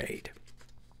afraid.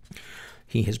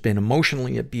 He has been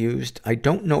emotionally abused. I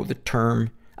didn't know the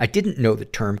term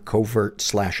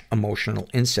covert/emotional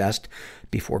incest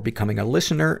before becoming a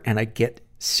listener, and I get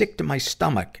sick to my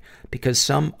stomach because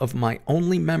some of my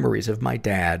only memories of my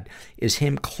dad is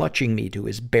him clutching me to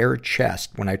his bare chest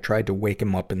when I tried to wake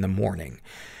him up in the morning.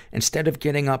 Instead of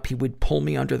getting up, he would pull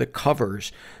me under the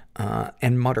covers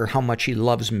and mutter how much he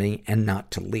loves me and not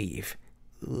to leave.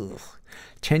 Ugh.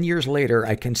 10 years later,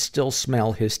 I can still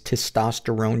smell his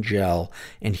testosterone gel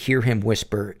and hear him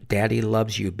whisper, "Daddy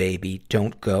loves you, baby.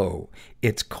 Don't go.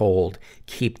 It's cold.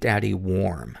 Keep Daddy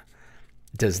warm."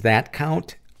 Does that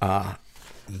count?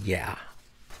 Yeah.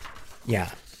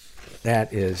 Yeah.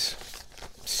 That is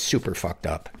super fucked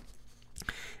up.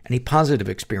 Any positive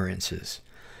experiences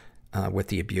with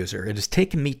the abuser? It has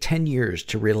taken me 10 years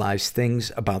to realize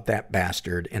things about that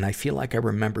bastard, and I feel like I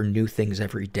remember new things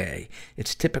every day.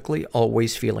 It's typically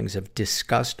always feelings of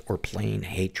disgust or plain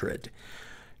hatred.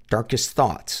 Darkest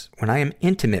thoughts. When I am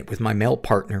intimate with my male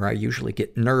partner, I usually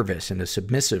get nervous in a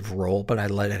submissive role, but I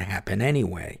let it happen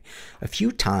anyway. A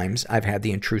few times, I've had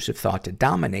the intrusive thought to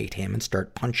dominate him and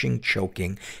start punching,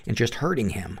 choking, and just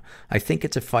hurting him. I think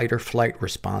it's a fight or flight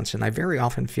response, and I very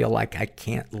often feel like I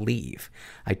can't leave.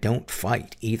 I don't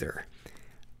fight either.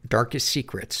 Darkest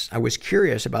secrets. I was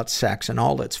curious about sex in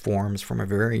all its forms from a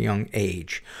very young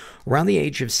age. Around the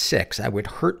age of 6, I would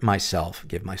hurt myself,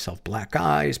 give myself black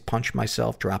eyes, punch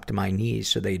myself, drop to my knees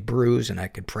so they'd bruise and I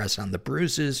could press on the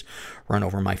bruises, run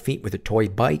over my feet with a toy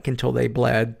bike until they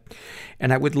bled.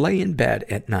 And I would lay in bed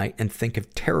at night and think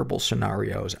of terrible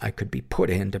scenarios I could be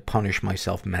put in to punish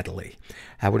myself mentally.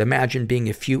 I would imagine being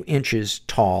a few inches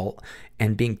tall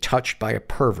and being touched by a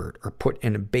pervert or put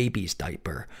in a baby's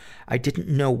diaper. I didn't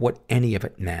know what any of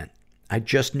it meant. I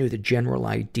just knew the general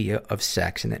idea of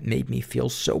sex, and it made me feel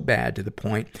so bad to the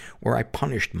point where I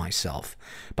punished myself.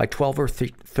 By 12 or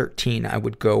 13, I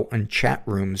would go in chat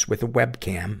rooms with a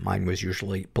webcam, mine was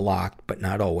usually blocked, but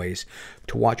not always,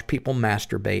 to watch people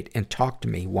masturbate and talk to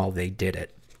me while they did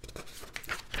it.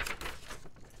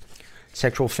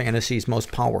 Sexual fantasies most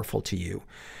powerful to you.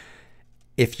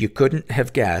 If you couldn't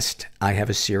have guessed, I have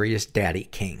a serious daddy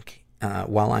kink.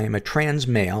 While I am a trans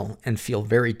male and feel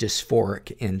very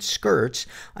dysphoric in skirts,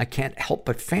 I can't help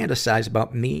but fantasize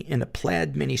about me in a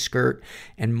plaid miniskirt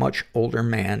and much older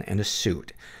man in a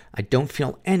suit. I don't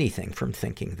feel anything from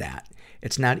thinking that.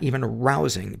 It's not even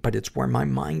arousing, but it's where my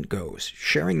mind goes.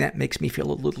 Sharing that makes me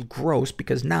feel a little gross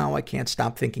because now I can't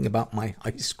stop thinking about my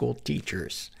high school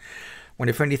teachers. What,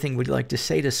 if anything, would you like to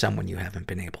say to someone you haven't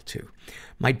been able to?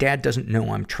 My dad doesn't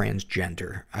know I'm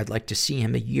transgender. I'd like to see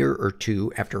him a year or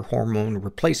two after hormone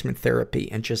replacement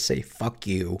therapy and just say, fuck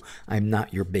you, I'm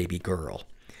not your baby girl.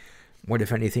 What,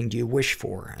 if anything, do you wish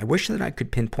for? I wish that I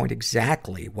could pinpoint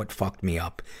exactly what fucked me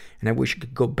up, and I wish I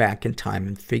could go back in time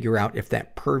and figure out if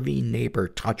that pervy neighbor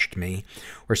touched me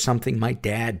or something my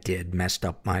dad did messed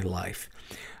up my life.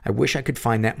 I wish I could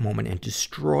find that moment and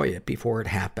destroy it before it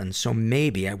happened, so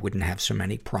maybe I wouldn't have so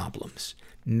many problems.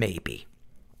 Maybe.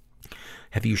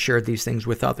 Have you shared these things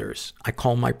with others? I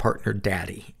call my partner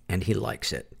Daddy, and he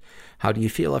likes it. How do you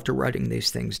feel after writing these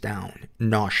things down?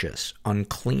 Nauseous,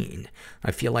 unclean.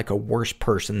 I feel like a worse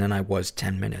person than I was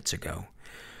 10 minutes ago.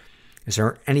 Is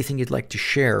there anything you'd like to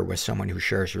share with someone who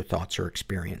shares your thoughts or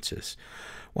experiences?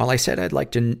 While I said I'd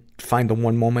like to find the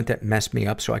one moment that messed me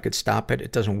up so I could stop it,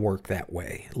 it doesn't work that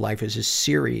way. Life is a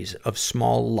series of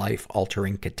small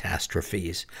life-altering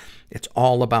catastrophes. It's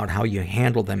all about how you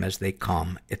handle them as they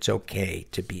come. It's okay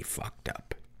to be fucked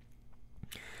up.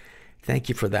 Thank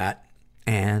you for that.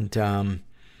 And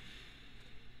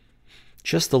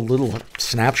just the little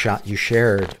snapshot you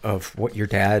shared of what your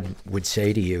dad would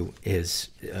say to you is,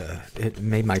 it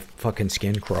made my fucking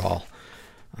skin crawl.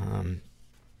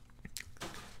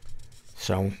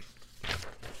 So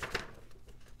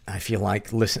I feel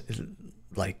like, listen,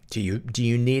 like, do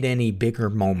you need any bigger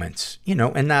moments? You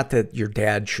know, and not that your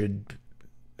dad should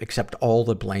accept all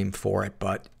the blame for it,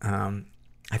 but,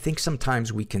 I think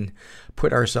sometimes we can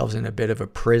put ourselves in a bit of a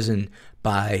prison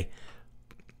by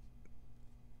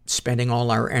spending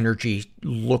all our energy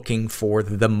looking for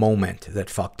the moment that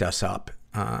fucked us up,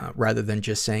 rather than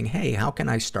just saying, hey, how can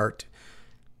I start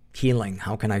healing?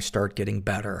 How can I start getting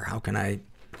better? How can I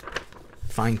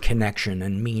find connection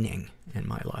and meaning in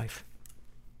my life?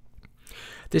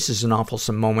 This is an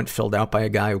awfulsome moment filled out by a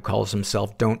guy who calls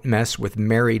himself Don't Mess with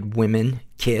Married Women,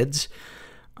 Kids.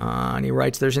 And he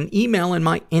writes, there's an email in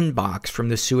my inbox from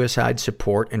the Suicide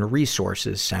Support and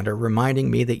Resources Center reminding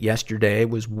me that yesterday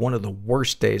was one of the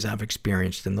worst days I've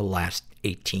experienced in the last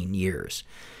 18 years.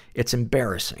 It's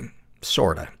embarrassing,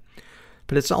 sorta.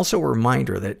 But it's also a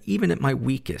reminder that even at my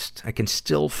weakest, I can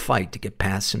still fight to get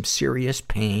past some serious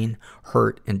pain,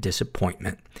 hurt, and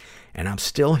disappointment. And I'm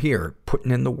still here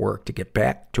putting in the work to get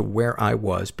back to where I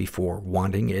was before,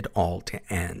 wanting it all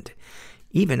to end.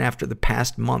 Even after the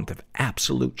past month of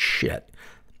absolute shit,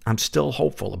 I'm still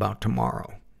hopeful about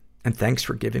tomorrow. And thanks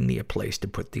for giving me a place to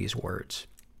put these words.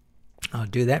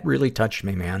 Dude, that really touched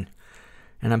me, man.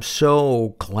 And I'm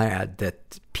so glad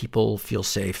that people feel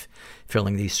safe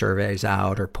filling these surveys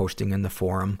out or posting in the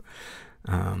forum.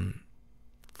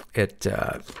 It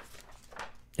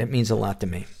means a lot to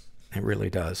me. It really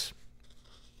does.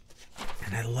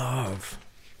 And I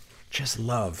just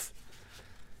love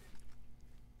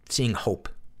seeing hope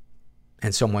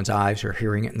in someone's eyes or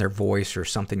hearing it in their voice or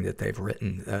something that they've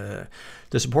written.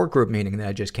 The support group meeting that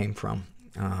I just came from,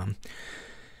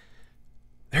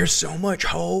 there's so much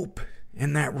hope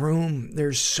in that room.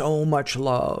 There's so much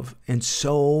love and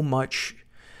so much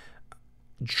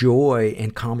joy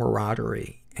and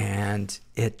camaraderie. And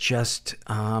it just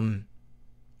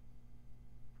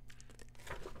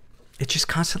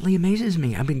constantly amazes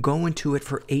me. I've been going to it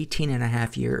for 18 and a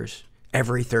half years,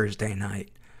 every Thursday night.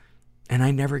 And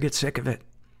I never get sick of it.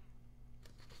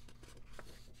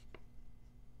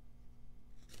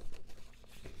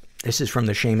 This is from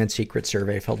the Shame and Secret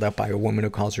survey filled out by a woman who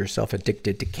calls herself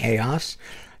Addicted to Chaos.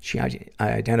 She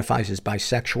identifies as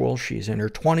bisexual. She's in her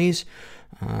 20s.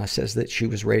 Says that she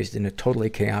was raised in a totally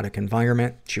chaotic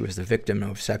environment. She was the victim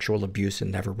of sexual abuse and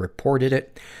never reported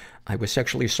it. I was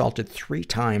sexually assaulted 3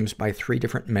 times by 3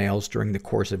 different males during the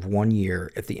course of 1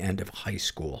 year at the end of high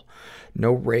school.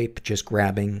 No rape, just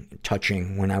grabbing,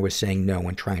 touching when I was saying no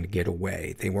and trying to get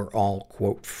away. They were all,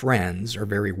 quote, friends or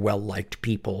very well-liked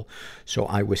people, so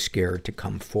I was scared to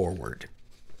come forward.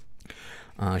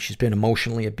 She's been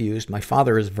emotionally abused. My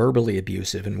father is verbally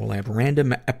abusive and will have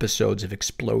random episodes of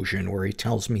explosion where he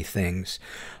tells me things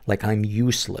like I'm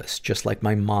useless, just like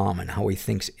my mom, and how he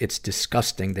thinks it's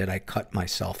disgusting that I cut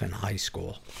myself in high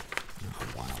school. Oh,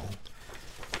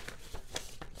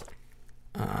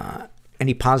 wow.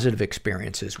 Any positive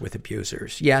experiences with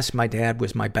abusers? Yes, my dad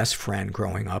was my best friend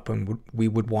growing up, and we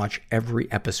would watch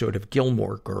every episode of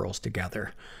Gilmore Girls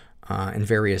together, and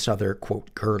various other,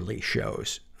 quote, girly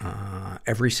shows,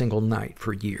 every single night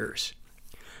for years.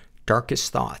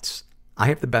 Darkest thoughts. I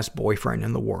have the best boyfriend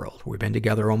in the world. We've been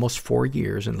together almost 4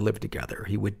 years and lived together.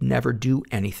 He would never do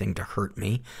anything to hurt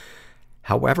me.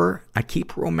 However, I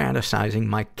keep romanticizing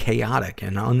my chaotic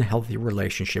and unhealthy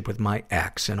relationship with my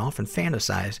ex and often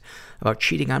fantasize about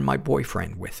cheating on my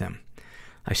boyfriend with him.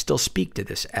 I still speak to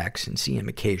this ex and see him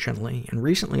occasionally, and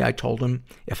recently I told him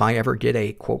if I ever get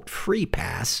a, quote, free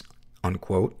pass,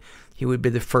 unquote, he would be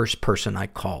the first person I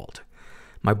called.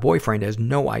 My boyfriend has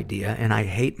no idea, and I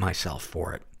hate myself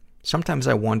for it. Sometimes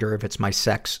I wonder if it's my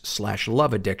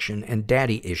sex/love addiction and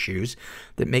daddy issues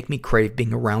that make me crave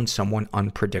being around someone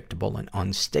unpredictable and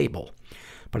unstable.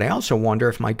 But I also wonder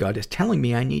if my gut is telling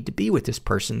me I need to be with this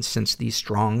person since these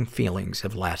strong feelings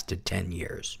have lasted 10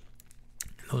 years.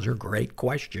 Those are great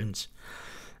questions.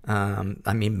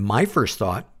 I mean, my first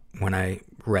thought when I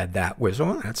read that was,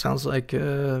 oh, that sounds like,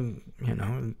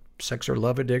 sex or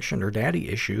love addiction or daddy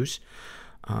issues.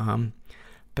 But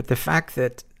the fact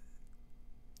that,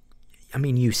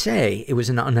 you say it was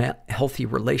an unhealthy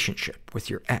relationship with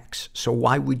your ex. So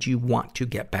why would you want to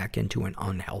get back into an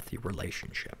unhealthy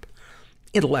relationship?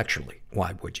 Intellectually,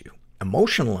 why would you?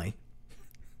 Emotionally,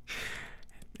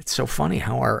 it's so funny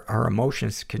how our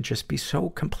emotions can just be so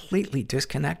completely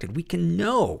disconnected. We can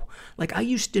know. Like, I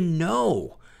used to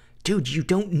know, dude, you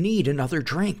don't need another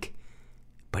drink.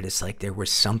 But it's like there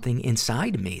was something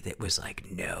inside me that was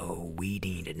like, no, we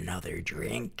need another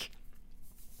drink.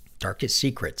 Darkest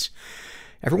secrets.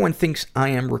 Everyone thinks I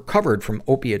am recovered from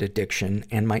opiate addiction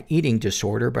and my eating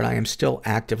disorder, but I am still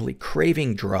actively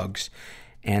craving drugs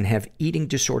and have eating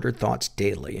disordered thoughts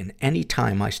daily. And any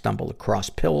time I stumble across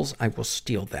pills, I will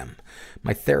steal them.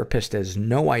 My therapist has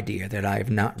no idea that I have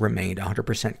not remained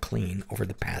 100% clean over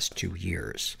the past 2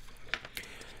 years.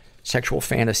 Sexual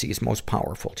fantasies most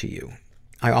powerful to you.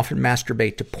 I often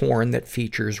masturbate to porn that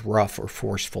features rough or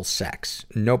forceful sex.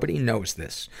 Nobody knows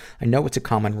this. I know it's a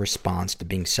common response to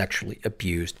being sexually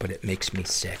abused, but it makes me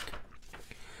sick.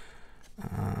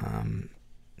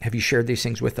 Have you shared these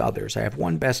things with others? I have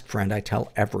one best friend I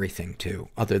tell everything to,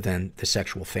 other than the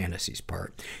sexual fantasies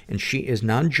part. And she is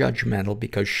non-judgmental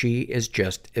because she is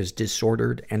just as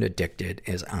disordered and addicted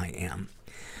as I am.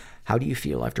 How do you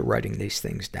feel after writing these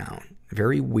things down?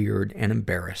 Very weird and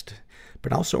embarrassed,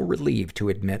 but also relieved to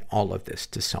admit all of this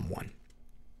to someone.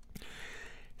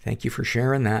 Thank you for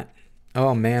sharing that.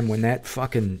 Oh man, when that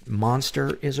fucking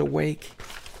monster is awake.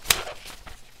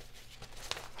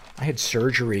 I had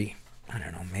surgery, I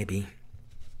don't know, maybe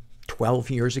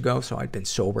 12 years ago, so I'd been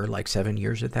sober like 7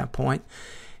 years at that point.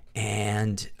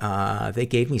 And they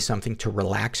gave me something to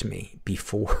relax me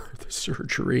before the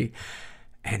surgery,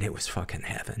 and it was fucking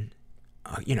heaven.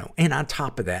 And on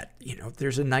top of that,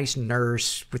 there's a nice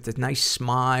nurse with a nice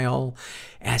smile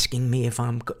asking me if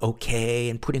I'm okay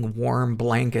and putting warm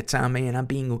blankets on me, and I'm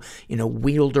being,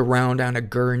 wheeled around on a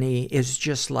gurney is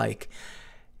just like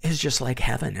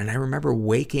heaven. And I remember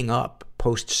waking up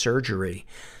post-surgery,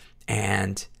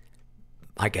 and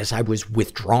I guess I was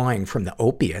withdrawing from the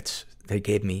opiates they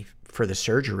gave me for the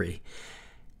surgery,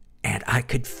 and I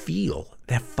could feel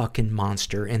that fucking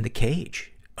monster in the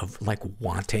cage of like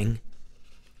wanting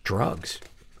drugs.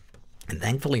 And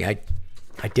thankfully I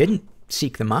didn't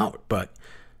seek them out, but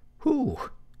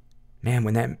man,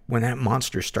 when that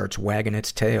monster starts wagging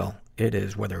its tail, it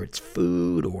is, whether it's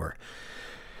food or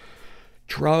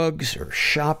drugs or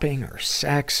shopping or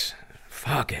sex,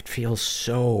 fuck, it feels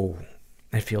so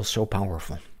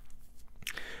powerful.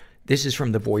 This is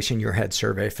from the Voice in Your Head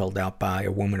survey filled out by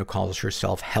a woman who calls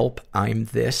herself Help, I'm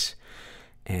This.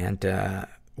 And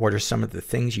what are some of the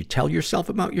things you tell yourself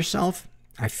about yourself?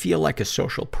 I feel like a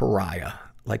social pariah,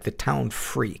 like the town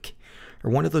freak,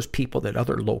 or one of those people that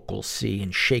other locals see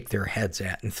and shake their heads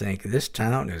at and think, this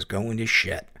town is going to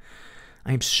shit.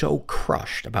 I am so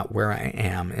crushed about where I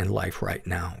am in life right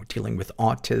now, dealing with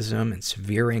autism and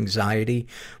severe anxiety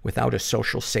without a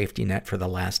social safety net for the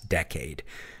last decade.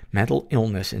 Mental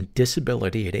illness and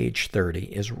disability at age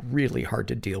 30 is really hard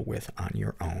to deal with on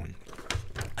your own.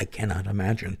 I cannot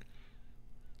imagine.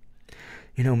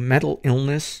 Mental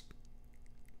illness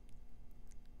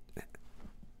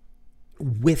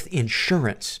with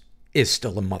insurance is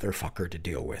still a motherfucker to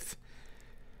deal with.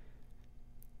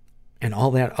 And all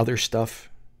that other stuff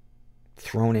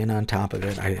thrown in on top of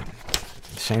it. I'm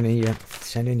sending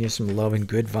you some love and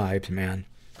good vibes, man.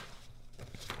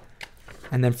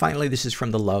 And then finally, this is from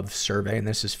the Love survey, and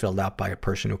this is filled out by a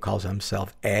person who calls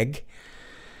himself Egg.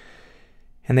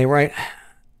 And they write,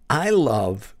 I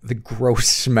love the gross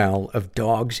smell of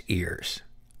dog's ears,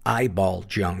 eyeball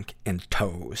junk, and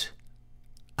toes.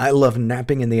 I love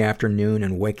napping in the afternoon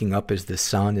and waking up as the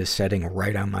sun is setting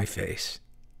right on my face.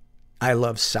 I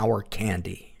love sour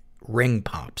candy, ring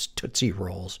pops, Tootsie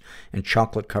Rolls, and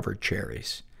chocolate-covered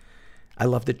cherries. I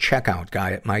love the checkout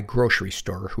guy at my grocery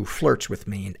store who flirts with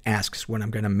me and asks what I'm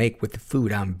going to make with the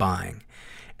food I'm buying.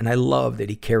 And I love that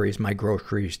he carries my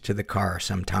groceries to the car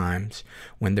sometimes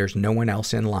when there's no one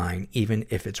else in line, even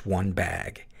if it's one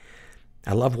bag.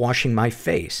 I love washing my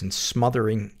face and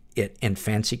smothering it in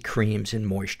fancy creams and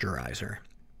moisturizer.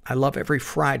 I love every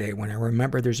Friday when I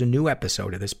remember there's a new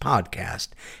episode of this podcast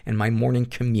and my morning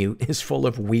commute is full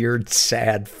of weird,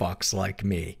 sad fucks like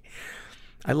me.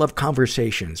 I love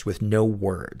conversations with no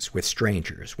words with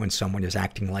strangers when someone is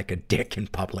acting like a dick in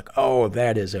public. Oh,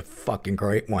 that is a fucking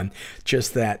great one.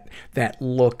 Just that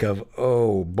look of,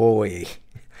 oh boy.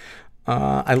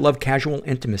 I love casual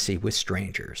intimacy with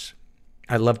strangers.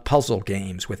 I love puzzle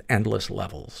games with endless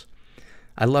levels.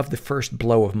 I love the first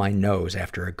blow of my nose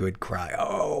after a good cry.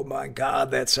 Oh my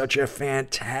God, that's such a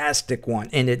fantastic one.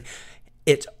 And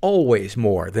it's always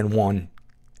more than one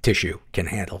tissue can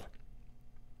handle.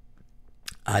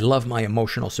 I love my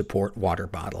emotional support water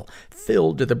bottle,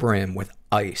 filled to the brim with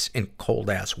ice and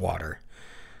cold-ass water.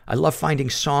 I love finding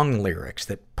song lyrics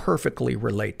that perfectly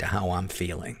relate to how I'm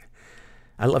feeling.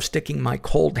 I love sticking my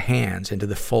cold hands into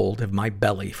the fold of my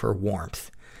belly for warmth.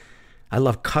 I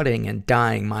love cutting and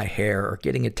dyeing my hair or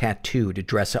getting a tattoo to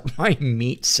dress up my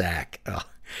meat sack.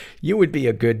 You would be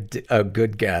a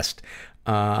good guest.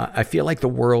 I feel like the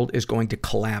world is going to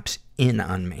collapse in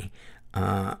on me.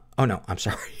 Oh no, I'm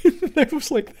sorry. I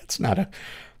was like, that's not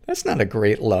a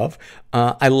great love.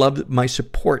 I love my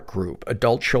support group,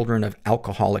 adult children of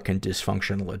alcoholic and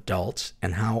dysfunctional adults,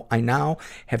 and how I now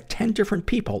have 10 different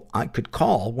people I could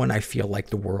call when I feel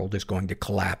like the world is going to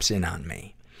collapse in on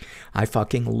me. I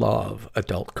fucking love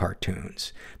adult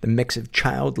cartoons. The mix of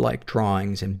childlike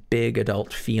drawings and big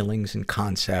adult feelings and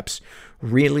concepts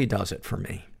really does it for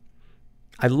me.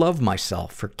 I love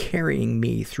myself for carrying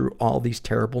me through all these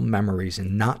terrible memories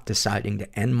and not deciding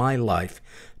to end my life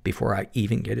before I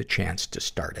even get a chance to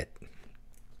start it.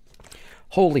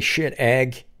 Holy shit,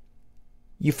 Egg.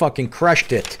 You fucking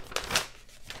crushed it.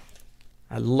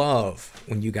 I love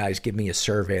when you guys give me a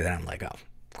survey that I'm like, oh,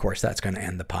 of course that's going to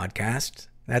end the podcast.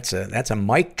 That's a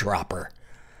mic dropper.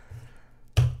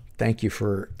 Thank you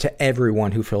to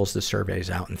everyone who fills the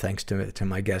surveys out, and thanks to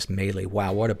my guest Meyli.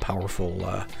 Wow, what a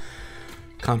powerful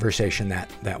conversation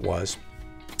that was.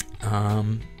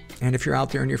 And if you're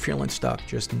out there and you're feeling stuck,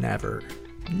 just never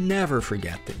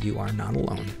forget that you are not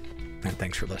alone. And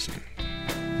thanks for listening.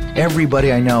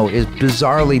 Everybody I know is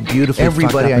bizarrely beautifully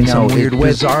Everybody fucked up I in know some is weird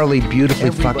way. bizarrely beautifully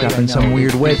Everybody fucked up I in know some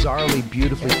weird is way. Bizarrely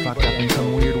beautifully fucked up in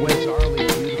some weird way.